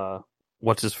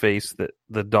 What's his face? That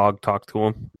the dog talked to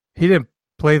him. He didn't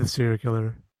play the serial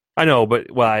killer. I know, but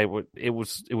it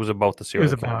was about the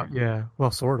serial killer.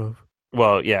 Sort of.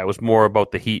 Well, yeah, it was more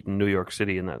about the heat in New York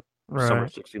City in that summer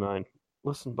of '69.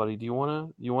 Listen, buddy, do you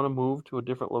wanna move to a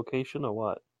different location or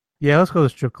what? Yeah, let's go to the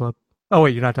strip club. Oh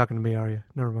wait, you're not talking to me, are you?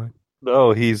 Never mind.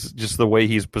 No, he's just the way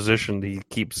he's positioned. He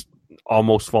keeps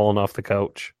almost falling off the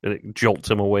couch, and it jolts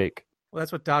him awake. Well,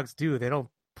 that's what dogs do. They don't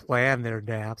plan their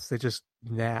naps; they just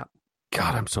nap.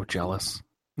 God, I'm so jealous.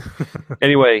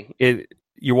 Anyway,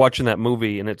 you're watching that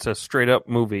movie, and it's a straight up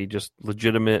movie, just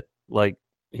legitimate. Like,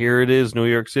 here it is, New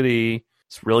York City.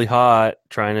 It's really hot,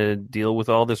 trying to deal with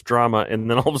all this drama, and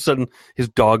then all of a sudden, his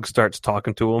dog starts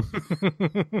talking to him,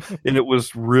 and it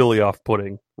was really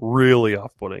off-putting. Really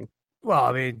off-putting. Well,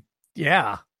 I mean,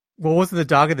 yeah, Well, wasn't the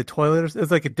dog in the toilet? It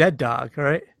was like a dead dog,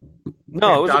 right?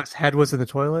 No, it The was. dog's head was in the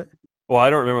toilet. Well, I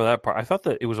don't remember that part. I thought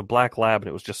that it was a black lab and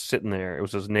it was just sitting there. It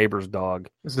was his neighbor's dog.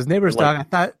 It was his neighbor's Like- dog. I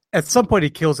thought at some point he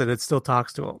kills it. It still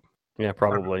talks to him. Yeah,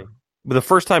 probably. But the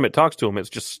first time it talks to him, it's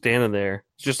just standing there.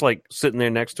 It's just like sitting there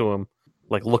next to him,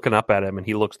 like looking up at him, and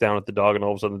he looks down at the dog, and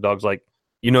all of a sudden the dog's like,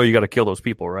 "You know, you got to kill those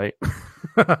people, right?"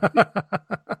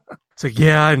 It's like,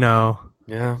 yeah, I know.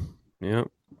 Yeah,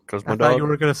 because my I thought dog. you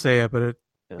were gonna say it, but it,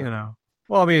 Yeah.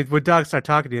 Well, I mean, when dogs start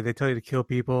talking to you, they tell you to kill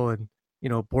people and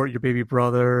abort your baby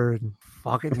brother and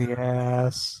fuck it in the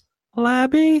ass.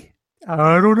 Labby.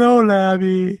 I don't know,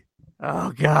 Labby.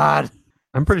 Oh God.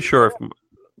 I'm pretty sure if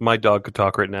my dog could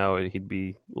talk right now, he'd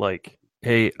be like,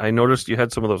 "Hey, I noticed you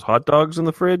had some of those hot dogs in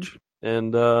the fridge,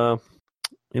 and I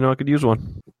could use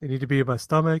one." They need to be in my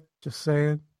stomach. Just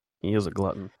saying. He is a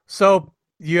glutton. So,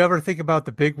 you ever think about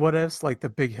the big what ifs, like the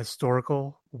big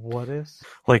historical what ifs?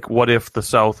 Like, what if the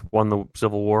South won the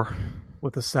Civil War?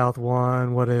 What the South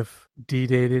won? What if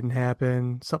D-Day didn't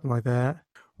happen? Something like that.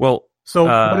 Well, So,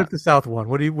 what if the South won?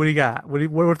 What do you got? What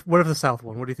if the South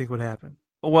won? What do you think would happen?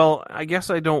 I guess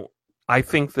I don't. I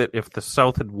think that if the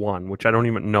South had won, which I don't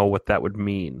even know what that would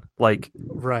mean, like,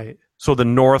 Right. so the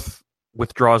North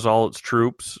withdraws all its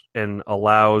troops and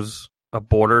allows a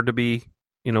border to be,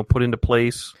 put into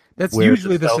place. That's where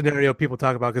usually the South- scenario people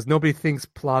talk about because nobody thinks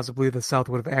plausibly the South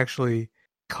would have actually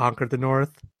conquered the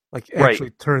North, like Right.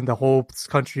 actually turned the whole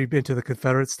country into the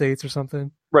Confederate States or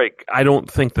something. Right. I don't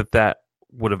think that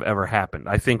would have ever happened.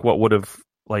 I think what would have,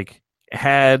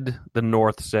 had the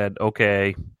North said,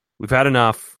 "Okay, we've had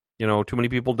enough. Too many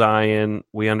people dying.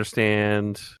 We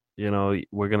understand.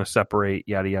 We're going to separate.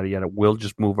 Yada yada yada. We'll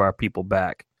just move our people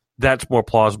back." That's more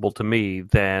plausible to me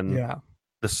than Yeah.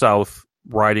 the South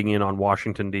riding in on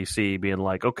Washington D.C. being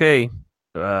like, "Okay,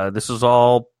 this is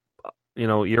all.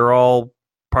 You're all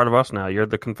part of us now. You're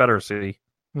the Confederacy."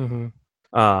 hmm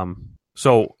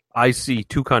So I see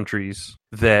two countries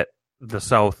that the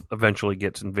South eventually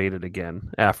gets invaded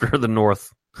again after the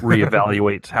North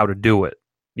reevaluates how to do it.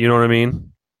 You know what I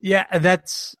mean? Yeah, and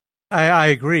that's I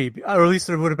agree. Or at least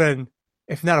there would have been,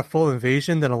 if not a full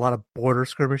invasion, then a lot of border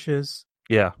skirmishes.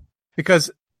 Yeah.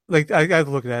 Because I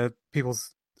look at it,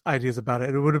 people's ideas about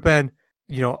it. It would have been,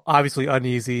 obviously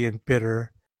uneasy and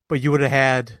bitter, but you would have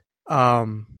had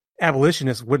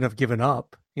abolitionists wouldn't have given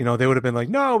up. They would have been like,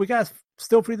 no, we got to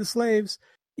still free the slaves,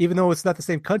 even though it's not the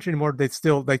same country anymore. They'd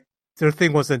still their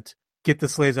thing wasn't get the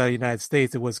slaves out of the United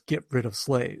States; it was get rid of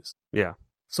slaves. Yeah.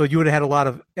 So you would have had a lot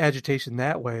of agitation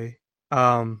that way.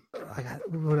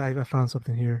 I found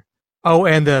something here. Oh,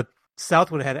 and the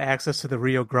South would have had access to the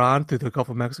Rio Grande through the Gulf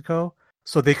of Mexico,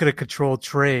 so they could have controlled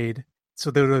trade. So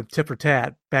they would have tit for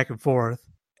tat back and forth,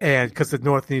 and because the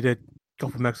North needed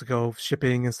Gulf of Mexico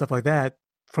shipping and stuff like that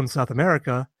from South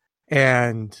America,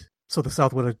 and so the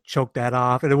South would have choked that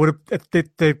off, and it would have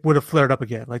they would have flared up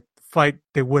again.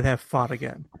 They would have fought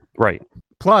again. Right.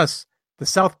 Plus, the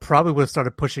South probably would have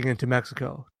started pushing into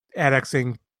Mexico,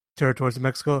 annexing territories in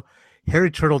Mexico.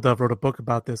 Harry Turtledove wrote a book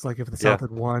about this, like if the South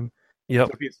had won, Yep.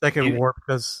 it would be a second war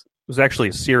because It was actually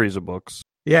a series of books.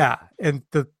 yeah, and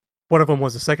one of them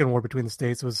was the second war between the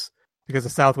states was because the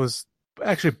South was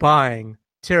actually buying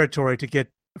territory to get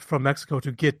from Mexico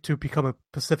to become a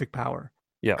Pacific power.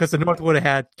 Yeah. Because the North would have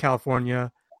had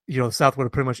California, the South would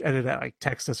have pretty much ended at like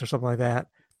Texas or something like that.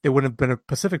 They wouldn't have been a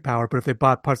Pacific power, but if they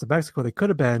bought parts of Mexico, they could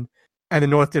have been. And the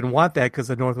North didn't want that because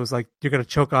the North was like, you're going to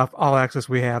choke off all access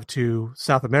we have to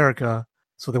South America.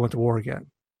 So they went to war again.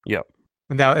 Yep.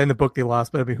 And now in the book they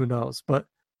lost, but I mean, who knows? But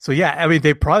so, yeah, I mean,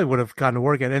 they probably would have gone to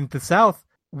war again. And the South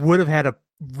would have had a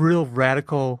real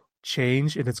radical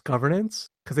change in its governance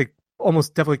because they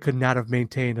almost definitely could not have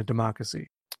maintained a democracy.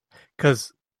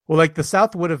 Because, the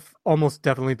South would have almost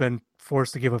definitely been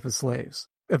forced to give up its slaves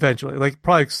eventually,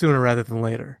 probably sooner rather than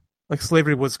later.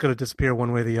 Slavery was going to disappear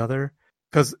one way or the other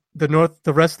because the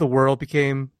rest of the world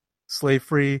became slave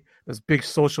free. There's big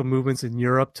social movements in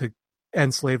Europe to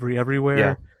end slavery everywhere.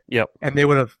 Yeah. Yep. And they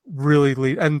would have really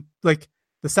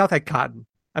the South had cotton.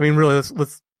 I mean, really,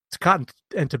 let's cotton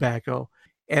and tobacco,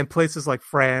 and places like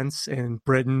France and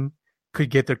Britain could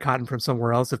get their cotton from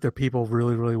somewhere else if their people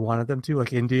really, really wanted them to,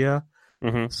 like India.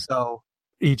 Mm-hmm. So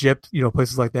Egypt,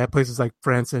 places like that, places like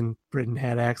France and Britain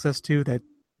had access to that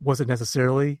wasn't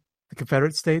necessarily the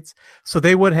Confederate States. So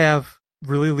they would have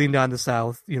really leaned on the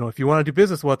South. If you want to do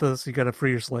business with us, you got to free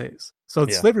your slaves. So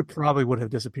slavery probably would have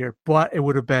disappeared, but it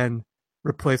would have been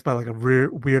replaced by a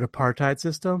weird apartheid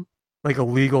system, like a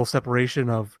legal separation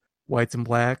of whites and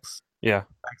blacks. Yeah.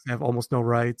 Blacks have almost no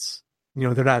rights.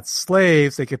 They're not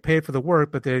slaves. They get paid for the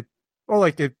work, but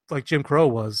like Jim Crow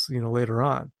was, later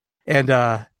on. And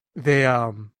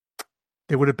they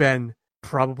they would have been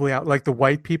probably out, like the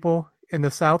white people in the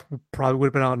South probably would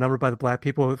have been outnumbered by the black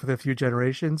people within a few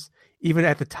generations. Even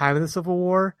at the time of the Civil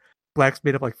War, blacks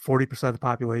made up like 40% of the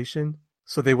population.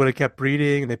 So they would have kept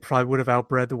breeding and they probably would have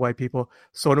outbred the white people.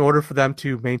 So in order for them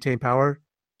to maintain power,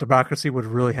 democracy would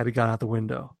really have to gone out the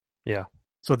window. Yeah.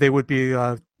 So they would be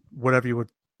whatever you would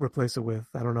replace it with.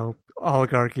 I don't know,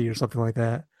 oligarchy or something like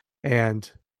that. And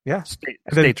yeah.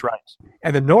 States' rights.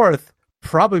 And the North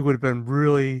probably would have been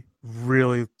really,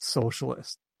 really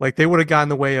socialist. Like they would have gone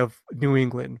the way of New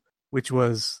England, which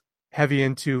was heavy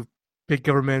into big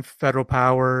government, federal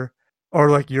power, or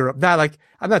like Europe. Not like,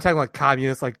 I'm not talking like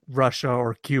communists like Russia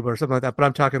or Cuba or something like that, but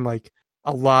I'm talking like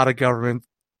a lot of government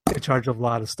in charge of a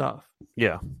lot of stuff.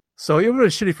 Yeah. So it would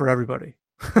have been shitty for everybody.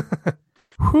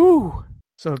 Whew.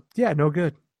 So yeah, no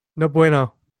good. No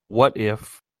bueno. What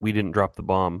if we didn't drop the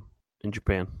bomb in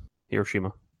Japan,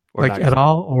 Hiroshima? Or Like Nagasaki? at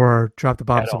all, or drop the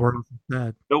bomb At all. somewhere else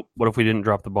instead? Nope. What if we didn't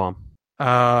drop the bomb?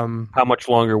 Um, How much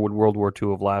longer would World War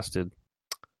II have lasted?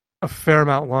 a fair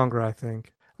amount longer, I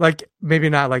think. Like maybe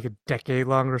not like a decade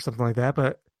longer or something like that,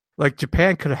 but like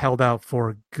Japan could have held out for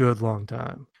a good long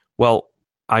time. Well,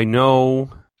 I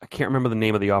know, I can't remember the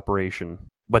name of the operation,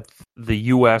 but the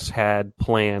U.S. had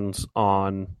plans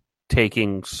on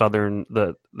taking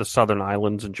the southern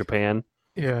islands in Japan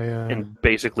Yeah. and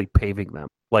basically paving them,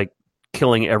 like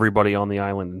killing everybody on the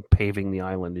island and paving the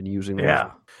island and using them.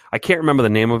 Yeah. I can't remember the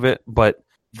name of it, but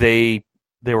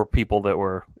there were people that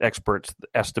were experts that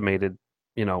estimated,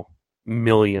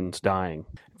 millions dying.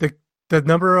 The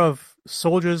number of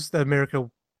soldiers that America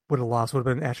would have lost would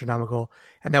have been astronomical,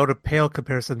 and that would have paled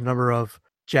comparison to the number of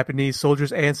Japanese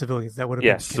soldiers and civilians that would have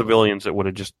Yes, been killed. civilians that would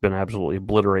have just been absolutely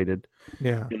obliterated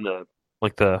Yeah. in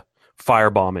the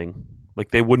firebombing.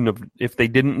 Like they wouldn't have, if they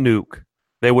didn't nuke,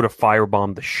 they would have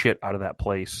firebombed the shit out of that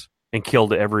place and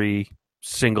killed every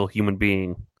single human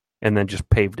being and then just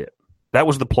paved it. That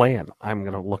was the plan. I'm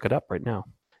going to look it up right now.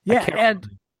 Yeah, can't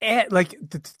and like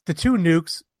the two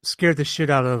nukes scared the shit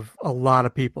out of a lot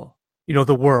of people.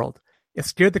 The world. It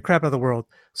scared the crap out of the world.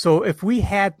 So if we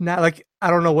had not, like, I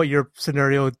don't know what your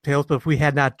scenario entails, but if we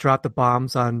had not dropped the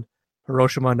bombs on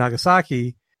Hiroshima and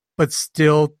Nagasaki, but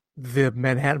still the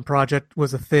Manhattan Project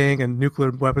was a thing and nuclear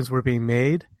weapons were being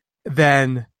made,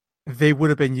 then they would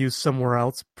have been used somewhere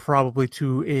else, probably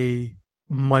to a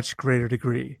much greater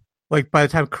degree. Like by the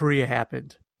time Korea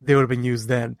happened, they would have been used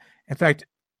then. In fact,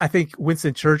 I think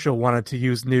Winston Churchill wanted to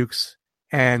use nukes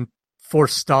and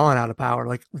force Stalin out of power,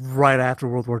 like right after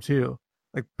World War II.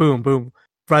 Like boom, boom,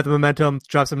 ride the momentum,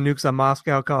 drop some nukes on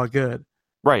Moscow, call it good.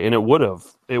 Right, and it would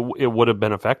have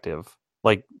been effective.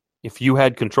 Like if you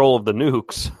had control of the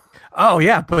nukes. Oh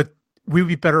yeah, but we'd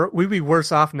be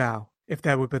worse off now if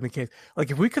that would have been the case.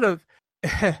 Like if we could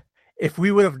have, if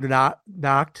we would have not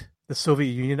knocked the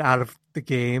Soviet Union out of the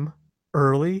game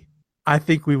early, I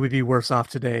think we would be worse off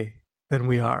today than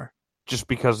we are. Just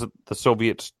because the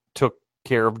Soviets took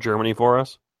care of Germany for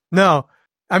us? No,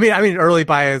 I mean early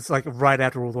by is like right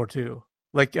after World War II.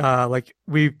 Like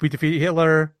we defeated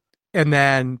Hitler, and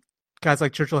then guys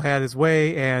like Churchill had his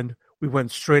way, and we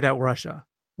went straight at Russia.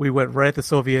 We went right at the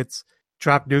Soviets,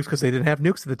 dropped nukes because they didn't have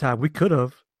nukes at the time. We could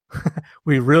have,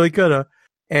 we really could have,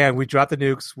 and we dropped the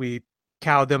nukes. We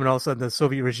cowed them, and all of a sudden the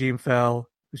Soviet regime fell.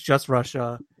 It was just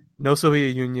Russia, no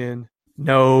Soviet Union,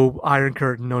 no Iron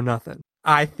Curtain, no nothing.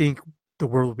 I think the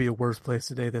world will be a worse place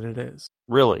today than it is.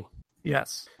 Really?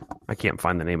 Yes. I can't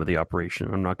find the name of the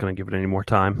operation. I'm not going to give it any more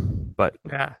time. But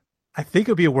Yeah. I think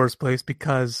it would be a worse place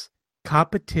because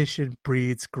competition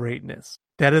breeds greatness.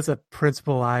 That is a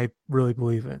principle I really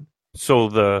believe in. so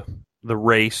the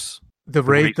race,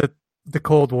 The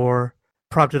Cold War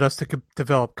prompted us to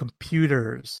develop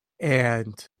computers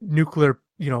and nuclear,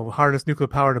 harness nuclear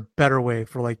power in a better way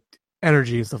for like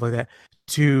energy and stuff like that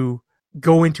to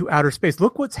go into outer space.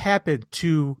 Look what's happened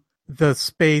to the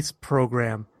space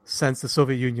program since the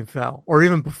Soviet Union fell, or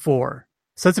even before.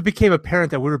 Since it became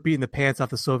apparent that we were beating the pants off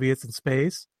the Soviets in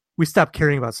space, we stopped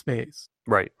caring about space.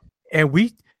 right? And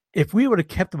if we would have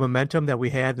kept the momentum that we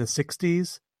had in the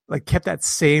 60s, like kept that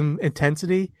same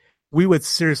intensity, we would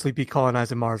seriously be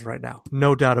colonizing Mars right now.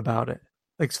 No doubt about it.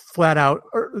 Like flat out,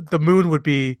 or the moon would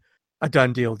be a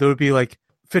done deal. There would be like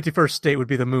 51st state would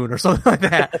be the moon or something like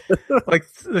that. Like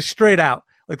straight out.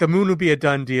 Like the moon would be a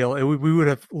done deal. And we would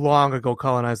have long ago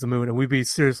colonized the moon, and we'd be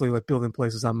seriously like building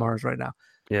places on Mars right now.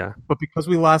 Yeah. But because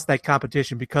we lost that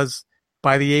competition, because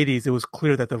by the 80s it was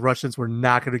clear that the Russians were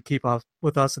not going to keep up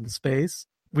with us in space,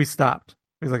 we stopped.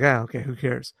 It was like, okay, who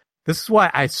cares? This is why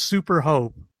I super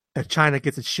hope that China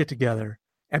gets its shit together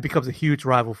and becomes a huge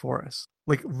rival for us.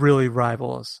 Like really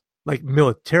rival us. Like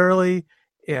militarily,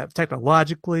 yeah,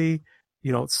 technologically,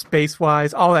 space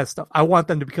wise, all that stuff. I want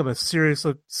them to become a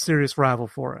serious rival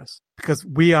for us because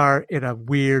we are in a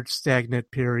weird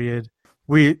stagnant period.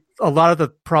 A lot of the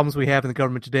problems we have in the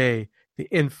government today, the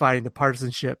infighting, the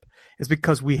partisanship, is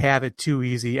because we have it too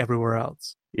easy everywhere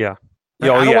else. Yeah.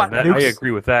 Like, I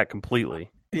agree with that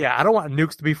completely. Yeah, I don't want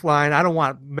nukes to be flying. I don't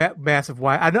want massive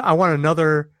I want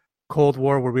another Cold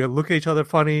War where we look at each other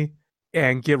funny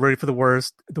and get ready for the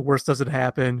worst. The worst doesn't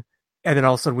happen, and then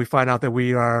all of a sudden we find out that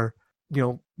we are,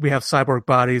 we have cyborg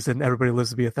bodies and everybody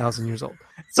lives to be 1,000 years old.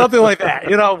 Something like that.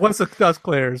 Once the dust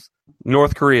clears.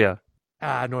 North Korea.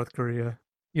 North Korea.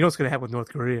 You know what's going to happen with North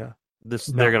Korea?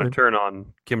 They're going to turn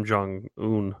on Kim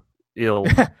Jong-un.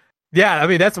 Yeah, I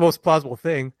mean, that's the most plausible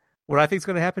thing. What I think is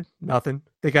going to happen? Nothing.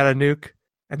 They got a nuke,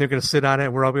 and they're going to sit on it,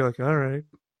 and we're all be like, all right,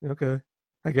 okay,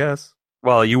 I guess.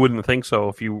 Well, you wouldn't think so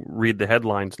if you read the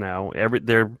headlines now.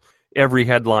 Every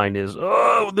headline is,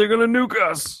 oh, they're going to nuke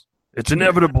us. It's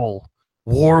inevitable.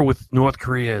 War with North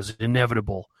Korea is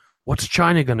inevitable. What's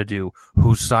China going to do?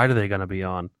 Whose side are they going to be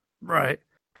on? Right.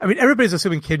 I mean, everybody's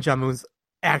assuming Kim Jong-un's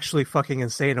actually fucking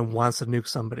insane and wants to nuke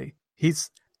somebody. He's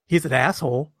an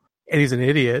asshole, and he's an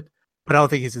idiot, but I don't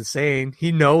think he's insane.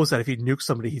 He knows that if he nukes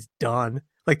somebody, he's done.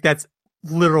 Like, that's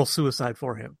literal suicide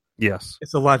for him. Yes.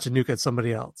 It's to launch a nuke at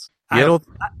somebody else. Yep.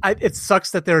 It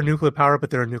sucks that they're a nuclear power, but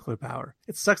they're a nuclear power.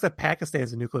 It sucks that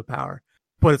Pakistan's a nuclear power,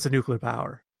 but it's a nuclear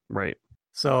power. Right.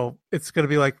 So it's going to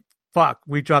be like, fuck,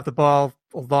 we dropped the ball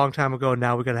a long time ago,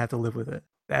 now we're going to have to live with it.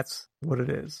 That's what it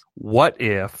is. What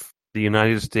if the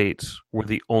United States were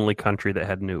the only country that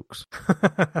had nukes?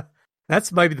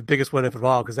 That's maybe the biggest what if of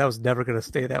all, because that was never going to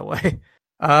stay that way.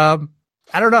 I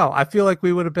don't know. I feel like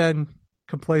we would have been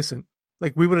complacent.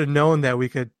 Like, we would have known that we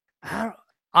could.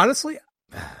 Honestly,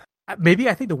 maybe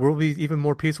I think the world would be even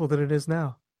more peaceful than it is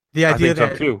now. The idea I think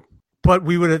that, so too. But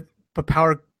we would have. But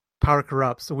power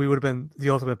corrupts, so we would have been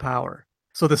the ultimate power.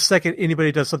 So the second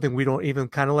anybody does something we don't even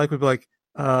kind of like, we'd be like,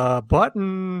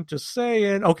 button, just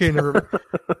saying. Okay, never.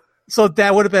 So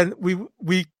that would have been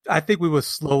we. I think we would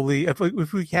slowly, if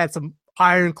we had some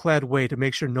ironclad way to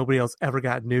make sure nobody else ever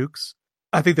got nukes,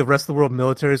 I think the rest of the world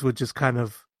militaries would just kind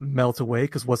of melt away.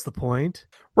 Because what's the point?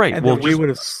 Right. And then we would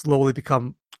have slowly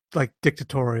become like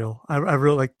dictatorial. I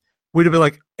really like. We'd have been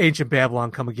like ancient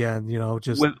Babylon come again.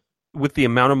 Just with the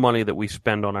amount of money that we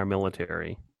spend on our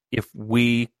military. If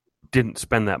we didn't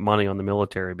spend that money on the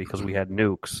military because we had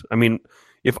nukes, I mean,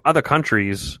 if other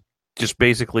countries just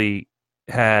basically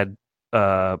had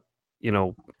a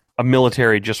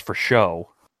military just for show,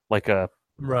 like a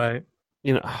right,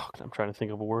 I'm trying to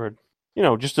think of a word,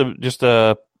 just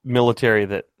a military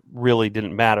that really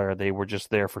didn't matter, they were just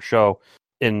there for show,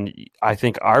 and I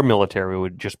think our military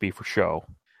would just be for show.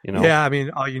 Yeah, I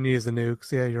mean, all you need is the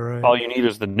nukes. Yeah, you're right. All you need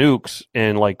is the nukes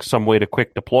and like some way to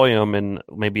quick deploy them, and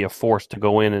maybe a force to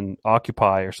go in and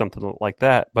occupy or something like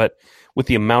that. But with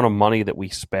the amount of money that we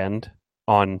spend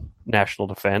on national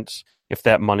defense, if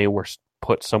that money were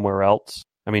put somewhere else,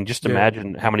 I mean, just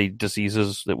imagine how many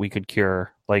diseases that we could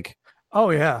cure. Like, oh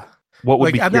yeah, what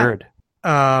would be cured?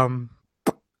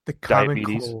 The common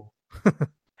diabetes. cold.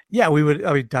 Yeah, we would.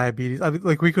 I mean, diabetes. I mean,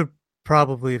 like, we could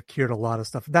probably have cured a lot of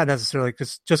stuff. Not necessarily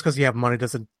just because you have money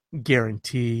doesn't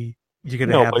guarantee you're going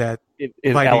to have that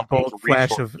lightning bolt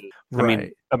flash of. Right. I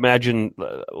mean, imagine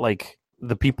like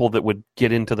the people that would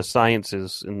get into the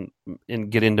sciences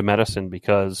and get into medicine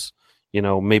because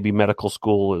maybe medical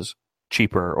school is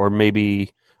cheaper, or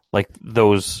maybe like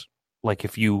those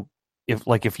if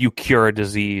you cure a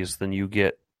disease, then you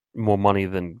get more money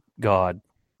than God.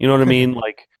 You know what I mean?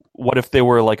 Like, what if there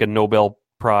were like a Nobel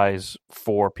Prize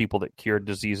for people that cured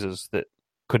diseases that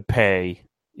could pay?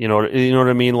 You know what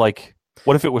I mean? Like,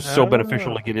 what if it was so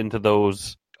beneficial to get into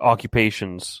those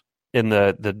occupations, and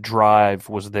the drive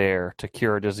was there to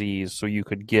cure a disease, so you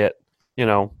could get,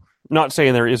 not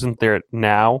saying there isn't there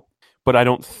now, but I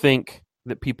don't think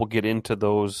that people get into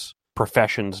those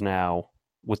professions now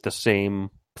with the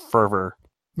same fervor.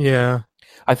 Yeah.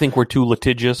 I think we're too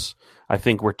litigious. I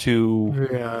think we're too.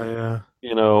 Yeah.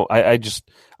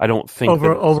 I don't think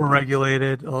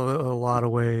overregulated a lot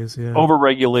of ways. Yeah.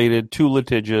 Overregulated, too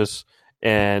litigious,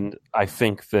 and I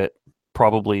think that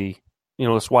probably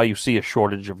that's why you see a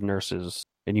shortage of nurses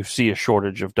and you see a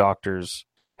shortage of doctors.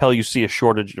 Hell, you see a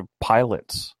shortage of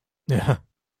pilots. Yeah.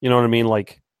 You know what I mean?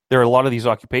 Like, there are a lot of these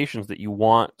occupations that you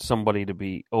want somebody to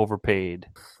be overpaid.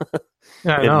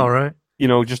 Yeah, I know, right?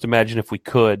 Just imagine if we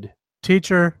could.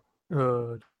 Teacher.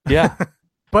 Yeah.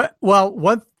 But, well,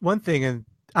 one thing, and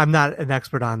I'm not an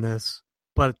expert on this,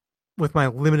 but with my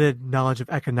limited knowledge of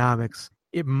economics,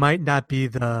 it might not be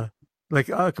a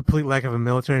complete lack of a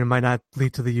military, and it might not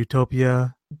lead to the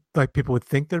utopia like people would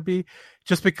think there'd be,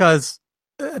 just because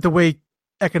the way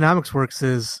economics works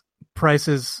is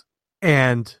prices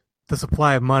and the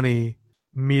supply of money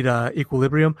meet a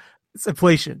equilibrium. It's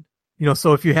inflation.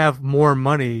 So if you have more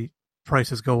money,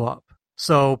 prices go up.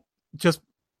 So just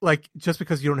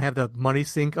because you don't have the money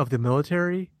sink of the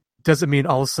military doesn't mean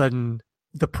all of a sudden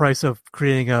the price of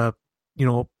creating a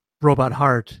robot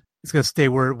heart is going to stay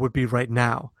where it would be right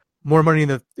now. More money in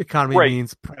the economy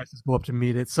means prices go up to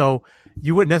meet it. So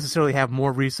you wouldn't necessarily have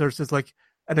more resources, like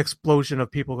an explosion of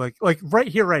people, like right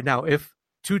here, right now. If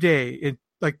today, in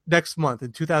like next month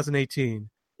in 2018,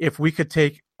 if we could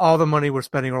take all the money we're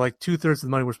spending, or like 2/3 of the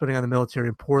money we're spending on the military,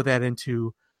 and pour that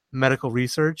into medical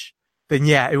research, then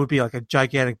yeah, it would be like a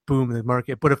gigantic boom in the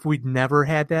market. But if we'd never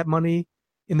had that money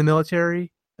in the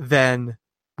military, then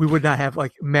we would not have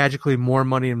like magically more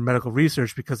money in medical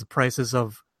research, because the prices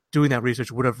of doing that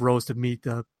research would have rose to meet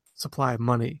the supply of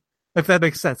money. If that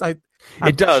makes sense. It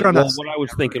does. Sure, well, what I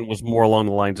was thinking was more along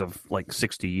the lines of like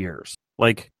 60 years.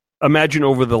 Like, imagine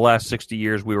over the last 60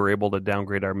 years we were able to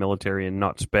downgrade our military and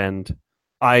not spend.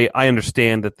 I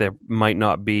understand that there might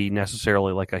not be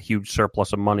necessarily like a huge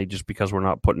surplus of money just because we're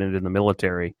not putting it in the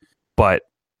military, but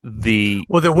there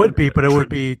would be, but it would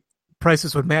be,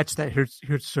 prices would match that. Here's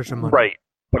such a money. Right.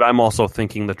 But I'm also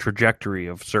thinking the trajectory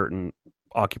of certain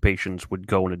occupations would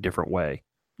go in a different way.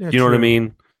 Yeah, do you know what I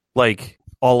mean? Like,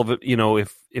 all of it,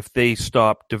 if they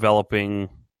stopped developing,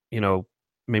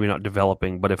 maybe not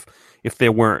developing, but if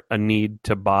there weren't a need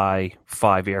to buy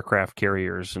 5 aircraft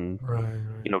carriers and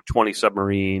 20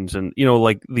 submarines and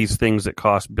like these things that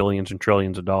cost billions and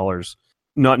trillions of dollars,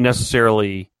 not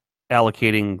necessarily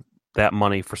allocating that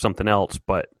money for something else,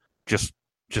 but just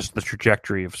the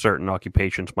trajectory of certain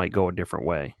occupations might go a different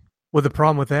way. Well, the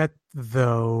problem with that,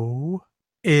 though,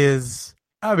 is,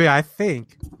 I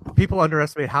think people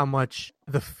underestimate how much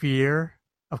the fear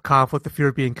of conflict, the fear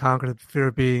of being conquered, the fear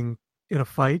of being in a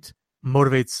fight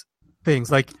motivates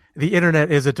things. Like, the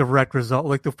internet is a direct result.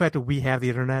 Like, the fact that we have the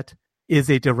internet is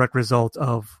a direct result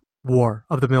of war,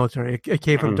 of the military. It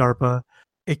came from DARPA,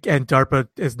 and DARPA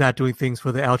is not doing things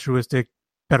for the altruistic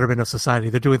betterment of society.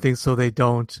 They're doing things so they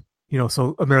don't,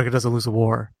 so America doesn't lose a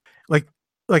war. Like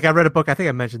I read a book, I think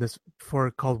I mentioned this before,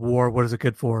 called War, What Is It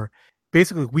Good For?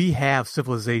 Basically, we have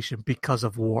civilization because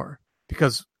of war.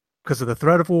 Because of the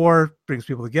threat of war, brings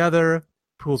people together,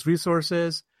 pools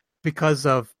resources. Because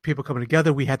of people coming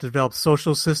together, we had to develop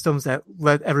social systems that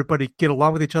let everybody get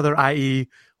along with each other, i.e.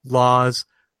 laws,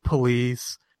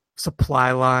 police,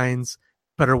 supply lines,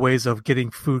 better ways of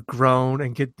getting food grown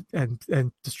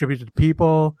and distributed to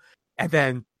people. And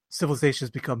then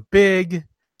civilizations become big,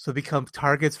 so they become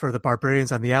targets for the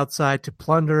barbarians on the outside to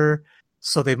plunder.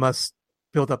 So they must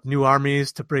build up new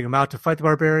armies to bring them out to fight the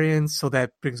barbarians. So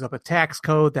that brings up a tax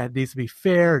code that needs to be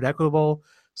fair and equitable,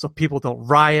 so people don't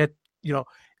riot,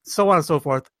 so on and so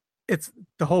forth.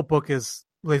 The whole book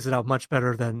lays it out much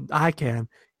better than I can.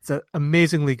 It's an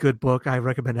amazingly good book. I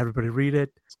recommend everybody read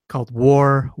it. It's called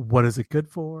War, What Is It Good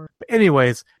For? But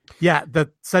anyways, yeah,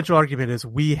 the central argument is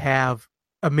we have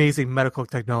amazing medical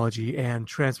technology and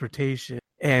transportation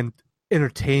and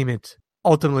entertainment,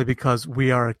 ultimately because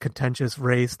we are a contentious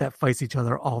race that fights each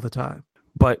other all the time.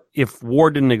 But if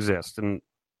war didn't exist, and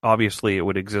obviously it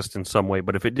would exist in some way,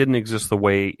 but if it didn't exist the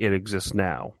way it exists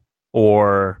now,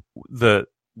 or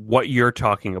what you're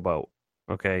talking about,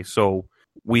 okay, so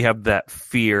we have that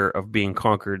fear of being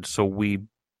conquered, so we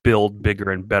build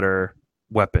bigger and better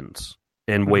weapons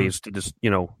and ways to just,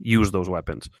 use those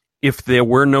weapons. If there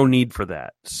were no need for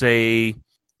that, say,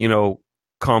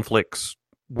 conflicts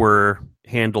were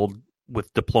handled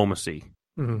with diplomacy,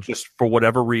 just for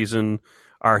whatever reason,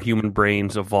 our human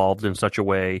brains evolved in such a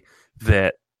way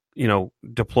that,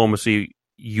 diplomacy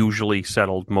usually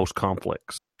settled most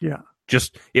conflicts. Yeah.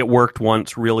 Just, it worked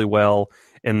once really well,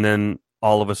 and then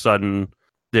all of a sudden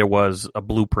there was a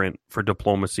blueprint for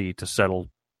diplomacy to settle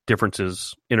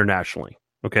differences internationally.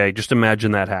 Okay, just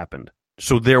imagine that happened.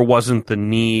 So there wasn't the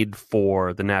need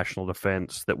for the national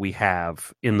defense that we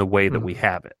have in the way that we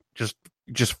have it.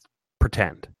 Just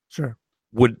pretend. Sure.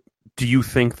 Do you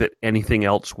think that anything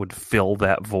else would fill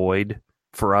that void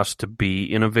for us to be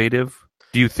innovative?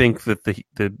 Do you think that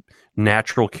the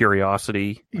natural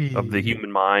curiosity of the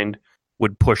human mind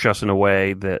would push us in a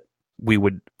way that we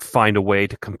would find a way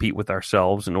to compete with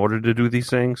ourselves in order to do these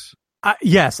things?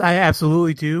 Yes, I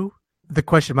absolutely do. The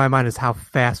question in my mind is, how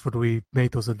fast would we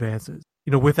make those advances?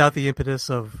 Without the impetus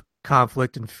of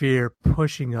conflict and fear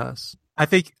pushing us. I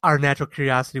think our natural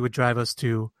curiosity would drive us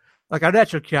to, our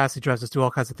natural curiosity drives us to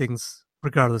all kinds of things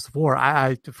regardless of war.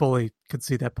 I fully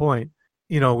concede that point.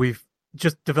 We've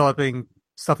just developing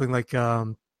something like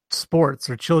sports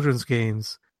or children's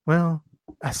games. Well,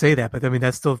 I say that, but I mean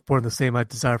that's still born the same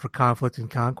desire for conflict and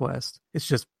conquest. It's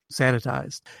just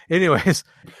sanitized. Anyways,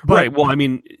 but Right. Well, I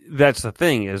mean, that's the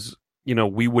thing is,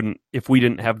 we wouldn't, if we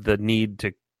didn't have the need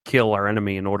to kill our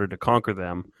enemy in order to conquer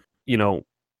them,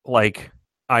 like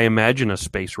I imagine a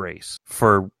space race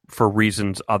for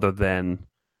reasons other than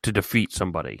to defeat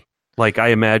somebody. Like I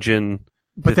imagine,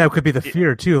 but that could be the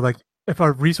fear too. Like if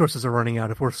our resources are running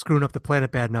out, if we're screwing up the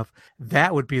planet bad enough,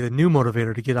 that would be the new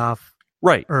motivator to get off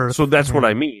right. Earth. So that's what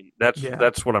I mean.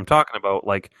 That's what I'm talking about.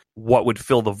 Like, what would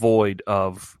fill the void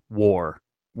of war?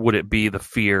 Would it be the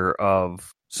fear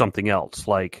of something else,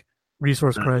 like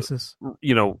resource crisis?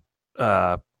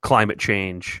 Climate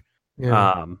change.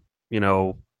 Yeah.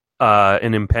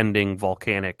 An impending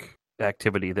volcanic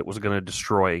activity that was going to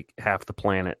destroy half the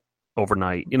planet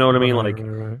overnight. You know what I mean?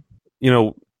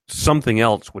 Right. Something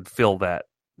else would fill that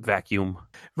vacuum.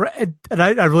 Right. And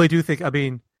I really do think, I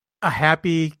mean, a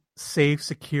happy, safe,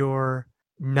 secure,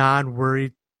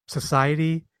 non-worried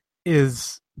society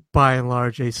is by and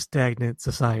large a stagnant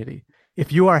society.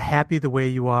 If you are happy the way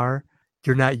you are,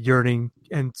 you're not yearning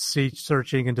and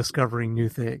searching and discovering new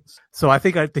things. So I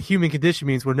think the human condition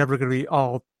means we're never going to be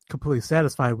all completely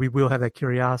satisfied. We will have that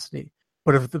curiosity.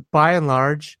 But if by and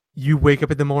large, you wake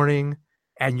up in the morning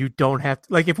and you don't have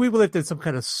to, like if we lived in some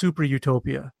kind of super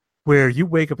utopia where you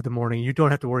wake up in the morning, you don't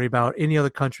have to worry about any other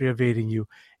country invading you.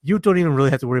 You don't even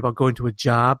really have to worry about going to a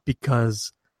job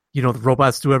because, the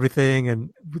robots do everything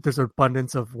and there's an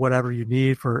abundance of whatever you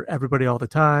need for everybody all the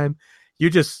time. You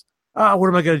just, what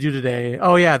am I going to do today?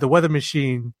 Oh yeah, the weather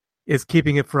machine is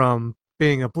keeping it from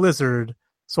being a blizzard,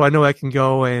 so I know I can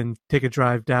go and take a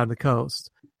drive down the coast.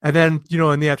 And then,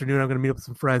 in the afternoon, I'm going to meet up with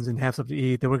some friends and have something to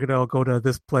eat. Then we're going to go to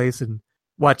this place and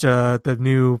watch the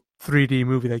new 3D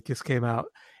movie that just came out.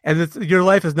 And your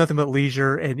life is nothing but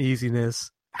leisure and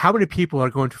easiness. How many people are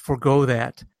going to forego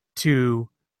that to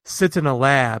sit in a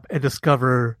lab and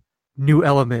discover new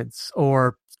elements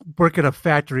or work in a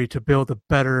factory to build a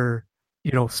better,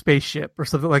 spaceship or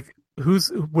something? Like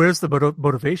where's the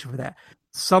motivation for that?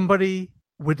 Somebody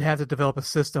would have to develop a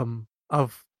system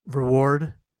of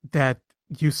reward that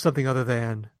use something other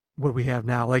than what we have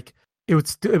now. Like it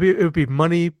would be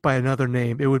money by another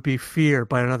name. It would be fear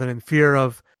by another name. Fear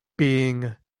of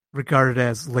being regarded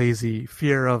as lazy,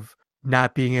 fear of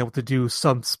not being able to do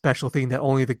some special thing that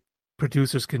only the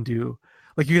producers can do.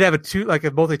 Like you could have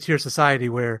a multi-tier society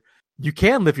where you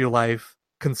can live your life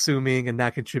consuming and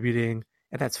not contributing,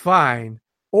 and that's fine.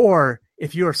 Or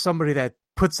if you are somebody that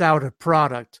puts out a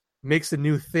product, makes a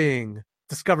new thing,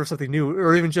 discovers something new,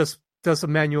 or even just does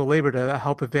some manual labor to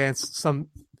help advance some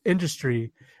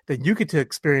industry, then you get to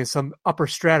experience some upper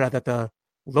strata that the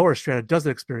lower strata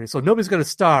doesn't experience. So nobody's going to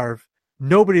starve.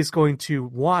 Nobody's going to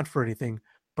want for anything,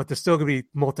 but there's still going to be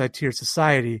multi-tier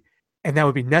society, and that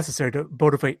would be necessary to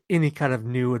motivate any kind of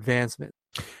new advancement.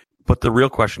 But the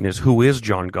real question is, who is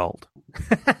John Galt?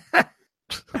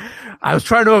 I was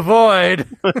trying to avoid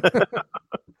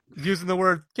using the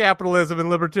word capitalism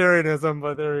and libertarianism,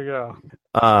 but there you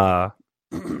go.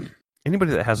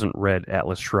 Anybody that hasn't read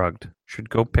Atlas Shrugged should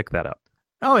go pick that up.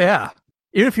 Oh, yeah.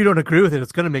 Even if you don't agree with it,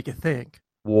 it's going to make you think.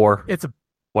 War. It's a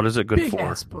what is it good for?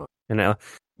 big-ass book. And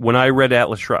when I read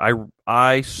Atlas Shrugged,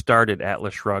 I started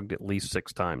Atlas Shrugged at least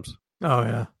 6 times. Oh,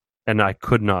 yeah. And I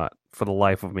could not, for the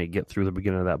life of me, get through the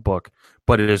beginning of that book.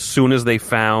 But as soon as they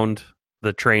found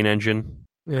the train engine,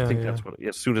 I think that's what.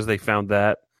 As soon as they found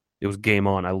that, it was game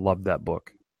on. I loved that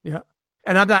book. Yeah,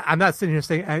 and I'm not sitting here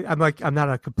saying I'm not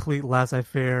a complete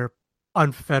laissez-faire,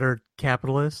 unfettered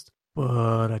capitalist,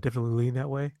 but I definitely lean that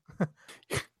way.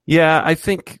 Yeah, I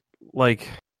think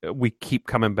we keep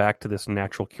coming back to this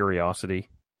natural curiosity.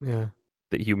 Yeah.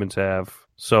 That humans have.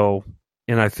 So,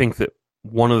 and I think that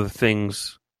one of the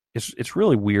things it's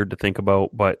really weird to think about,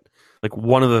 but like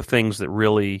one of the things that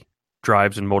really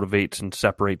drives and motivates and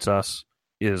separates us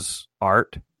is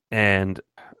art. And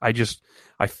I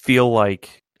feel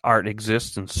like art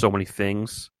exists in so many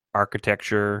things.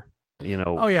 Architecture,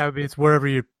 Oh yeah, I mean it's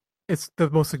it's the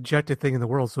most subjective thing in the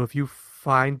world. So if you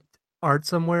find art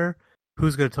somewhere,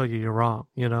 who's going to tell you you're wrong,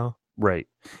 Right.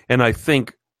 And I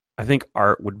think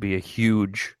art would be a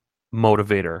huge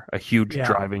motivator, a huge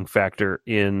driving factor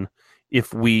in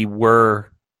if we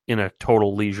were in a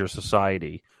total leisure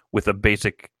society with a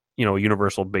basic,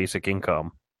 universal basic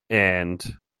income,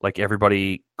 and like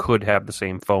everybody could have the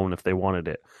same phone if they wanted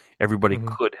it. Everybody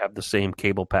could have the same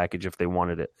cable package if they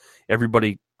wanted it.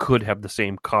 Everybody could have the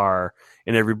same car,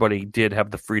 and everybody did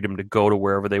have the freedom to go to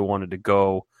wherever they wanted to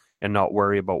go and not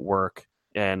worry about work.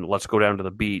 And let's go down to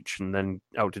the beach and then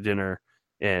out to dinner.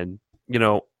 And,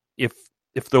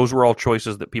 if those were all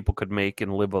choices that people could make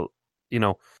and live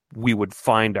we would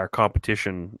find our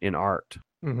competition in art,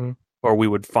 Mm-hmm. or we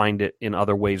would find it in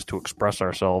other ways to express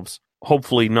ourselves.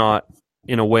 Hopefully not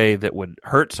in a way that would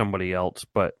hurt somebody else,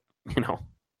 but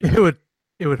It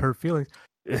would hurt feelings.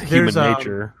 human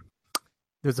nature.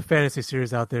 There's a fantasy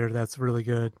series out there that's really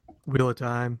good, Wheel of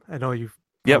Time. I know you've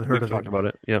Yep, heard we've of talked it. about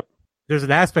it. Yep. There's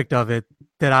an aspect of it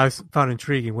that I found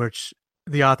intriguing, which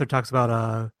the author talks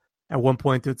about. At one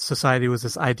point, that society was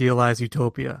this idealized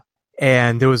utopia,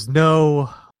 and there was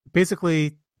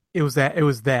basically, it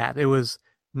was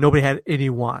nobody had any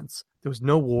wants. There was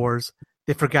no wars.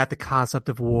 They forgot the concept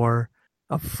of war,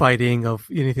 of fighting, of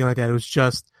anything like that. It was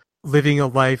just living a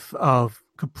life of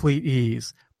complete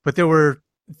ease. But there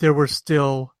were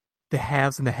still the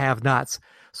haves and the have-nots.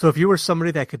 So if you were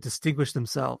somebody that could distinguish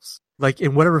themselves, like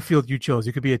in whatever field you chose,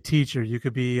 you could be a teacher, you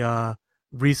could be a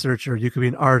researcher, you could be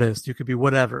an artist, you could be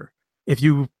whatever. If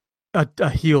you a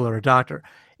healer, a doctor,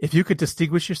 if you could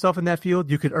distinguish yourself in that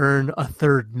field, you could earn a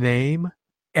third name,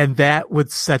 and that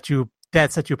would set you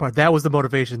apart. That was the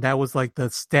motivation. That was like the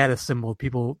status symbol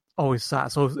people always saw.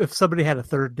 So if somebody had a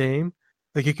third name,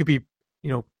 like it could be,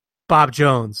 Bob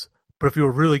Jones, but if you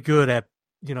were really good at,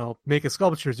 making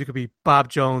sculptures, you could be Bob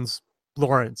Jones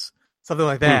Lawrence, something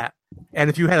like that. And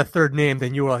if you had a third name,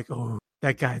 then you were like, oh,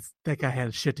 that guy had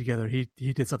his shit together. He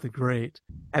did something great.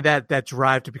 And that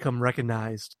drive to become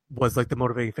recognized was like the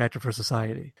motivating factor for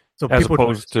society. So As people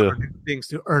opposed to things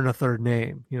to earn a third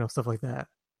name, stuff like that.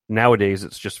 nowadays,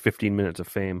 it's just 15 minutes of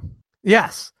fame.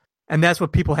 Yes. And that's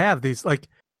what people have. These, like,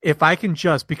 if I can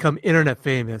just become internet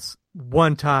famous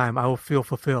one time, I will feel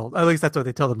fulfilled. At least that's what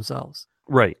they tell themselves.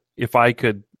 Right. If I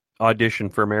could audition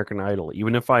for American Idol,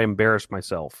 even if I embarrass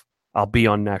myself, I'll be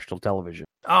on national television.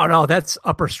 Oh, no, that's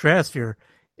upper stratosphere.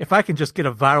 If I can just get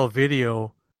a viral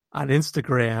video on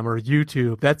Instagram or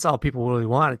YouTube, that's all people really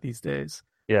want it these days.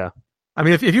 Yeah. I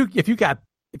mean, if you got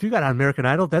on American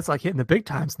Idol, that's like hitting the big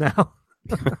times now.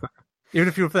 Even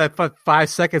if you were for that 5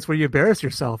 seconds where you embarrass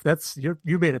yourself,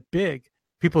 you made it big.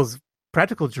 People's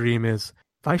practical dream is,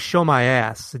 if I show my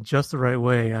ass in just the right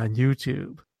way on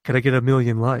YouTube, could I get 1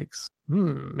 million likes?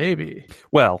 Maybe.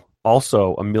 Well,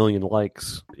 also 1 million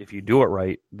likes, if you do it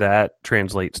right, that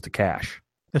translates to cash.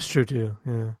 That's true too.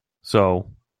 Yeah. So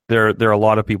there are a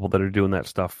lot of people that are doing that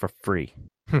stuff for free.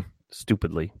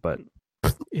 Stupidly, but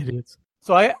idiots.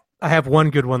 So I have one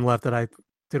good one left that I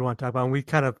did want to talk about, and we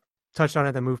kind of touched on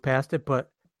it and moved past it. But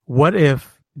what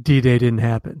if D-Day didn't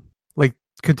happen? Like,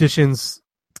 conditions,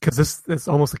 because this is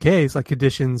almost the case. Like,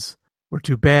 conditions were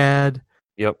too bad.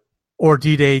 Yep. Or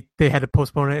D-Day, they had to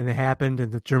postpone it and it happened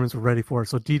and the Germans were ready for it.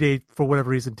 So D-Day, for whatever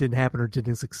reason, didn't happen or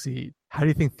didn't succeed. How do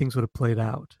you think things would have played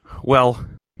out? Well,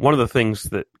 one of the things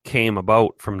that came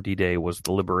about from D-Day was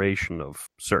the liberation of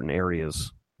certain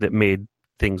areas that made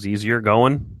things easier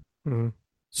going. Mm-hmm.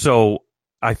 So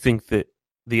I think that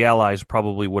the Allies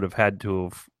probably would have had to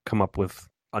have come up with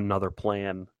another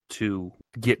plan to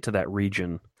get to that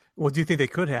region. Well, do you think they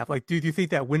could have? Like, do you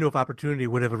think that window of opportunity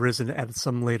would have arisen at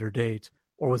some later date?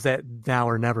 Or was that now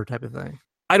or never type of thing?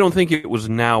 I don't think it was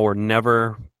now or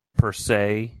never per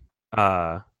se.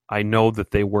 I know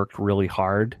that they worked really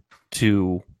hard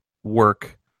to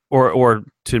work or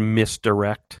to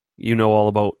misdirect. Do you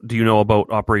know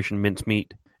about Operation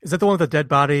Mincemeat? Is that the one with the dead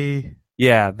body?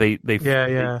 Yeah, they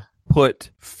put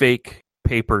fake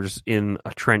papers in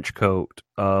a trench coat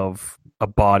of a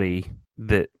body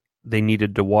that they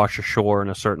needed to wash ashore in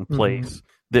a certain place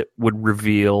that would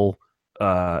reveal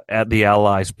at the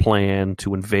Allies' plan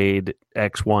to invade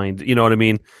X, Y, and you know what I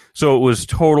mean? So it was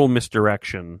total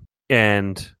misdirection,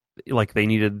 and like they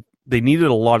needed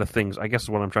a lot of things. I guess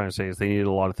what I'm trying to say is they needed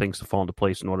a lot of things to fall into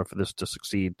place in order for this to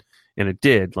succeed, and it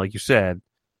did. Like you said,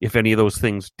 if any of those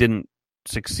things didn't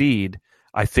succeed,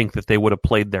 I think that they would have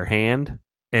played their hand,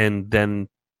 and then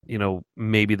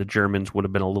maybe the Germans would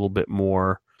have been a little bit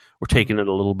more, or taken it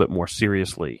a little bit more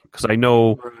seriously. Because I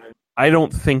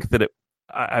don't think that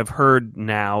I've heard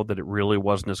now that it really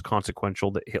wasn't as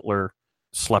consequential that Hitler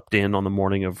slept in on the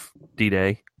morning of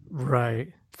D-Day.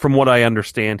 Right. From what I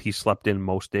understand, he slept in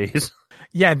most days.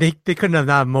 Yeah, they couldn't have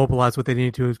not mobilized what they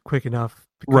needed to quick enough.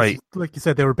 Because, right. Like you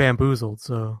said, they were bamboozled.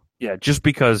 So yeah, just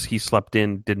because he slept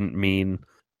in didn't mean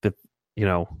that,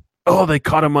 they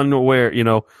caught him unaware.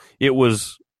 It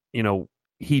was,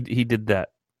 he did that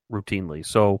routinely.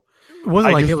 So it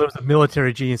wasn't like Hitler was a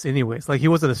military genius anyways. Like, he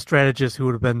wasn't a strategist who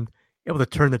would have been able to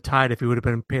turn the tide if he would have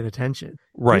been paying attention.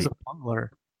 Right. He was a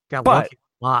bungler. Got but lucky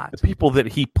a lot. The people that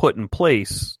he put in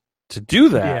place to do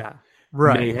that yeah,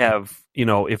 right. may have,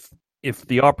 if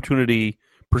the opportunity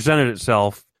presented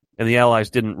itself and the Allies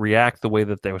didn't react the way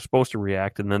that they were supposed to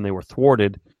react, and then they were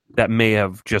thwarted, that may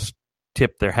have just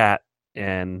tipped their hat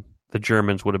and the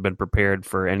Germans would have been prepared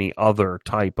for any other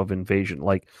type of invasion.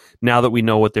 Like, now that we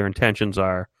know what their intentions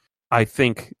are, I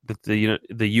think that the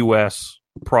U.S.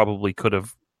 probably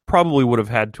would have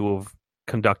had to have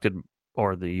conducted,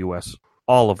 or the U.S.,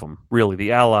 all of them, really,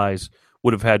 the Allies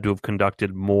would have had to have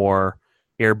conducted more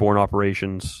airborne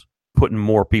operations, putting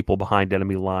more people behind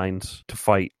enemy lines to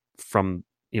fight from,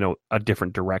 a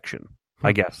different direction,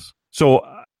 I guess. So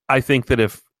I think that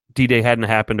if D-Day hadn't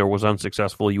happened or was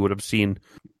unsuccessful, you would have seen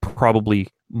probably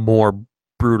more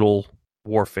brutal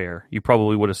warfare. You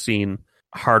probably would have seen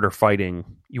harder fighting.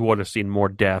 You would have seen more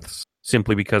deaths,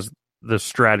 simply because the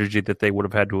strategy that they would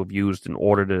have had to have used in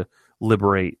order to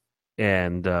liberate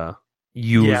and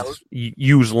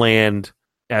use land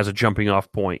as a jumping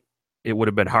off point, it would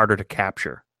have been harder to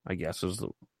capture, I guess,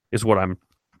 is what I'm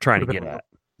trying to get at.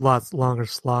 Lots longer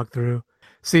slog through.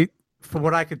 See, from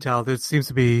what I could tell, there seems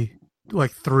to be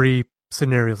like three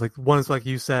scenarios. Like, one is, like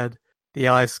you said, the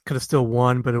Allies could have still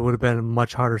won, but it would have been a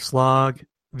much harder slog.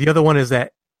 The other one is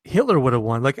that Hitler would have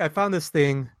won. Like, I found this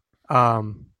thing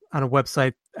on a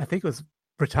website, I think it was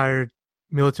Retired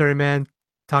Military Man,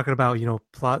 talking about,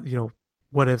 plot,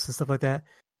 what ifs and stuff like that.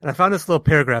 And I found this little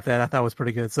paragraph that I thought was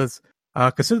pretty good. It says,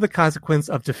 consider the consequence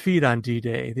of defeat on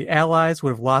D-Day. The Allies would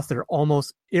have lost their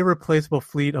almost irreplaceable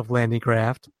fleet of landing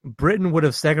craft. Britain would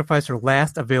have sacrificed her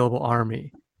last available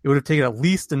army. It would have taken at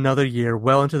least another year,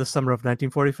 well into the summer of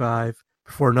 1945,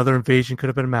 before another invasion could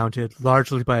have been mounted,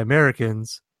 largely by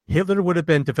Americans. Hitler would have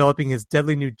been developing his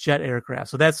deadly new jet aircraft.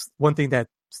 So that's one thing that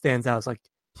stands out. It's like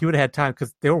he would have had time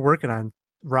because they were working on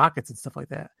rockets and stuff like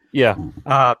that. Yeah.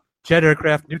 Jet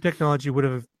aircraft, new technology would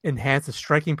have enhanced the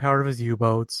striking power of his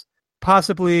U-boats.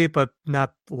 Possibly, but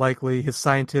not likely, his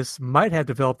scientists might have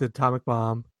developed the atomic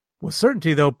bomb. With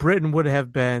certainty, though, Britain would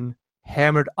have been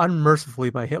hammered unmercifully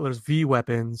by Hitler's V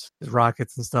weapons, his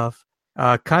rockets and stuff,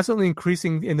 constantly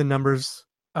increasing in the numbers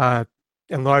and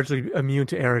largely immune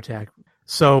to air attack.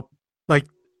 So, like,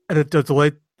 a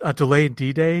delay in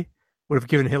D-Day would have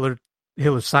given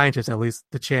Hitler's scientists, at least,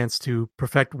 the chance to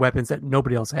perfect weapons that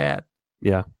nobody else had.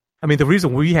 Yeah. I mean, the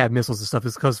reason we have missiles and stuff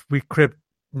is because we cribbed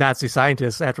Nazi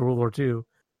scientists after World War II,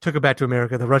 took it back to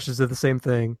America. The Russians did the same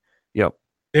thing. Yep.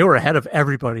 They were ahead of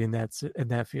everybody in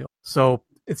that field. So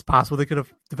it's possible they could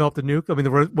have developed a nuke. I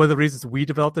mean, one of the reasons we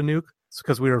developed a nuke is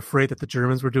because we were afraid that the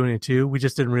Germans were doing it too. We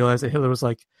just didn't realize that Hitler was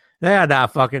like,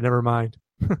 fuck it, never mind.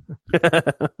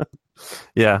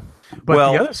 Yeah.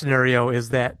 But the other scenario is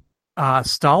that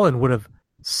Stalin would have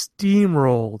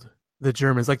steamrolled the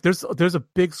Germans. Like, there's a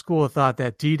big school of thought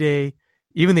that D-Day,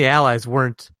 even the Allies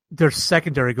weren't, their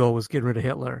secondary goal was getting rid of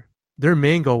Hitler. Their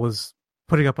main goal was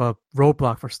putting up a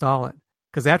roadblock for Stalin.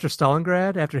 Because after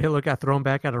Stalingrad, after Hitler got thrown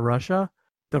back out of Russia,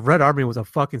 the Red Army was a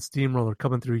fucking steamroller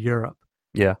coming through Europe.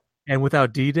 Yeah. And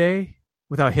without D-Day,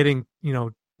 without hitting,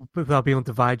 without being able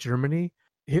to divide Germany,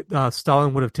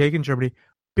 Stalin would have taken Germany.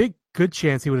 Good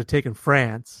chance he would have taken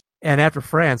France. And after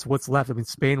France, what's left? I mean,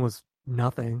 Spain was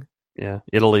nothing. Yeah.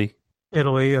 Italy.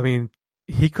 I mean,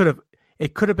 it could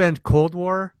have been Cold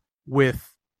War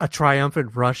with a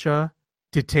triumphant Russia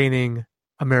detaining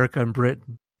America and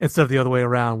Britain instead of the other way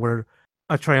around, where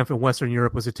a triumphant Western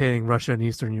Europe was detaining Russia and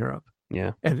Eastern Europe.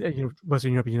 Yeah. And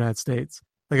Western Europe and the United States.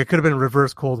 Like, it could have been a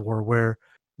reverse Cold War where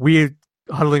we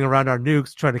huddling around our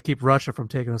nukes trying to keep Russia from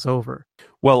taking us over.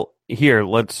 Well, here,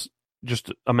 let's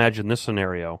just imagine this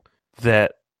scenario,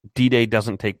 that D-Day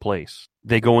doesn't take place.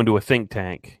 They go into a think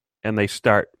tank and they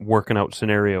start working out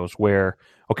scenarios where,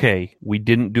 okay, we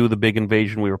didn't do the big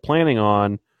invasion we were planning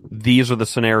on. These are the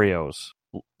scenarios.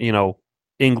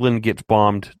 England gets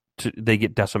bombed, they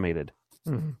get decimated.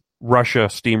 Mm-hmm. Russia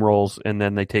steamrolls and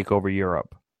then they take over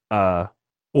Europe.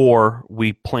 Or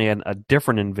we plan a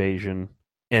different invasion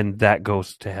and that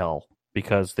goes to hell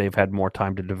because they've had more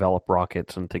time to develop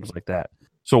rockets and things like that.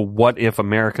 So what if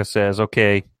America says,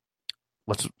 okay,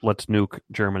 let's nuke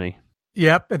Germany?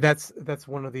 Yep, and that's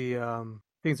one of the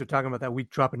things they're talking about, that we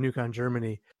drop a nuke on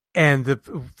Germany. And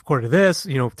according to this,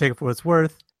 take it for what it's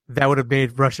worth, that would have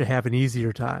made Russia have an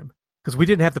easier time. Because we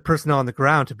didn't have the personnel on the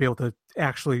ground to be able to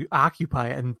actually occupy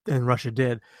it, and Russia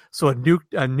did. So a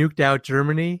nuked out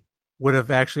Germany would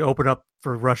have actually opened up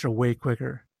for Russia way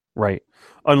quicker. Right.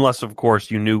 Unless, of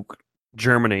course, you nuke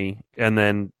Germany and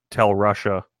then tell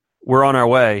Russia, we're on our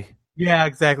way. Yeah,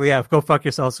 exactly. Yeah, go fuck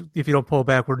yourselves. If you don't pull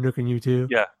back, we're nuking you too.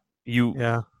 Yeah.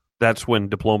 Yeah. That's when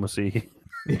diplomacy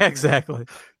yeah, exactly.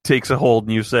 takes a hold,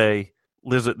 and you say,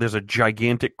 there's a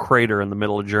gigantic crater in the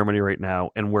middle of Germany right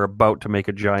now, and we're about to make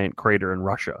a giant crater in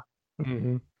Russia.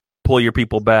 Mm-hmm. Pull your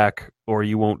people back, or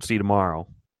you won't see tomorrow.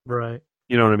 Right.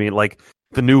 You know what I mean? Like,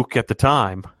 the nuke at the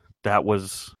time, that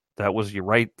was your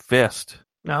right fist.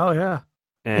 Oh, yeah.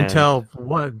 And Until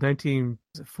what,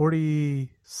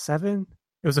 1947?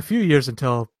 It was a few years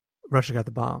until Russia got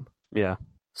the bomb. yeah,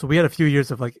 So we had a few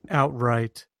years of like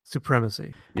outright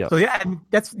supremacy. yeah, So yeah, and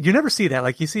that's, you never see that.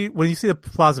 Like you see, when you see the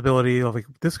plausibility of like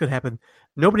this could happen,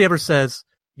 nobody ever says,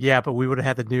 yeah, but we would have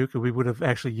had the nuke and we would have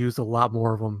actually used a lot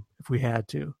more of them if we had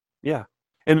to. yeah.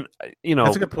 And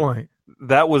That's a good point.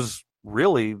 that was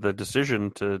really the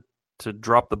decision to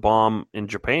drop the bomb in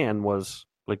Japan was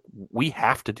like, we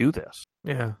have to do this.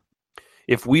 Yeah.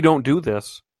 If we don't do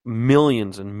this,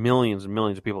 millions and millions and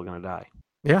millions of people are going to die.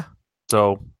 Yeah.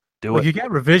 So do Well, it. you get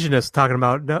revisionists talking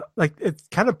about, no, like, it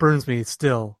kind of burns me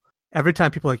still. Every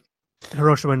time people like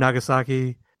Hiroshima and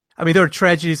Nagasaki, I mean, there are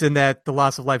tragedies in that the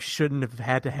loss of life shouldn't have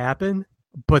had to happen,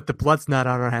 but the blood's not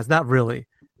on our hands. Not really,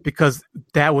 because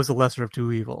that was the lesser of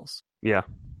two evils. Yeah.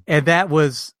 And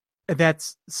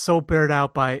that's so bared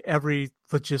out by every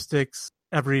logistics,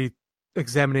 every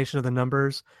examination of the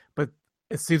numbers. But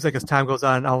it seems like as time goes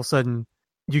on, all of a sudden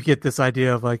you get this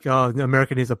idea of like, oh,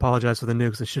 America needs to apologize for the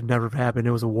nukes. It should never have happened.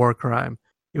 It was a war crime.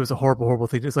 It was a horrible, horrible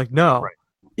thing. It's like, no, Right.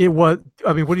 It was.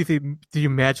 I mean, what do you think? Do you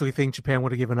magically think Japan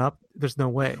would have given up? There's no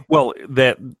way. Well,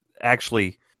 that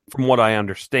actually, from what I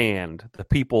understand, the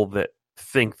people that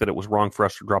think that it was wrong for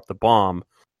us to drop the bomb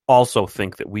also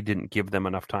think that we didn't give them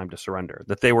enough time to surrender,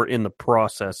 that they were in the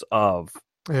process of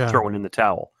Yeah. throwing in the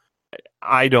towel.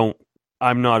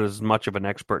 I'm not as much of an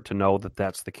expert to know that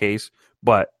that's the case,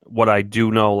 but what I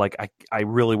do know, like, I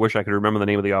really wish I could remember the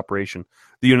name of the operation.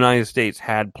 The United States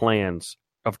had plans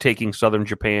of taking southern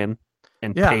Japan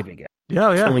and Yeah. paving it.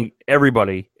 Yeah. Yeah. Killing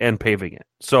everybody and paving it.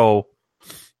 So,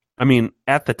 I mean,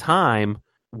 at the time,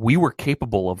 we were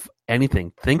capable of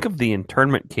anything. Think of the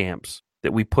internment camps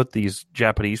that we put these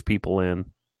Japanese people in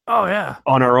Oh yeah.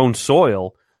 on our own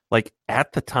soil. Like,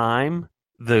 at the time,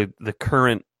 the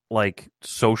current like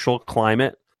social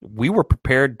climate, we were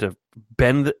prepared to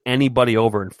bend anybody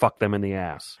over and fuck them in the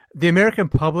ass. The American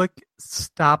public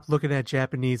stopped looking at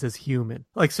Japanese as human.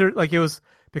 Like it was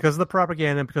because of the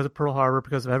propaganda, because of Pearl Harbor,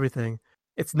 because of everything.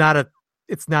 It's not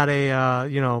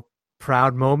a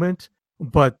proud moment,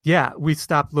 but yeah, we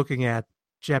stopped looking at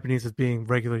Japanese as being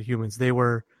regular humans. They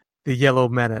were the yellow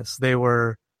menace. They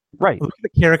were Right. Look at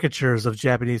the caricatures of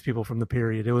Japanese people from the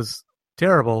period. It was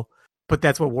terrible, but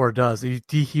that's what war does. You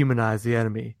dehumanize the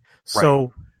enemy.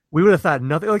 So we would have thought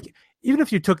nothing. Like, even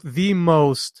if you took the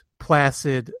most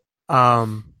placid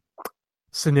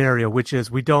scenario, which is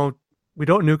we don't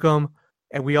nuke them,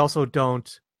 and we also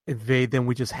don't invade them.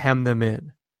 We just hem them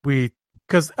in.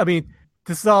 Because I mean,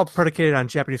 this is all predicated on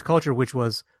Japanese culture, which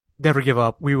was never give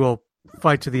up. We will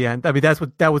fight to the end. I mean, that's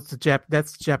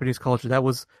Japanese culture. That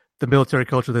was the military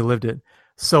culture they lived in.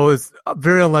 So it's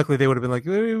very unlikely they would have been like,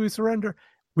 we surrender.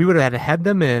 We would have had to head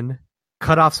them in,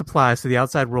 cut off supplies to the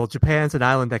outside world. Japan's an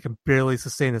island that can barely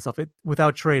sustain itself.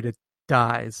 Without trade, it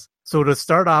dies. So to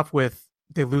start off with,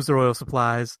 they lose their oil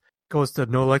supplies, goes to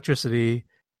no electricity.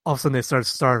 All of a sudden they start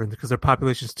starving because their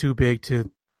population is too big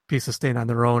to be sustained on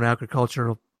their own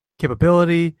agricultural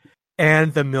capability.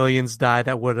 And the millions die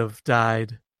that would have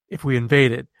died if we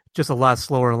invaded. Just a lot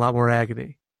slower and a lot more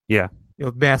agony. Yeah.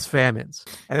 Mass famines.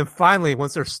 And then finally,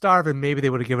 once they're starving, maybe they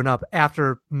would have given up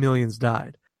after millions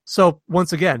died. So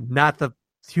once again, not the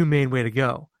humane way to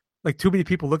go. Like, too many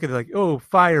people look at it like, oh,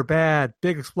 fire, bad,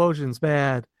 big explosions,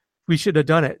 bad. We should have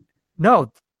done it.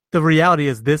 No, the reality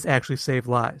is this actually saved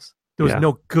lives. There was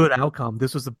no good outcome.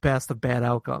 This was the best of bad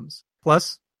outcomes.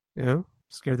 Plus,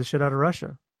 scared the shit out of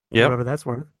Russia. Yeah. Whatever that's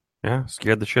worth. Yeah,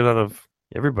 scared the shit out of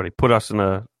everybody. Put us in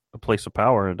a place of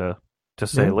power to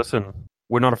say, listen,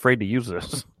 we're not afraid to use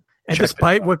this. And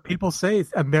despite what people say,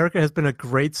 America has been a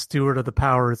great steward of the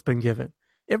power it's been given.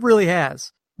 It really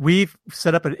has. We've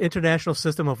set up an international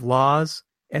system of laws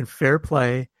and fair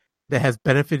play that has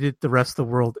benefited the rest of the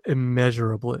world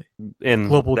immeasurably. And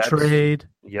global trade.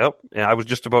 Yep. And I was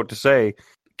just about to say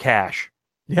cash.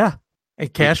 Yeah.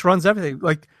 And cash runs everything.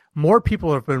 Like, more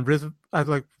people have been risen,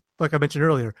 like I mentioned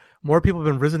earlier, more people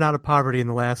have been risen out of poverty in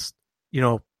the last,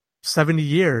 70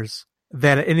 years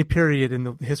than at any period in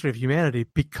the history of humanity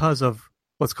because of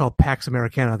what's called Pax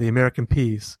Americana, the American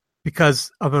peace.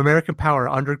 Because of American power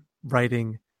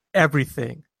underwriting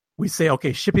everything. We say,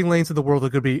 okay, shipping lanes in the world are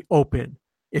going to be open.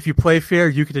 If you play fair,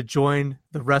 you get to join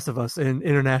the rest of us in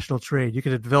international trade. You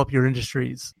get to develop your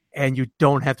industries, and you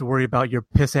don't have to worry about your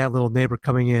pissant little neighbor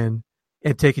coming in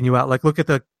and taking you out. Like, look at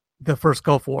the first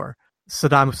Gulf War.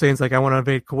 Saddam Hussein's like, I want to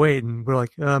invade Kuwait. And we're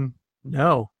like,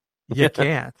 no, you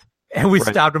can't. And we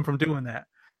stopped him from doing that.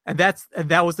 And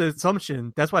that was the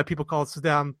assumption. That's why people call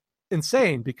Saddam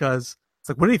insane, because it's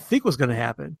like, what do you think was going to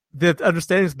happen? The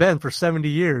understanding's been for 70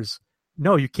 years.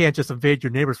 No, you can't just invade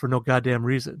your neighbors for no goddamn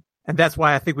reason. And that's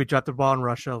why I think we dropped the ball in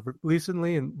Russia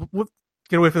recently. And we'll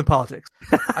get away from the politics.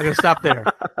 I'm going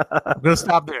to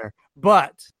stop there.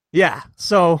 But yeah,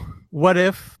 so what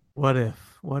if D-Day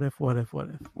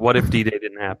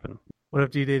didn't happen? What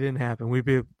if D-Day didn't happen? We'd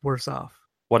be worse off.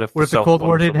 What if the Cold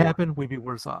War didn't happen? We'd be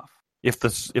worse off. If the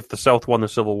South won the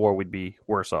Civil War, we'd be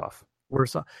worse off.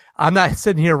 Worse off. I'm not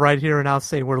sitting here right here and now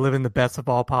saying we're living the best of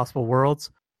all possible worlds,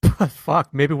 but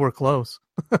fuck, maybe we're close.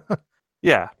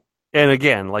 Yeah. And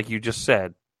again, like you just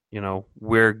said,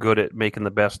 we're good at making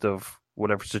the best of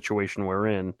whatever situation we're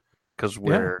in because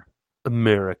we're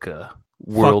America,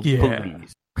 world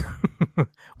police.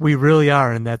 We really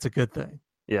are, and that's a good thing.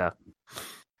 Yeah.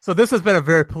 So this has been a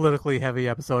very politically heavy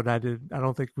episode. I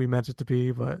don't think we meant it to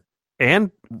be, but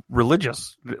and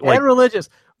religious. And religious.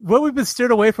 What we've been steered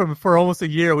away from for almost a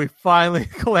year, we finally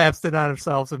collapsed it on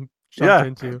ourselves and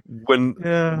jumped into.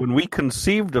 When we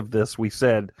conceived of this, we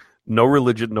said no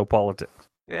religion, no politics.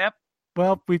 Yep.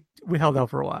 Well, we held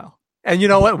out for a while. And you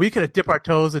know what? We could have dipped our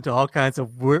toes into all kinds of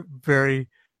very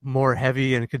more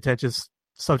heavy and contentious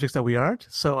subjects that we aren't.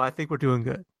 So I think we're doing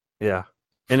good. Yeah.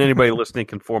 And anybody listening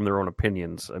can form their own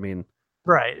opinions. I mean,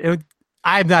 right.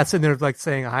 I'm not sitting there like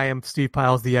saying I am Steve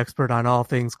Piles, the expert on all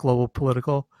things global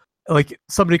political. Like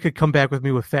somebody could come back with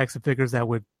me with facts and figures that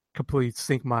would completely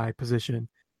sink my position.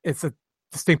 It's a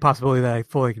distinct possibility that I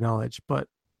fully acknowledge. But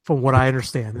from what I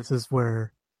understand, this is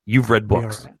where you've read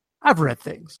books. I've read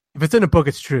things. If it's in a book,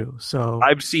 it's true. So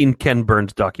I've seen Ken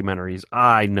Burns documentaries.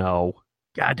 I know.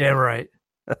 Goddamn right.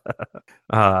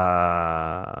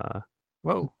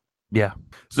 Whoa. Yeah.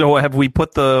 So have we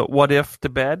put the what if to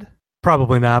bed?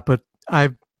 Probably not, but I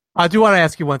do want to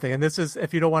ask you one thing, and this is,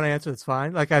 if you don't want to answer, it's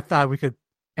fine. Like, I thought we could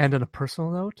end on a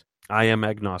personal note. I am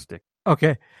agnostic.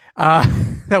 Okay.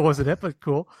 That wasn't it, but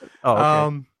cool. Oh,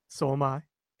 okay. So am I.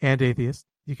 And atheist.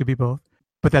 You could be both.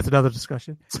 But that's another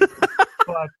discussion.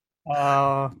 But,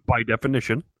 by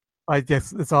definition. I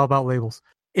guess it's all about labels.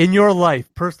 In your life,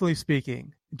 personally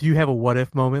speaking, do you have a what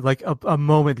if moment? Like a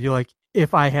moment that you're like,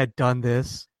 if I had done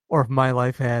this, or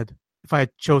if I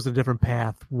had chosen a different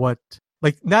path, what,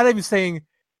 like, not even saying,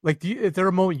 like, is there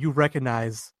a moment you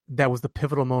recognize that was the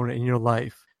pivotal moment in your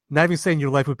life? Not even saying your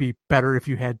life would be better if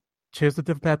you had chosen a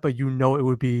different path, but it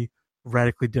would be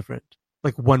radically different.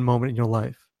 Like one moment in your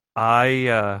life.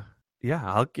 I'll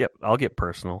get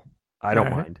personal. I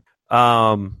don't mind.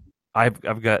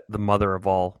 I've got the mother of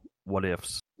all what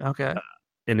ifs. Okay.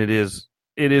 And it is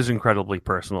incredibly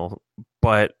personal,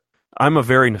 but I'm a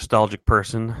very nostalgic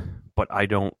person, but I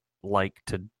don't like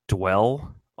to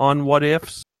dwell on what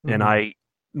ifs. Mm-hmm. And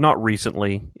not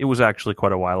recently, it was actually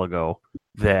quite a while ago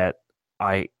that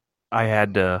I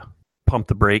had to pump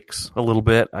the brakes a little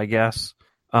bit, I guess,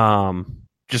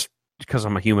 just because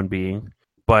I'm a human being.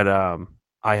 But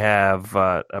I have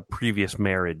a previous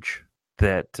marriage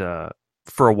that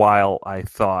for a while I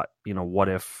thought, what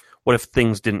if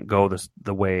things didn't go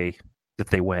the way that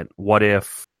they went? What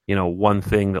if one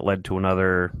thing that led to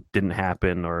another didn't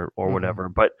happen or whatever?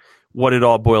 But what it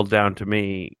all boiled down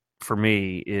to for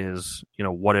me is,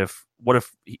 what if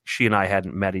she and I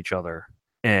hadn't met each other,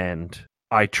 and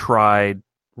I tried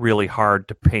really hard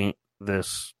to paint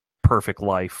this perfect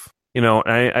life, and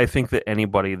I think that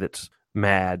anybody that's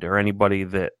mad or anybody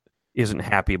that isn't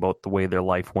happy about the way their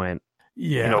life went,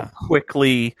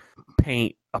 quickly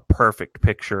paint a perfect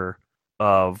picture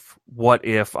of what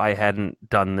if I hadn't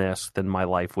done this, then my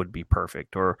life would be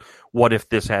perfect, or what if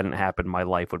this hadn't happened, my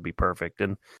life would be perfect.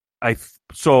 And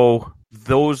so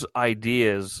those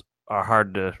ideas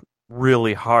are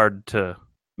really hard to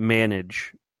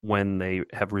manage when they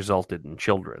have resulted in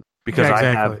children, because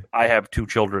exactly. I have 2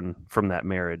 children from that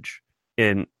marriage,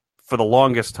 and for the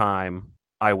longest time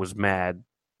I was mad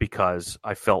because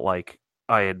I felt like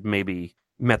I had maybe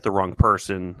met the wrong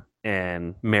person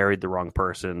and married the wrong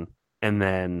person, and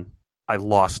then I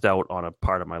lost out on a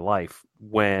part of my life,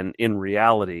 when in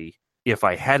reality, if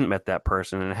I hadn't met that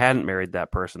person and hadn't married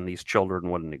that person, these children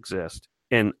wouldn't exist.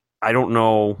 And I don't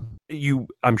know,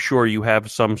 I'm sure you have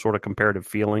some sort of comparative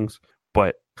feelings,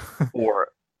 but for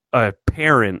a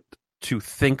parent to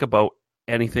think about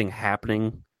anything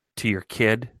happening to your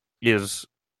kid is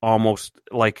almost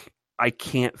like, I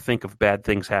can't think of bad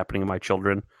things happening to my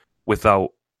children without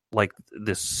like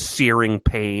this searing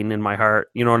pain in my heart.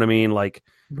 You know what I mean? Like,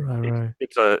 right.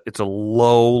 It's a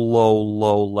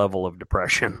low level of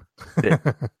depression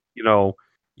that,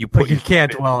 you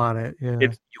can't dwell on it. Yeah.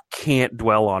 You can't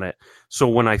dwell on it. So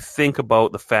when I think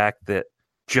about the fact that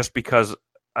just because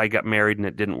I got married and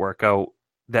it didn't work out,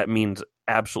 that means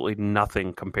absolutely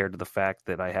nothing compared to the fact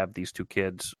that I have these 2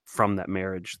 kids from that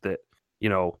marriage that,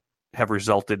 have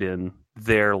resulted in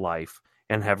their life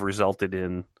and have resulted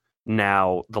in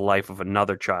now the life of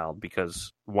another child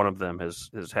because one of them has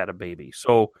had a baby.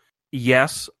 So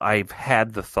yes, I've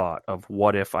had the thought of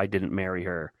what if I didn't marry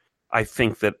her. I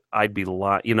think that I'd be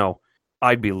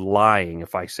I'd be lying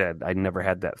if I said I never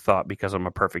had that thought because I'm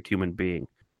a perfect human being.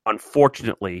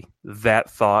 Unfortunately, that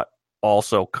thought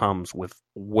also comes with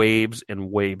waves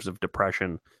and waves of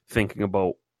depression, thinking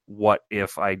about what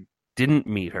if I didn't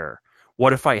meet her?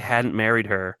 What if I hadn't married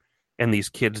her and these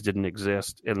kids didn't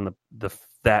exist? And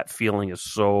that feeling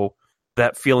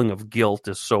of guilt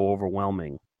is so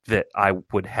overwhelming that I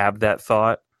would have that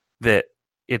thought that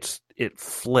it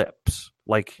flips.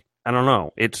 Like, I don't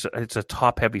know. It's a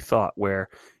top heavy thought where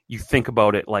you think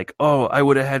about it like, oh, I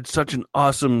would have had such an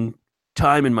awesome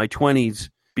time in my 20s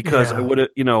because I would have,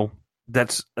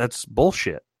 that's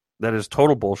bullshit. That is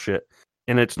total bullshit.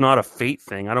 And it's not a fate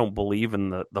thing. I don't believe in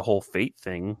the whole fate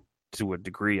thing. To a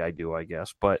degree I do, I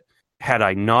guess. But had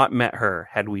I not met her,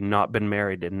 had we not been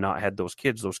married and not had those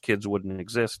kids wouldn't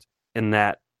exist. And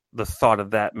that the thought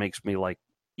of that makes me like,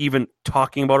 even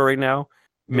talking about it right now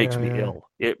makes me ill.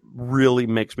 It really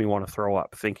makes me want to throw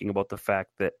up thinking about the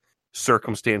fact that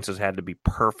circumstances had to be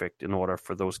perfect in order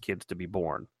for those kids to be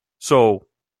born. So,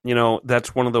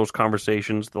 that's one of those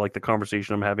conversations, like the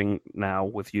conversation I'm having now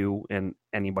with you and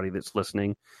anybody that's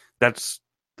listening.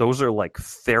 Those are like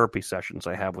therapy sessions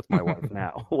I have with my wife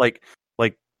now. Like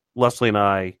Leslie and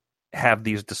I have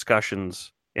these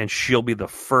discussions, and she'll be the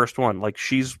first one. Like,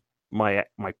 she's my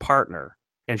partner,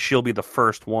 and she'll be the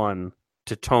first one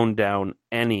to tone down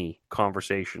any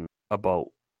conversation about,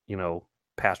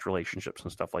 past relationships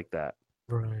and stuff like that.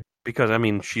 Right. Because, I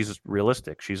mean, she's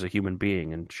realistic. She's a human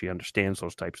being, and she understands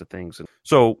those types of things. And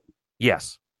so,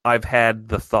 yes, I've had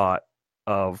the thought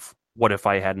of what if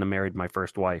I hadn't married my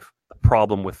first wife. The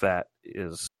problem with that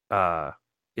is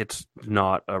it's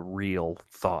not a real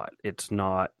thought.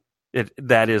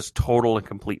 That is total and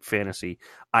complete fantasy.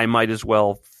 I might as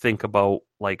well think about,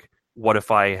 like, what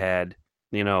if I had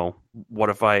an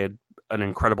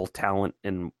incredible talent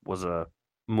and was a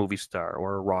movie star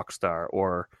or a rock star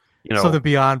or, something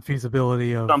beyond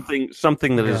feasibility of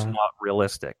something that is not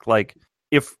realistic. Like,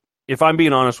 if I'm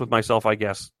being honest with myself, I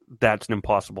guess that's an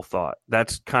impossible thought.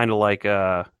 That's kind of like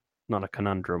not a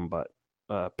conundrum, but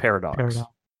a paradox.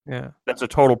 Yeah, that's a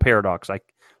total paradox.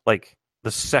 Like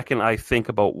the second I think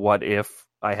about what if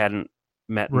I hadn't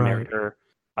met and married her,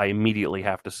 I immediately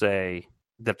have to say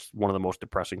that's one of the most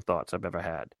depressing thoughts I've ever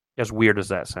had. As weird as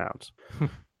that sounds.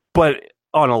 But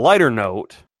on a lighter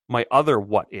note, my other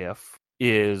what if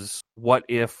is, what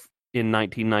if in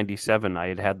 1997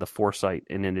 I had the foresight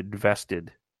and had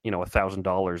invested,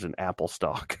 $1,000 in Apple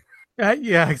stock.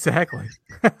 Yeah, exactly.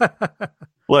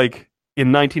 Like,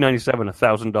 in 1997,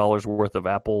 $1,000 worth of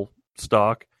Apple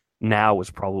stock now is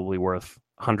probably worth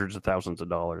hundreds of thousands of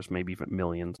dollars, maybe even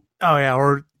millions. Oh yeah,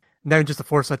 or not even just the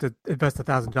foresight to invest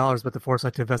 $1,000, but the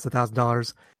foresight to invest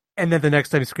 $1,000, and then the next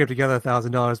time you scrape together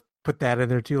 $1,000, put that in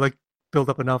there too, like build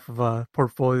up enough of a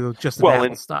portfolio just of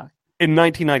Apple stock. In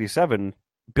 1997,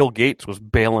 Bill Gates was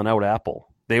bailing out Apple.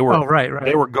 They were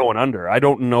They were going under. I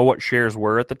don't know what shares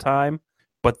were at the time,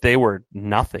 but they were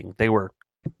nothing. They were.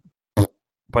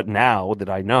 But now that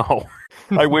I know,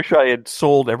 I wish I had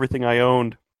sold everything I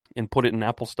owned and put it in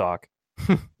Apple stock.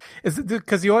 Is it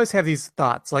because you always have these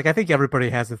thoughts? Like, I think everybody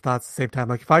has the thoughts at the same time.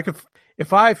 Like,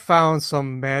 if I found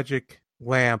some magic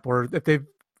lamp, or if they've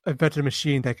invented a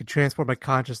machine that could transport my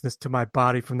consciousness to my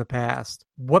body from the past,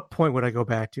 what point would I go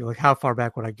back to? Like, how far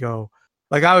back would I go?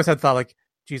 Like, I always had thought, like,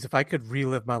 geez, if I could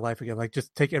relive my life again, like,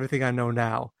 just take everything I know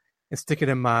now and stick it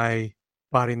in my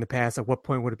body in the past, at what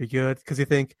point would it be good? Because you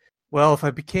think, well, if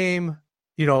I became,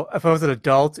 if I was an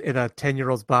adult in a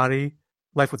 10-year-old's body,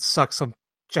 life would suck some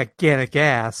gigantic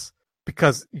ass,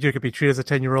 because you could be treated as a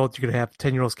 10-year-old, you could have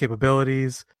 10-year-old's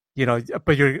capabilities,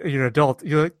 but you're an adult.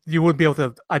 You wouldn't be able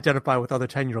to identify with other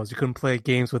 10-year-olds. You couldn't play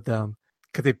games with them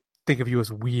because they think of you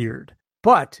as weird.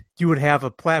 But you would have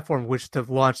a platform which to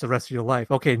launch the rest of your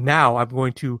life. Okay, now I'm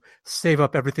going to save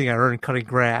up everything I earned cutting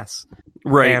grass,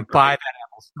 and buy that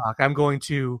Apple stock. I'm going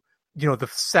to, the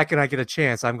second I get a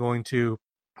chance, I'm going to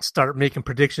start making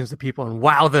predictions to people and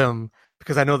wow them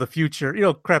because I know the future,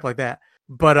 crap like that.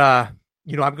 But,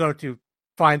 I'm going to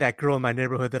find that girl in my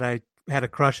neighborhood that I had a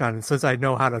crush on. And since I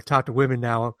know how to talk to women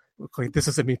now, like, this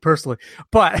isn't me personally,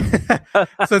 but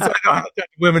since I know how to talk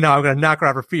to women now, I'm going to knock her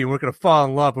off her feet, and we're going to fall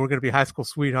in love, and we're going to be high school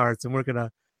sweethearts, and we're going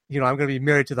to, I'm going to be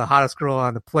married to the hottest girl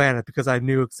on the planet because I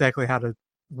knew exactly how to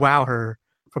wow her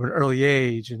from an early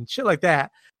age and shit like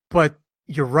that. But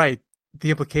you're right. The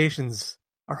implications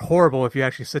are horrible if you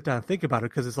actually sit down and think about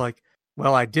it, because it's like,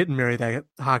 well, I didn't marry that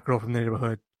hot girl from the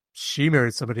neighborhood. She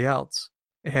married somebody else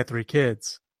and had 3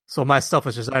 kids. So my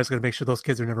selfish desire is going to make sure those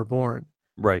kids are never born.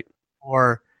 Right.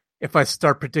 Or if I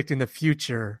start predicting the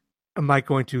future, am I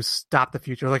going to stop the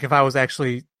future? Like if I was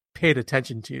actually paid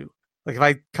attention to, like if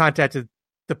I contacted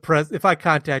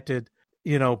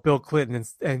Bill Clinton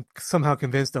and somehow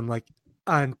convinced him like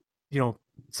on,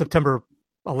 September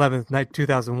 11th,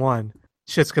 2001,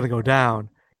 shit's going to go down,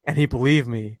 and he believed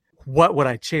me, what would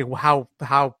I change? How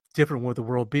different would the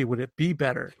world be? Would it be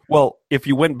better? Well, if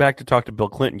you went back to talk to Bill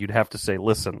Clinton, you'd have to say,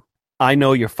 listen, I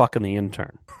know you're fucking the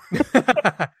intern.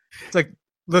 It's like,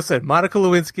 listen, Monica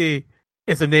Lewinsky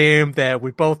is a name that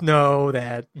we both know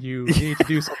that you need to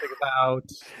do something about.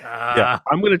 Yeah,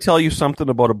 I'm going to tell you something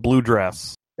about a blue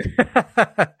dress. Do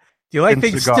you like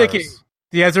things cigars. sticking?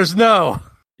 The answer is no.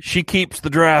 She keeps the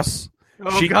dress.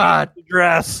 Oh, God. Keeps the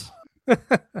dress.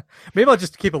 Maybe I'll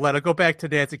just keep it let. I'll go back to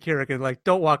Nancy Kerrigan and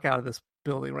don't walk out of this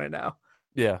building right now.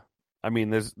 Yeah. I mean,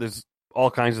 there's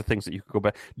all kinds of things that you could go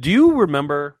back. Do you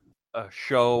remember a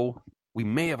show? We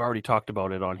may have already talked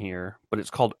about it on here, but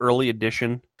it's called Early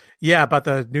Edition. Yeah, about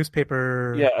the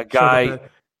newspaper. Yeah, a guy.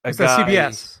 It's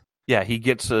CBS. Yeah, he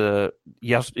gets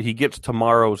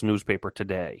tomorrow's newspaper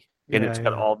today, and it's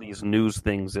got all these news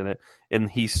things in it, and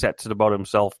he sets it about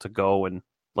himself to go and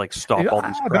stop all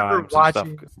these crimes and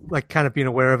stuff. Kind of being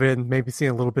aware of it and maybe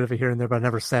seeing a little bit of it here and there, but I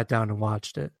never sat down and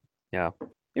watched it. Yeah,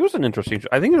 it was an interesting show.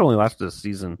 I think it only lasted a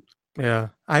season. Yeah,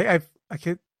 I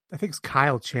think it's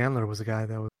Kyle Chandler was the guy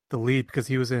that was the lead because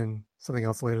he was in something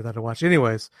else later that I watched.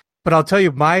 Anyways, but I'll tell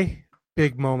you my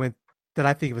big moment that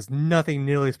I think was nothing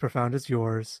nearly as profound as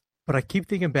yours. But I keep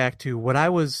thinking back to when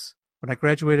I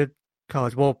graduated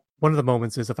college. Well, one of the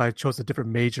moments is if I chose a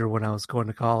different major when I was going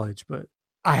to college, but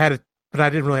I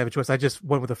didn't really have a choice. I just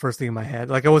went with the first thing in my head.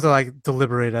 I wasn't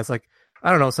deliberated. I was I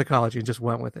don't know, psychology, and just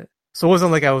went with it. So it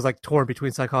wasn't like I was torn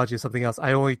between psychology and something else.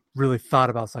 I only really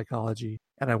thought about psychology,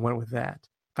 and I went with that.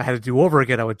 If I had to do over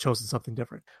again, I would have chosen something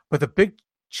different. But the big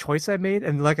choice I made,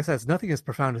 and like I said, it's nothing as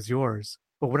profound as yours.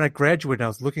 But when I graduated, I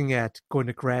was looking at going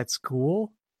to grad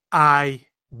school. I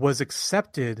was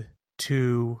accepted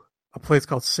to a place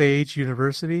called Sage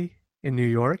University in New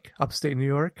York, upstate New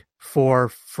York, for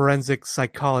forensic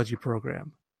psychology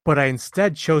program. But I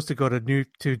instead chose to go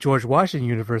to George Washington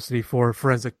University for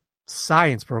forensic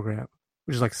science program,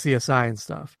 which is like CSI and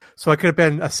stuff. So I could have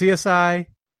been a CSI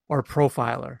or a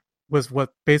profiler was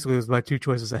what basically was my two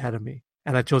choices ahead of me.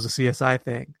 And I chose a CSI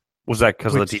thing. Was that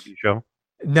because of the TV show?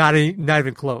 Not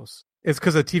even close. It's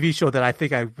because of the TV show that I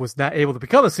think I was not able to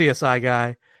become a CSI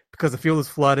guy because the field is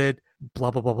flooded, blah,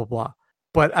 blah, blah, blah, blah.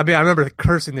 But I mean, I remember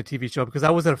cursing the TV show because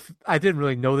I didn't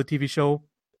really know the TV show.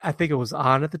 I think it was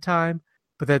on at the time,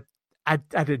 but that I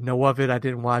didn't know of it. I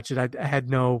didn't watch it. I had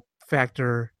no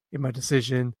factor in my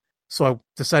decision. So I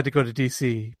decided to go to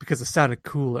DC because it sounded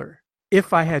cooler.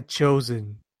 If I had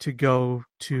chosen to go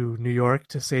to New York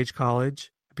to Sage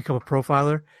College, become a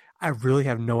profiler, I really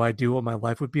have no idea what my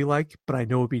life would be like, but I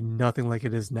know it would be nothing like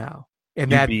it is now.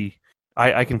 And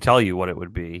I can tell you what it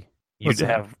would be. You'd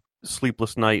have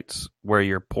sleepless nights where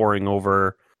you're poring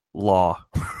over law.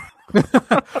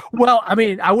 Well, I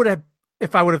mean,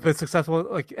 if I would have been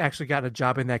successful, actually gotten a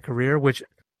job in that career, which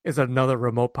is another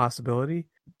remote possibility.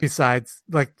 Besides,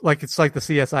 it's like the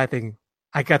CSI thing.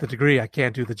 I got the degree, I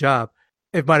can't do the job.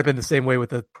 It might have been the same way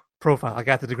with the profile. I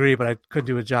got the degree, but I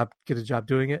couldn't get a job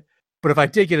doing it. But if I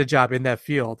did get a job in that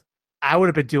field, I would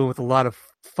have been dealing with a lot of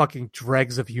fucking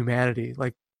dregs of humanity,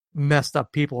 like messed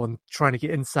up people and trying to get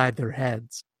inside their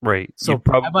heads. Right. So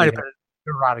I might have been a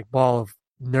neurotic ball of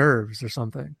nerves or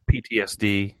something.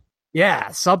 PTSD.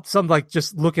 Yeah. Some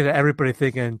just looking at everybody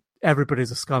thinking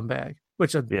everybody's a scumbag,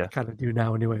 which I kind of do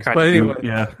now anyways. But anyway.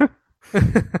 Yeah.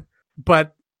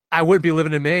 But I wouldn't be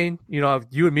living in Maine. If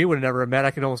you and me would have never met.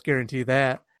 I can almost guarantee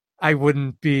that. I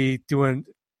wouldn't be doing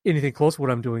anything close to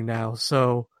what I'm doing now.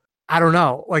 So I don't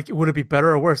know. Would it be better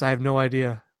or worse? I have no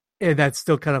idea. And that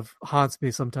still kind of haunts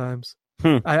me sometimes.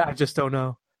 I just don't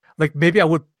know. Maybe I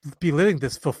would be living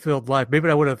this fulfilled life. Maybe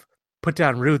I would have put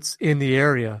down roots in the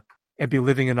area and be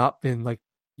living in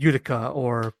Utica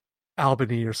or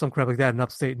Albany or some crap like that in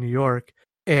upstate New York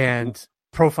and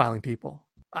profiling people.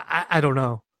 I don't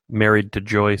know. Married to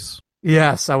Joyce.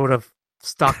 Yes, I would have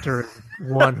stalked her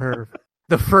and won her.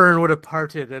 The fern would have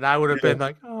parted, and I would have been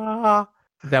like, ah.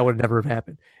 That would never have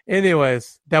happened.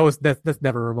 Anyways, that's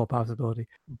never a remote possibility.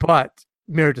 But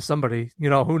married to somebody,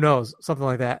 who knows? Something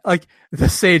like that. Like the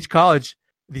Sage College,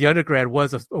 the undergrad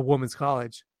was a woman's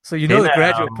college. So the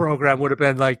graduate program would have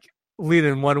been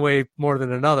leading one way more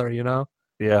than another,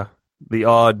 Yeah. The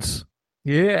odds.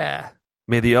 Yeah.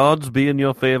 May the odds be in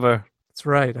your favor. That's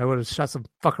right. I would have shot some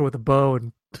fucker with a bow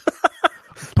and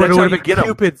but it would have been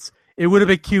Cupid's. It would have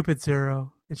been Cupid's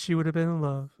arrow. and she would have been in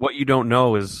love. What you don't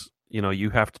know is, you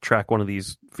have to track one of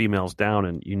these females down,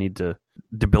 and you need to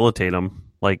debilitate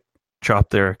them, like chop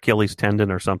their Achilles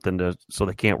tendon or something, so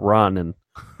they can't run, and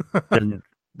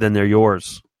then they're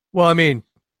yours. Well, I mean,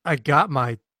 I got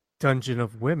my Dungeon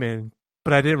of Women,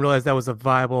 but I didn't realize that was a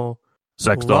viable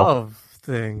Sex doll. love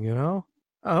thing, Oh,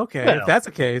 okay. Yeah. If that's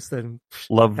the case, then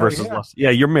Love hell versus yeah. lust. Yeah,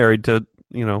 you're married to,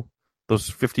 those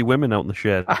 50 women out in the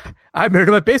shed. I'm married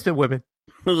to my basement women.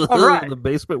 right. The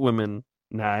basement women.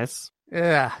 Nice.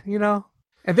 Yeah,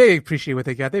 and they appreciate what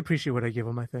they got. They appreciate what I give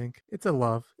them, I think. It's a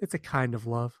love. It's a kind of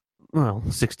love. Well,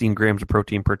 16 grams of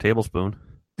protein per tablespoon.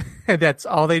 And that's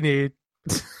all they need.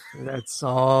 That's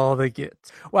all they get.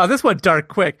 Wow, this went dark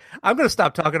quick. I'm going to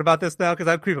stop talking about this now because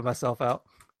I'm creeping myself out.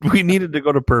 We needed to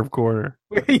go to Perv Corner.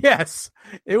 Yes,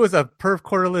 it was a perv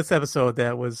quarterless episode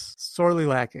that was sorely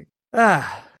lacking.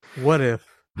 What if?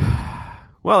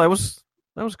 Well, that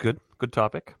was good. Good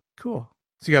topic. Cool.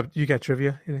 So you got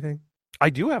trivia? Anything? I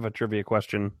do have a trivia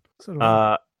question. So do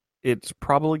I. It's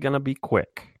probably gonna be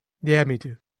quick. Yeah, me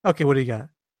too. Okay, what do you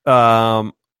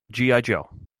got? G.I. Joe,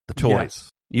 the toys. Yes.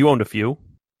 You owned a few.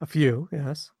 A few,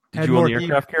 yes. Did you own the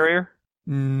aircraft carrier?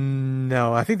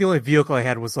 No, I think the only vehicle I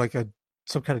had was like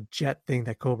some kind of jet thing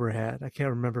that Cobra had. I can't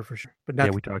remember for sure. But Yeah,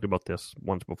 we talked about this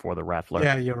once before, the Rattler.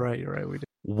 Yeah, you're right. We did.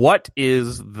 What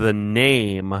is the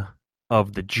name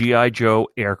of the G.I. Joe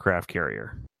aircraft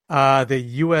carrier?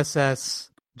 The USS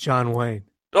John Wayne.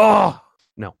 Oh!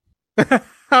 No.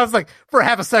 I was like, for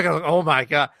half a second, like, oh my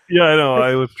God. Yeah, I know.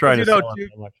 I was trying to sell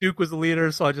Duke was the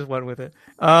leader, so I just went with it.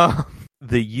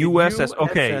 The USS. USS.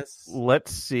 Okay,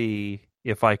 let's see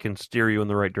if I can steer you in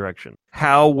the right direction.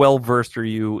 How well versed are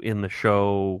you in the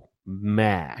show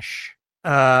MASH?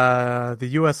 The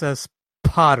USS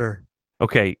Potter.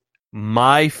 Okay,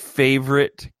 my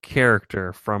favorite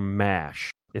character from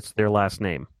MASH. It's their last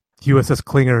name. USS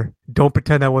Klinger. Don't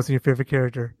pretend that wasn't your favorite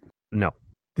character. No.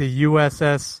 The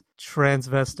USS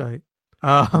Transvestite.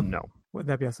 No. Wouldn't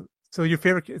that be awesome? So your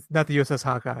favorite is not the USS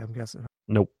Hawkeye, I'm guessing.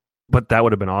 Nope. But that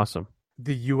would have been awesome.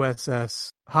 The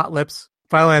USS Hot Lips.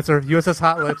 Final answer. USS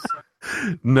Hot Lips.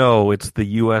 No, it's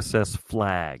the USS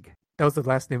Flag. That was the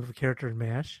last name of a character in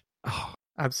MASH. Oh.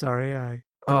 I'm sorry. I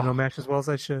don't know MASH as well as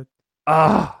I should.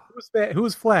 Oh. Who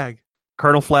was Flag?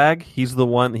 Colonel Flag. He's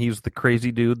the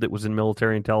crazy dude that was in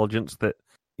military intelligence, that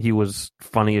he was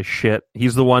funny as shit.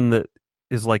 He's the one that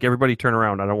is like, everybody turn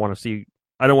around. I don't want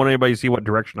anybody to see what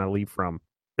direction I leave from.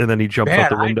 And then he jumps out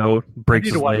the window, breaks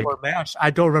his leg. MASH. I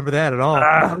don't remember that at all.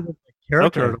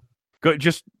 Character. Okay. Go,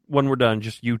 just when we're done,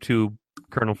 just YouTube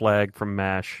Colonel Flag from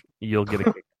MASH. You'll get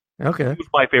a kick. Okay. He was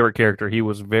my favorite character. He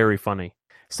was very funny.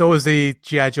 So was the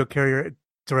G.I. Joe carrier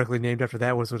directly named after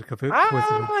that? Was it a coincidence?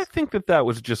 I think that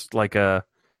was just like a...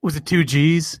 Was it 2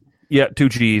 G's? Yeah, 2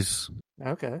 G's.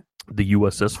 Okay. The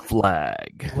USS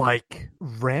Flag. Like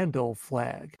Randall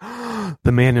Flag.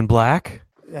 The Man in Black?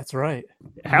 That's right.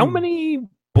 How many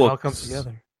All comes books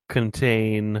together.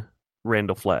 contain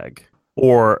Randall Flag?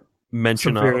 Or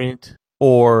mention Some of? variant.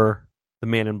 Or The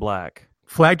Man in Black?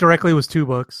 Flag directly was 2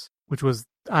 books, which was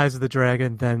Eyes of the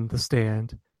Dragon, then The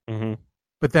Stand. Mm-hmm.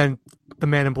 But then the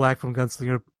Man in Black from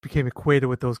Gunslinger became equated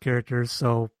with those characters,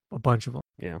 so a bunch of them.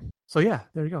 Yeah. So yeah,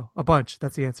 there you go. A bunch.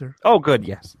 That's the answer. Oh, good.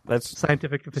 Yes. That's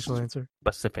Scientific official answer.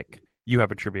 specific. You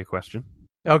have a trivia question.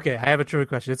 Okay, I have a trivia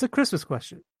question. It's a Christmas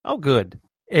question. Oh, good.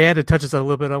 And it touches on a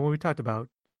little bit on what we talked about,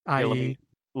 Yeah, i.e.,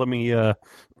 let me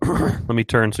let me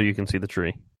turn so you can see the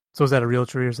tree. so is that a real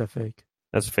tree or is that fake?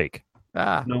 That's fake.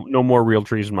 Ah, No more real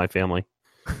trees in my family.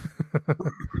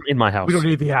 In my house. we don't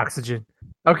need the oxygen.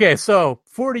 Okay, so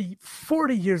 40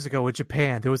 years ago in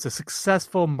Japan, there was a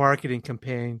successful marketing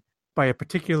campaign by a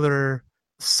particular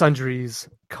sundries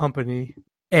company,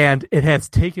 and it has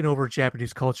taken over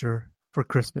Japanese culture for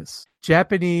Christmas.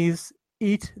 Japanese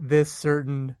eat this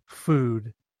certain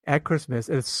food at Christmas,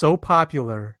 and it's so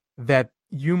popular that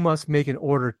you must make an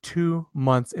order 2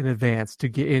 months in advance to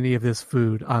get any of this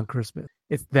food on Christmas.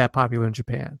 It's that popular in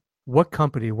Japan. What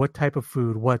company, what type of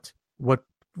food, what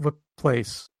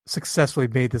place successfully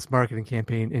made this marketing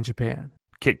campaign in Japan?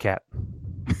 Kit Kat.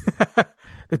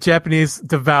 The Japanese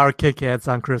devour Kit Kats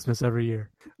on Christmas every year.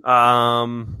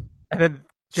 And then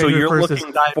So January you're 1st is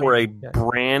looking Diamond for a Kit Kat.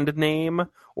 brand name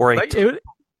or a Like, it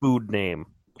food name?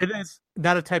 is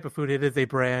not a type of food. It is a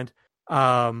brand.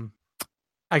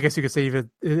 I guess you could say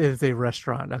even it is a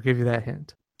restaurant. I'll give you that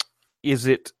hint. Is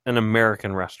it an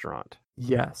American restaurant?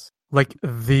 Yes. Like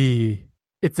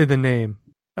it's in the name.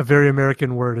 A very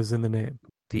American word is in the name.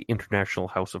 The International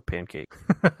House of Pancakes.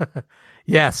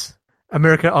 Yes.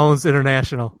 America owns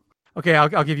International. Okay,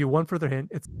 I'll give you one further hint.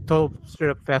 It's total straight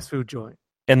up fast food joint.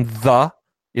 And the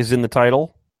is in the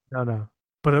title? No.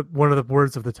 but one of the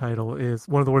words of the title is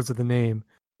one of the words of the name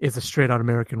is a straight out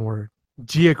American word.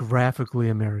 Geographically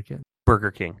American.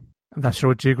 Burger King. I'm not sure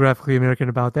what geographically American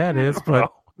about that is,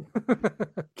 but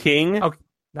King. Okay,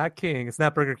 not King. It's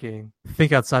not Burger King.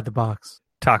 Think outside the box.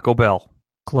 Taco Bell.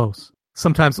 Close.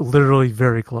 Sometimes literally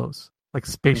very close. Like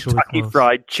spatially Kentucky close.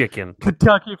 Fried Chicken.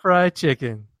 Kentucky Fried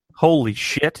Chicken. Holy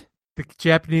shit. The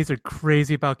Japanese are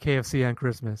crazy about KFC on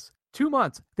Christmas. 2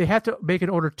 months. They have to make an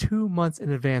order 2 months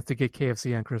in advance to get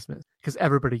KFC on Christmas because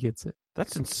everybody gets it.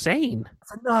 That's insane.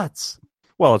 It's nuts.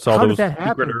 Well, it's all How those did that secret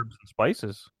happen? herbs and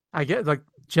spices. I get like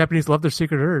Japanese love their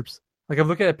secret herbs. Like I'm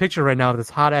looking at a picture right now of this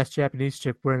hot ass Japanese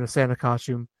chick wearing a Santa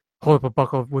costume, holding up a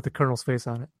buckle with the Colonel's face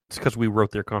on it. It's because we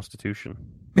wrote their constitution.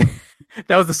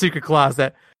 That was the secret clause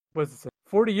that was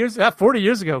 40 years. 40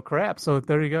 years ago. Crap. So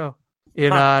there you go.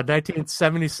 In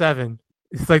 1977,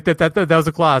 it's like that was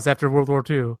a clause after World War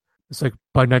II. It's like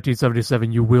by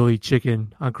 1977, you will eat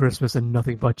chicken on Christmas and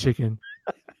nothing but chicken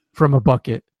from a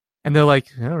bucket. And they're like,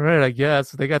 all right, I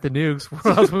guess they got the nukes.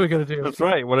 What else are we gonna do? That's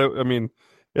right. What I mean,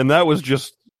 and that was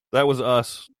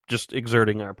us just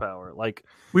exerting our power. Like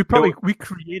We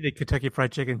created Kentucky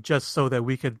Fried Chicken just so that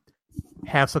we could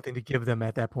have something to give them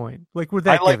at that point. Like we're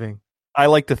that giving. I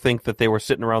like to think that they were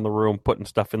sitting around the room putting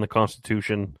stuff in the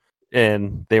Constitution,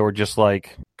 and they were just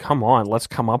like, "Come on, let's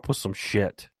come up with some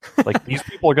shit." Like these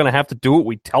people are gonna have to do what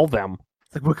we tell them.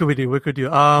 It's like what could we do? What could we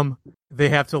do? They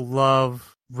have to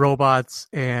love robots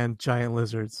and giant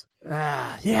lizards.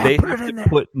 Yeah, They put have it in to there.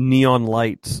 put neon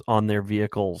lights on their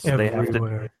vehicles.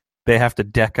 Everywhere. They have to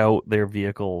deck out their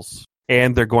vehicles,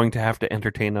 and they're going to have to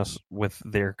entertain us with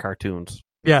their cartoons.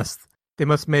 Yes, they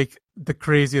must make the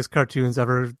craziest cartoons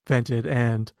ever invented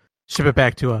and ship it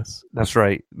back to us. That's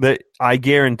right. I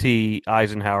guarantee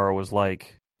Eisenhower was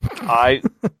like, I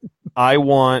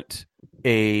want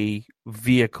a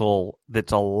vehicle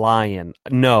that's a lion.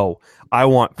 No, I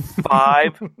want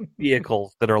 5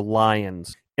 vehicles that are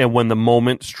lions. And when the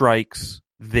moment strikes,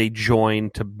 they join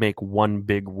to make one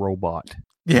big robot.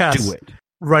 Yes, Do it.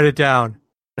 Write it down.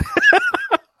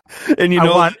 And I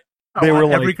want were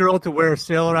like, every girl to wear a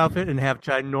sailor outfit and have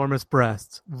ginormous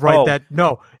breasts. Write that.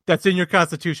 No, that's in your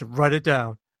Constitution. Write it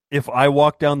down. if I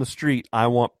walk down the street, I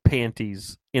want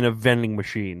panties in a vending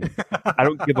machine. I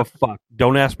don't give a fuck.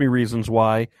 Don't ask me reasons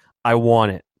why. I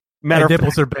want it.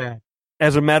 Nipples are bad.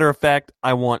 As a matter of fact,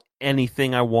 I want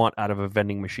anything I want out of a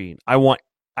vending machine. I want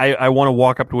to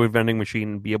walk up to a vending machine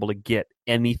and be able to get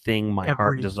anything my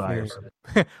heart desires.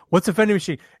 What's a vending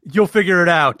machine? You'll figure it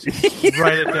out.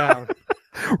 Write it down.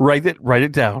 Write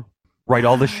it down. Write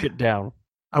all this shit down.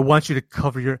 I want you to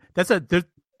cover your.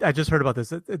 I just heard about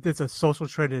this. It's a social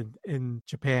trend in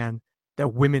Japan that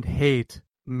women hate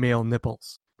male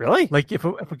nipples. Really? Like if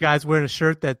a guy's wearing a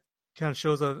shirt that kind of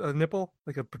shows a nipple,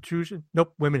 like a protrusion.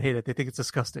 Nope, women hate it. They think it's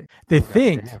disgusting. They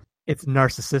think it's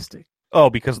narcissistic. Oh,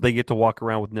 because they get to walk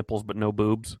around with nipples but no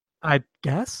boobs? I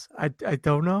guess. I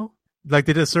don't know. Like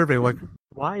they did a survey. Like,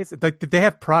 why is it? Like they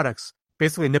have products,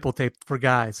 basically nipple tape for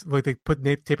guys. Like they put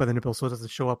tape on the nipple so it doesn't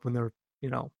show up when they're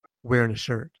wearing a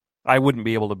shirt. I wouldn't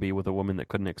be able to be with a woman that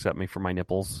couldn't accept me for my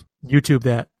nipples. YouTube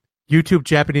that. YouTube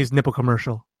Japanese nipple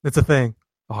commercial. It's a thing.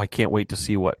 Oh, I can't wait to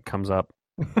see what comes up.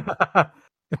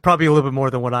 Probably a little bit more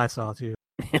than what I saw too.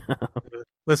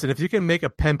 Listen, if you can make a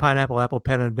pineapple apple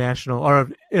pen a national or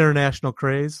international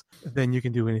craze, then you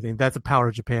can do anything. That's the power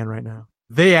of Japan right now.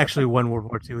 They actually won World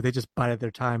War II. They just bided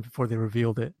their time before they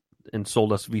revealed it. And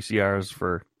sold us VCRs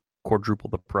for quadruple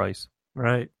the price.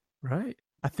 Right.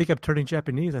 I think I'm turning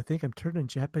Japanese. All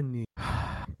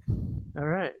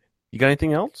right. You got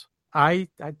anything else? I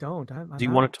don't. Do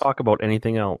you want to talk about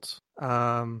anything else?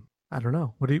 I don't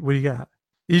know. What do you got?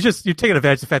 You're taking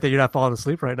advantage of the fact that you're not falling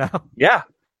asleep right now. Yeah.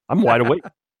 I'm wide awake.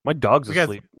 My dog's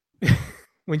asleep.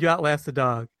 When you outlast the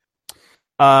dog.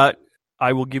 I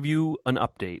will give you an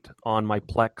update on my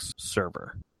Plex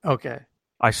server. Okay.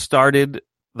 I started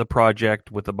the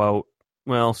project with about,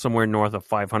 somewhere north of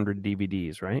 500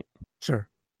 DVDs, right? Sure.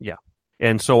 Yeah.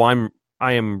 And so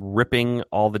I am ripping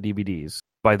all the DVDs.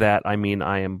 By that, I mean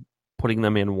I am putting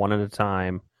them in one at a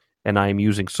time, and I am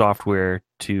using software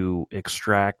to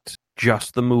extract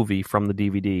just the movie from the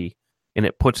DVD, and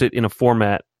it puts it in a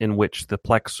format in which the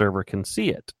Plex server can see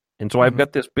it. And so I've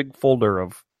got this big folder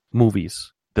of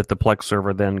movies that the Plex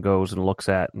server then goes and looks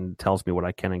at and tells me what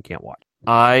I can and can't watch.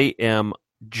 I am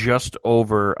just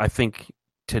over, I think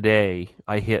today,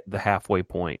 I hit the halfway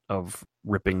point of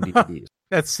ripping DVDs.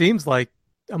 That seems like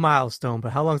a milestone,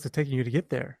 but how long is it taking you to get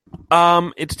there?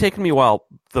 It's taken me a while.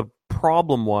 The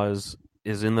problem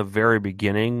is in the very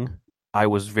beginning, I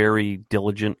was very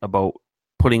diligent about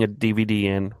putting a DVD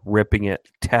in, ripping it,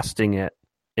 testing it,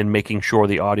 and making sure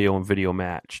the audio and video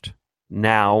matched.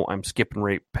 Now I'm skipping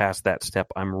right past that step.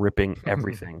 I'm ripping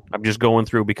everything. I'm just going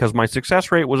through because my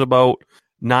success rate was about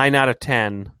 9 out of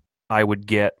 10. I would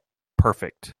get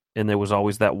perfect, and there was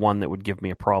always that one that would give me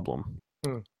a problem.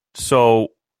 So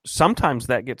sometimes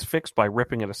that gets fixed by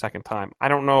ripping it a second time. I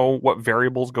don't know what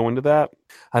variables go into that.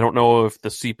 I don't know if the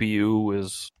CPU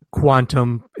is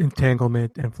quantum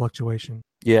entanglement and fluctuation.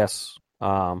 Yes.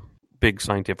 Big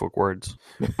scientific words.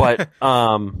 But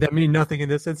that mean nothing in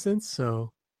this instance,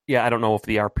 so yeah, I don't know if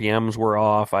the RPMs were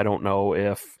off. I don't know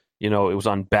if, it was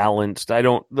unbalanced. I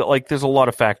don't there's a lot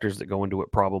of factors that go into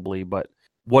it probably, but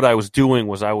what I was doing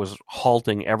was I was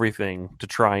halting everything to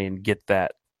try and get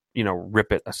that,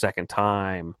 rip it a second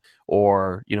time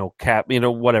or,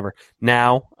 whatever.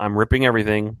 Now I'm ripping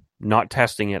everything, not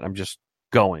testing it. I'm just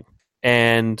going.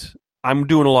 And I'm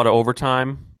doing a lot of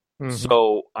overtime.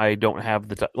 So I don't have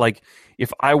the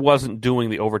if I wasn't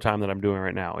doing the overtime that I'm doing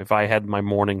right now, if I had my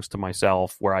mornings to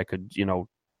myself where I could,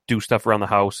 do stuff around the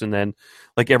house and then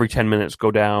every 10 minutes go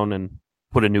down and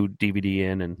put a new DVD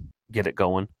in and get it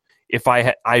going. If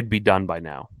I'd be done by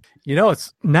now.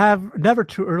 It's never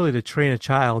too early to train a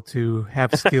child to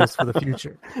have skills for the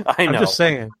future. I know. I'm just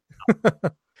saying.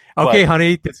 Okay,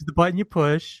 honey, this is the button you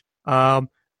push.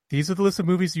 These are the list of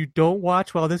movies you don't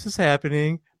watch while this is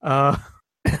happening.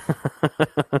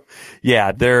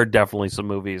 Yeah, there are definitely some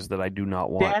movies that I do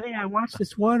not want. Daddy, I watched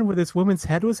this one where this woman's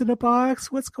head was in a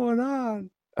box. What's going on?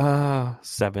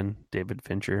 7, David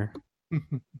Fincher,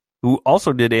 who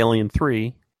also did Alien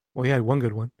 3. Well, he had one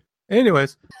good one.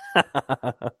 Anyways.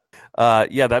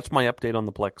 Yeah, that's my update on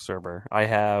the Plex server. I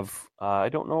have, I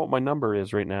don't know what my number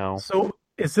is right now. So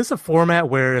is this a format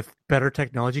where if better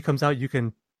technology comes out, you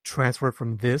can transfer it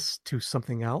from this to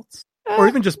something else? Or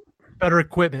even just better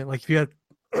equipment? Like if you had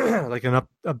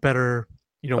a better,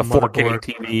 a 4K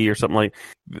TV or something like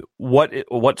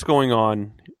what's going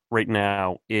on right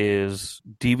now is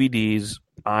DVDs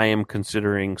I am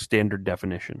considering standard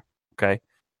definition. Okay.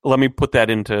 Let me put that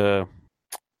into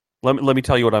let me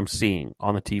tell you what I'm seeing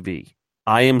on the TV.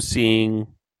 I am seeing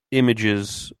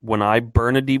images when I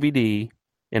burn a DVD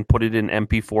and put it in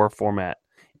MP4 format.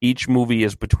 Each movie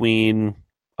is between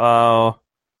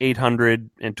 800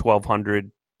 and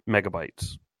 1200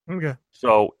 megabytes. Okay.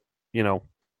 So,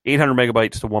 800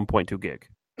 megabytes to 1.2 gig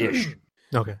ish.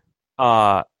 Okay.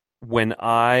 When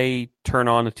I turn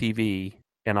on the TV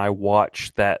and I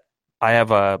watch that, I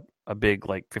have a big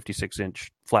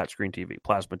 56-inch flat screen TV,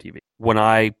 plasma TV. When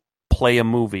I play a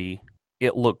movie,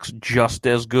 it looks just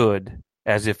as good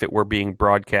as if it were being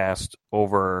broadcast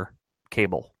over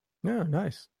cable. Yeah,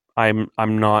 nice. I'm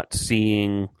not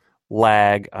seeing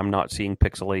lag. I'm not seeing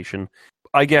pixelation.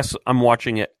 I guess I'm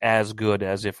watching it as good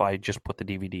as if I just put the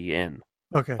DVD in.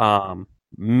 Okay.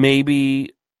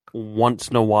 Maybe once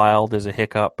in a while there's a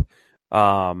hiccup.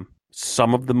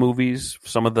 Some of the movies,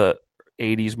 some of the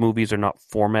 80s movies are not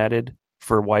formatted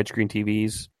for widescreen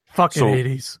TVs. Fucking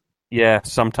 80s. Yeah,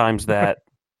 sometimes that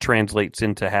translates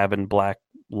into having black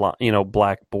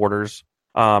borders.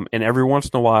 And every once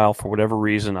in a while, for whatever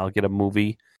reason, I'll get a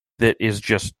movie that is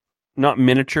just not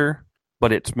miniature,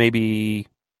 but it's maybe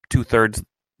 2/3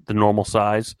 the normal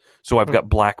size. So I've got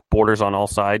black borders on all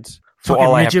sides. So fucking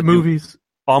all I have to movies.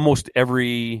 Almost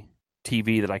every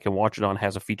TV that I can watch it on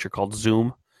has a feature called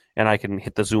Zoom, and I can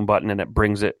hit the Zoom button and it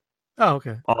brings it. Oh,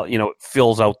 okay. It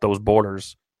fills out those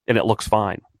borders and it looks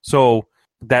fine. So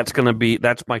that's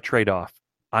my trade-off.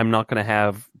 I'm not going to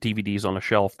have DVDs on a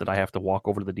shelf that I have to walk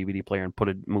over to the DVD player and put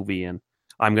a movie in.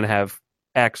 I'm going to have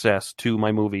access to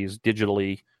my movies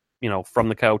digitally, from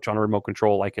the couch on a remote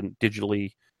control. I can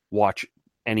digitally watch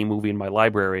any movie in my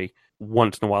library.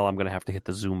 Once in a while, I'm going to have to hit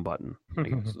the Zoom button. I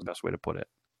guess is the best way to put it.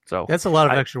 So that's a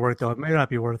lot of extra work, though. It may not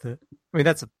be worth it. I mean,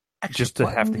 that's just to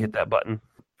have to hit that button.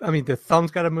 I mean, the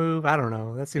thumb's got to move. I don't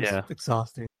know. That seems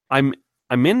exhausting. I'm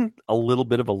in a little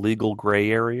bit of a legal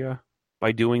gray area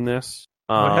by doing this.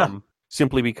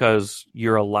 Simply because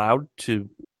you're allowed to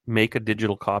make a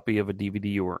digital copy of a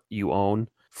DVD you own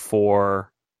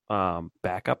for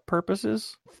backup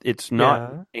purposes. It's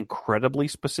not incredibly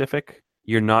specific.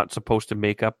 You're not supposed to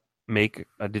make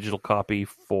a digital copy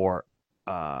for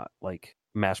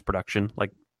mass production.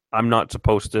 Like I'm not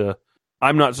supposed to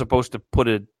put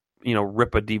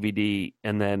rip a DVD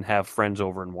and then have friends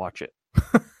over and watch it.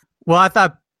 Well, I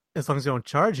thought as long as you don't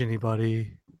charge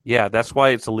anybody. Yeah, that's why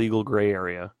it's a legal gray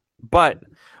area. But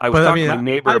I was talking to my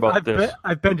neighbor about this.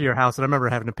 I've been to your house and I remember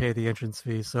having to pay the entrance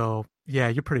fee. So yeah,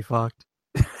 you're pretty fucked.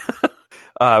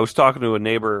 I was talking to a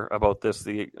neighbor about this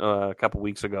a couple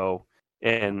weeks ago,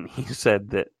 and he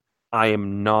said that I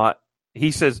am not.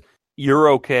 He says you're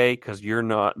okay because you're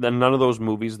not. Then none of those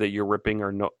movies that you're ripping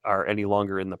are any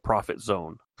longer in the profit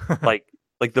zone.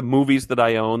 Like the movies that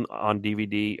I own on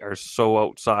DVD are so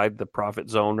outside the profit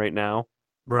zone right now.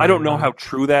 Right, I don't know right. how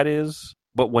true that is,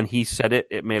 but when he said it,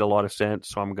 it made a lot of sense.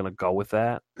 So I'm gonna go with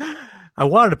that. I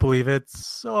wanted to believe it,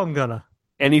 so I'm gonna.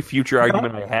 Any future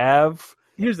argument I have,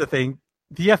 Here's the thing: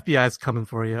 the FBI is coming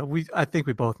for you. I think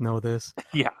we both know this.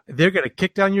 yeah, They're gonna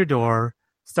kick down your door,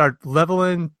 start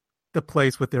leveling the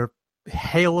place with their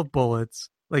hail of bullets.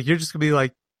 Like you're just gonna be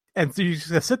like, and so you're just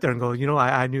gonna sit there and go,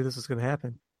 I knew this was gonna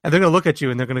happen. And they're gonna look at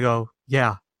you and they're gonna go,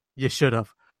 yeah, you should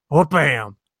have. Oh,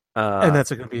 bam! And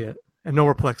that's gonna be it. And no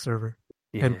more Plex server,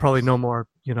 and probably no more,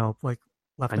 like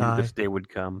Left I knew Eye. this day would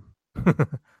come.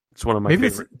 It's one of my Maybe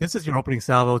favorite. this is your opening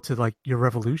salvo to like your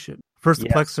revolution. First the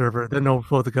Yes. Plex server, then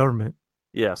overflow the government.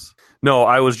 Yes. No,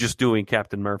 I was just doing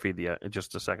Captain Murphy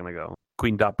just a second ago.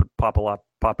 Queen Papadopoulos.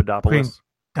 Queen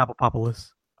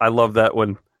Topopopoulos. I love that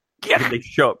when they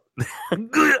show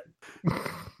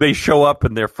they show up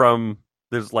and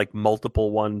there's like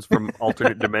multiple ones from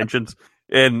alternate dimensions,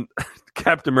 and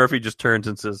Captain Murphy just turns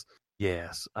and says,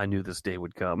 "Yes, I knew this day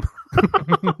would come."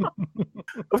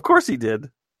 Of course he did.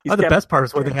 He's The Cap- best part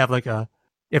is when they have like a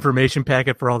information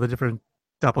packet for all the different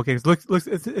doppelgangers. Look,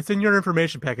 it's in your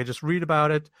information packet. Just read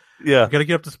about it. Yeah. You got to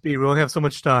get up to speed. We only have so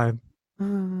much time.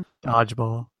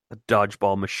 Dodgeball. A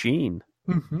dodgeball machine.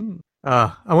 Mm-hmm.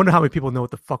 I wonder how many people know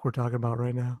what the fuck we're talking about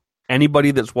right now.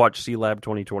 Anybody that's watched C-Lab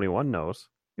 2021 knows.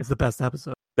 It's the best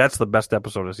episode. That's the best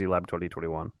episode of C-Lab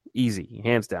 2021. Easy,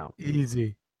 hands down.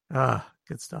 Easy.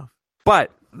 Good stuff.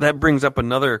 But that brings up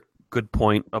another good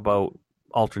point about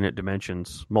alternate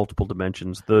dimensions, multiple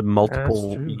dimensions, the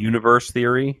multiple true. universe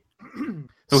theory.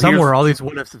 So Somewhere all these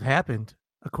what ifs have happened,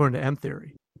 according to M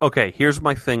theory. Okay, here's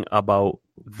my thing about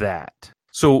that.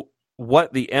 So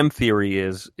what the M theory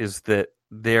is that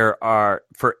there are,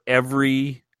 for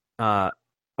every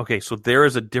so there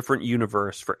is a different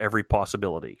universe for every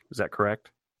possibility. Is that correct?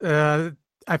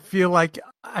 I feel like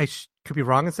I could be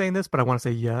wrong in saying this, but I want to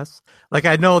say yes. Like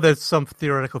I know there's some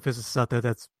theoretical physicist out there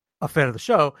that's a fan of the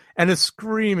show and is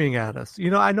screaming at us.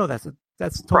 I know that's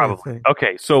totally Probably. a thing.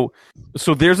 Okay, so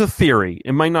there's a theory.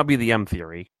 It might not be the M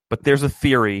theory, but there's a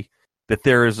theory that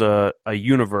there is a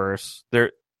universe.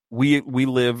 We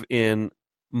live in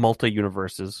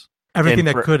multi-universes. Everything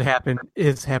And that could happen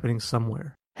is happening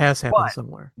somewhere. Has happened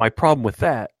somewhere. My problem with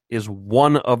that is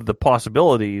one of the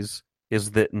possibilities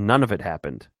is that none of it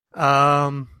happened.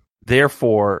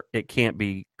 Therefore, it can't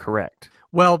be correct.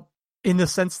 Well, in the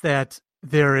sense that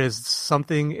there is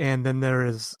something and then there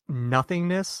is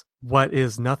nothingness. What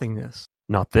is nothingness?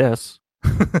 Not this.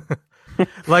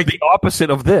 Like the opposite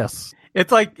of this.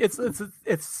 It's like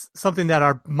it's something that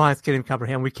our minds can't even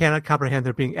comprehend. We cannot comprehend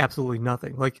there being absolutely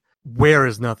nothing. Like where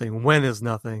is nothing? When is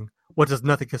nothing? What does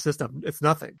nothing consist of? It's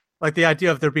nothing. Like the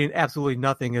idea of there being absolutely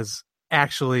nothing is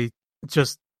actually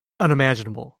just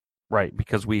unimaginable. Right,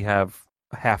 because we have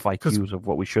half IQs of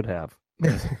what we should have.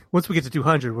 Once we get to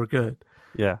 200, we're good.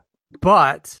 Yeah.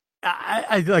 But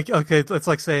I like, okay, it's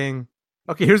like saying,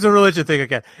 okay, here's a religion thing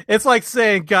again. It's like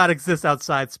saying God exists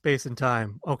outside space and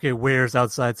time. Okay, where's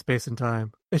outside space and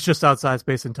time? It's just outside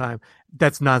space and time.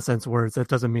 That's nonsense words. That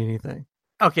doesn't mean anything.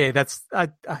 Okay, that's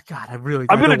God. I'm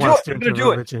gonna do it. I'm gonna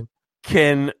do it.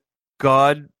 Can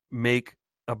God make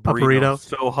a burrito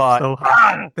so hot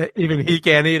that even he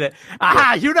can't eat it?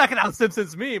 You're not gonna out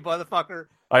Simpsons me, motherfucker.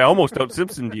 I almost out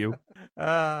Simpsoned you.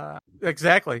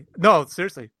 Exactly. No,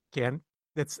 seriously, Ken.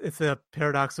 It's a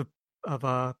paradox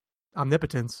of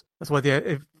omnipotence. That's why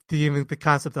the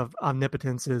concept of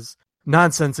omnipotence is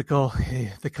nonsensical.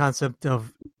 The concept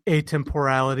of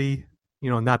atemporality,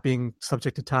 not being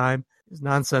subject to time, is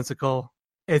nonsensical.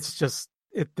 It's just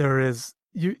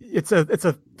it's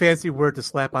a fancy word to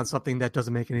slap on something that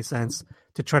doesn't make any sense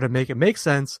to try to make it make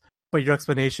sense, but your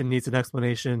explanation needs an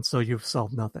explanation, so you've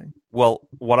solved nothing. Well,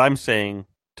 what I'm saying,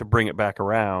 to bring it back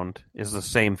around, is the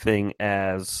same thing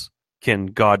as, can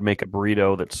God make a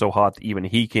burrito that's so hot that even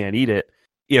he can't eat it?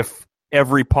 If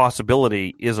every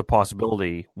possibility is a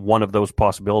possibility, one of those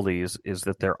possibilities is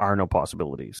that there are no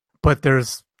possibilities. But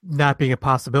there's not being a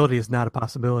possibility is not a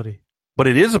possibility. But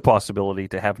it is a possibility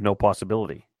to have no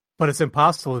possibility. But it's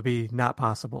impossible to be not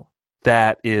possible.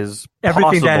 That is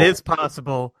everything possible. That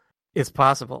is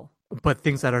possible, but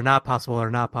things that are not possible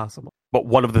are not possible. But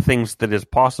one of the things that is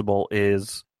possible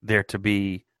is there to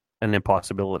be an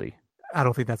impossibility. I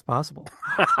don't think that's possible.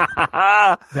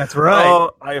 That's right.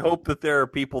 Oh, I hope that there are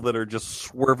people that are just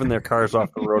swerving their cars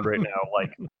off the road right now,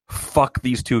 like, fuck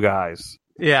these two guys.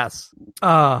 Yes.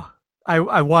 I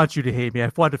want you to hate me.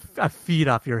 I feed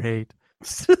off your hate.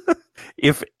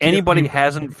 If anybody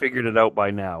hasn't figured it out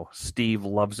by now, Steve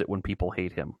loves it when people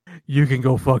hate him. You can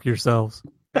go fuck yourselves.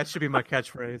 That should be my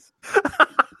catchphrase.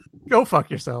 Go fuck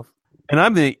yourself. And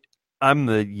I'm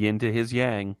the yin to his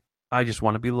yang. I just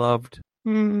want to be loved.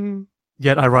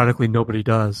 Yet, ironically, nobody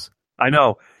does. I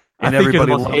know. And I think you're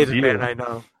the everybody most loves hated you. man I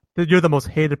know. You're the most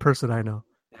hated person I know.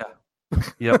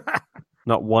 Yep.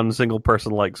 Not one single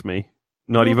person likes me.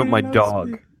 Not even my Nobody loves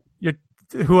dog.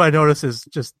 me. Who I notice is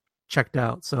just checked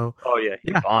out. So Oh yeah,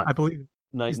 he's yeah, gone. I believe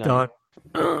Night, he's night. done.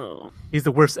 Oh. He's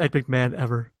the worst Ed McMahon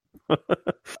ever.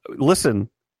 Listen,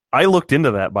 I looked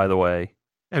into that, by the way,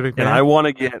 Ed McMahon. and I want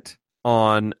to get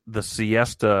on the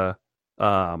siesta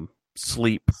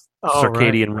sleep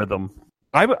circadian rhythm.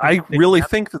 I really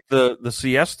think that the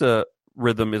siesta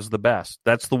rhythm is the best.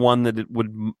 That's the one that it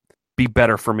would be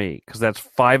better for me because that's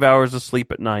 5 hours of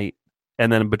sleep at night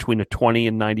and then between a 20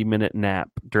 and 90-minute nap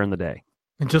during the day.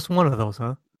 And just one of those,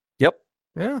 huh? Yep.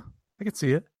 Yeah, I can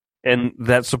see it. And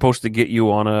that's supposed to get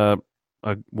you on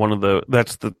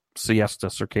that's the siesta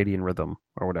circadian rhythm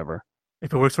or whatever.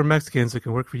 If it works for Mexicans, it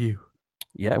can work for you.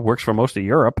 Yeah, it works for most of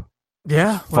Europe.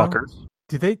 Yeah, well, Fuckers.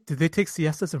 Did they take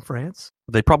siestas in France?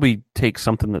 They probably take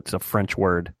something that's a French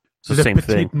word. It's the Le same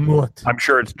petit thing. mort. I'm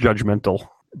sure it's judgmental.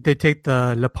 They take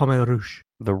the Le Pomme Rouge.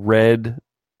 The red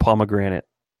pomegranate.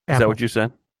 Is that Apple. what you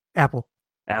said? Apple.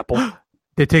 Apple?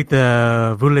 They take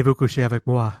the Voulez-vous coucher avec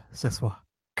moi ce soir?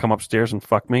 Come upstairs and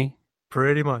fuck me?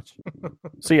 Pretty much.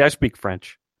 See, I speak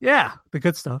French. Yeah, the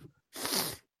good stuff.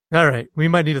 All right, we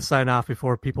might need to sign off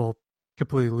before people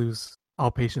completely lose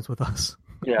all patience with us.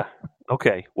 Yeah.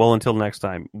 Okay. Well, until next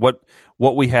time. What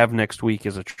we have next week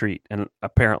is a treat, and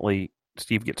apparently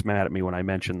Steve gets mad at me when I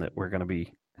mention that we're going to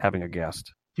be having a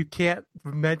guest. You can't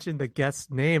mention the guest's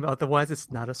name, otherwise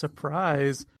it's not a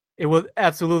surprise. It will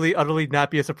absolutely, utterly not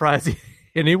be a surprise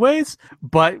anyways,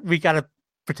 but we got to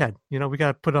pretend. We got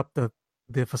to put up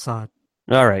the facade.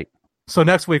 All right. So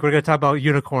next week, we're going to talk about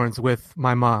unicorns with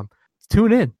my mom.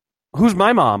 Tune in. Who's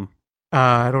my mom?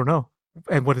 I don't know.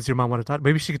 And what does your mom want to talk?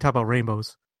 Maybe she could talk about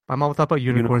rainbows. My mom will talk about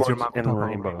unicorns. Your mom will and talk about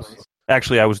rainbows.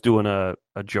 Actually, I was doing a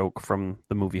joke from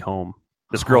the movie Home.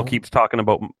 This girl Home? keeps talking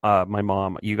about my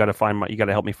mom. You got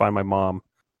to help me find my mom.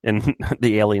 And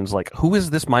the alien's like, who is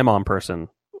this my mom person?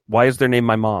 Why is their name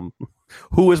my mom?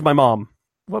 Who is my mom?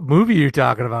 What movie are you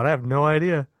talking about? I have no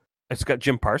idea. It's got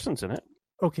Jim Parsons in it.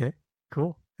 Okay,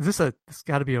 cool. Is this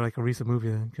got to be like a recent movie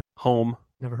then? 'Cause Home.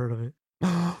 never heard of it.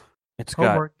 It's got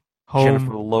Homework.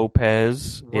 Jennifer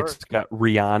Lopez. Work. It's got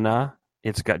Rihanna.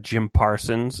 It's got Jim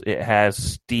Parsons. It has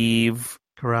Steve.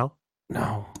 Carell.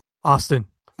 No, Austin.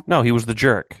 he was the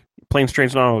jerk. Planes,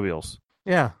 Trains, and Automobiles.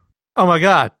 Yeah. Oh my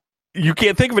God. You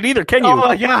can't think of it either, can you? Oh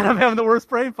my God. I'm having the worst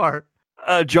brain fart.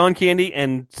 John Candy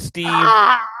and Steve.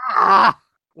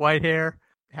 White hair.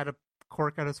 Had a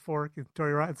cork on his fork in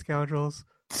Tory Rotten Scoundrels.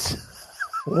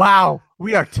 Wow.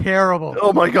 We are terrible.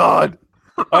 Oh my God.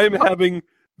 I am having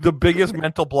the biggest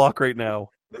mental block right now.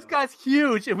 This guy's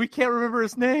huge and we can't remember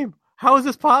his name. How is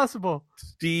this possible?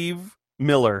 Steve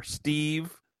Miller,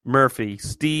 Steve Murphy,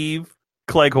 Steve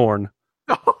Cleghorn.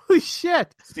 Holy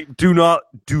shit. Steve, do not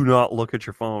look at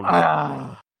your phone.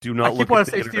 Do not I look keep at wanting the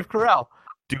to say internet. Steve Carell.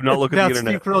 Do not look at Now the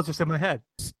internet. Steve Carell's just in my head.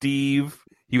 Steve,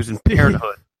 he was in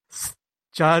Parenthood.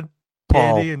 John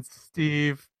Paul Candy and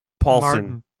Steve Paulson.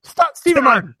 Martin. Stop, Stephen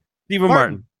Martin. Stephen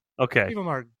Martin. Okay. Stephen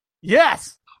Martin.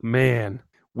 Yes. Man,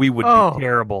 we would Oh. be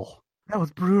terrible. That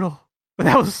was brutal.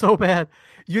 That was so bad.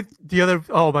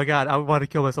 Oh my God, I want to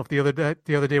kill myself. The other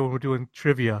day when we were doing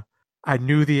trivia, I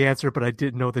knew the answer, but I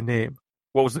didn't know the name.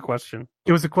 What was the question?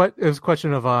 It was a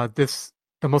question of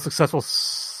the most successful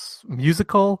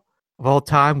musical of all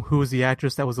time. Who was the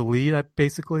actress that was the lead?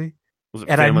 Basically, Was it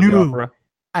And Phantom I of the knew- Opera?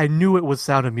 I knew it was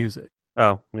Sound of Music.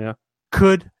 Oh, yeah.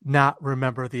 Could not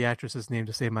remember the actress's name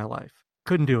to save my life.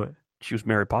 Couldn't do it. She was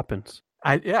Mary Poppins.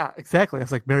 Yeah, exactly. I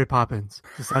was like Mary Poppins,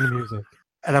 The Sound of Music,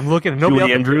 and I'm looking at nobody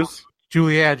Julie else. Andrews?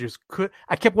 Julie Andrews.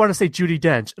 I kept wanting to say Judi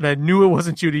Dench, and I knew it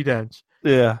wasn't Judi Dench.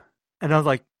 Yeah. And I was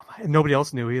like, nobody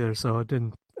else knew either, so it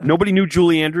didn't. Nobody knew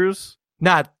Julie Andrews?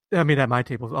 At my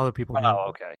table, other people knew. Oh,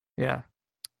 okay. Yeah.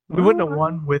 We wouldn't have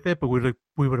won with it, but we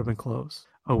would have been close.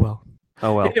 Oh, well.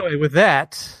 Oh, well. Anyway, with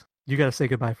that, you got to say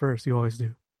goodbye first. You always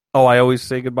do. Oh, I always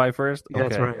say goodbye first? Yeah,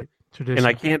 that's Okay. right. Tradition. And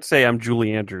I can't say I'm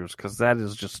Julie Andrews because that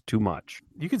is just too much.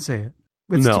 You can say it.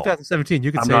 It's No. 2017.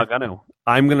 You can I'm say not it. going to.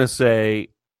 I'm going to say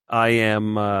I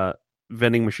am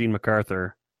Vending Machine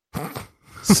MacArthur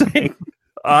saying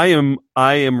I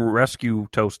am Rescue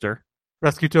Toaster.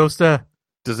 Rescue Toaster.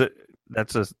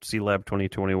 That's a C-Lab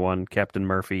 2021 Captain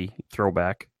Murphy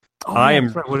throwback. Oh, I yeah, am-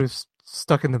 that's right. When it was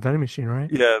stuck in the vending machine, right?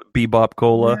 Yeah, Bebop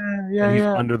Cola. Yeah, and he's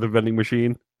yeah. under the vending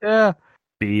machine. Yeah.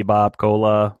 Bebop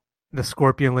Cola. The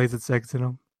scorpion lays its eggs in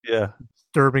him. Yeah.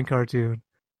 Disturbing cartoon.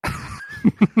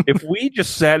 If we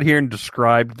just sat here and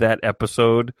described that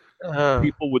episode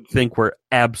people would think we're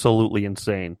absolutely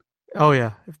insane. Oh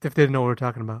yeah, if they didn't know what we're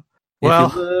talking about. If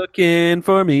Well, you're looking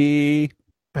for me,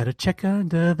 better check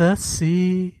under the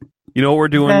sea. you know what we're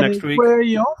doing That next is week? where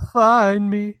you'll find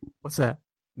me. What's that?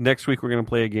 Next week we're going to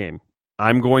play a game.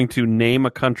 I'm going to name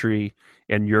a country,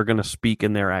 and you're going to speak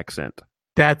in their accent.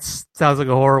 That sounds like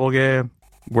a horrible game.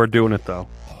 We're doing it though.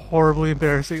 Horribly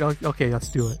embarrassing. Okay, let's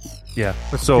do it. Yeah.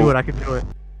 Let's So do it. I can do it.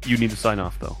 you need to sign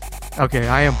off though. Okay,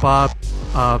 I am Bob,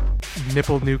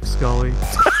 Nipple Nuke Scully,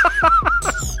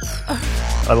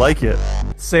 I like it.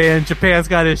 saying Japan's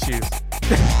got issues.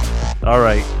 All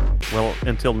right. Well,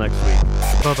 until next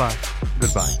week. Bye-bye.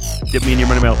 Goodbye. Get me in your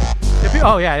money mouth.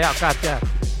 Oh, yeah, God, yeah.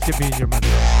 Give me your money.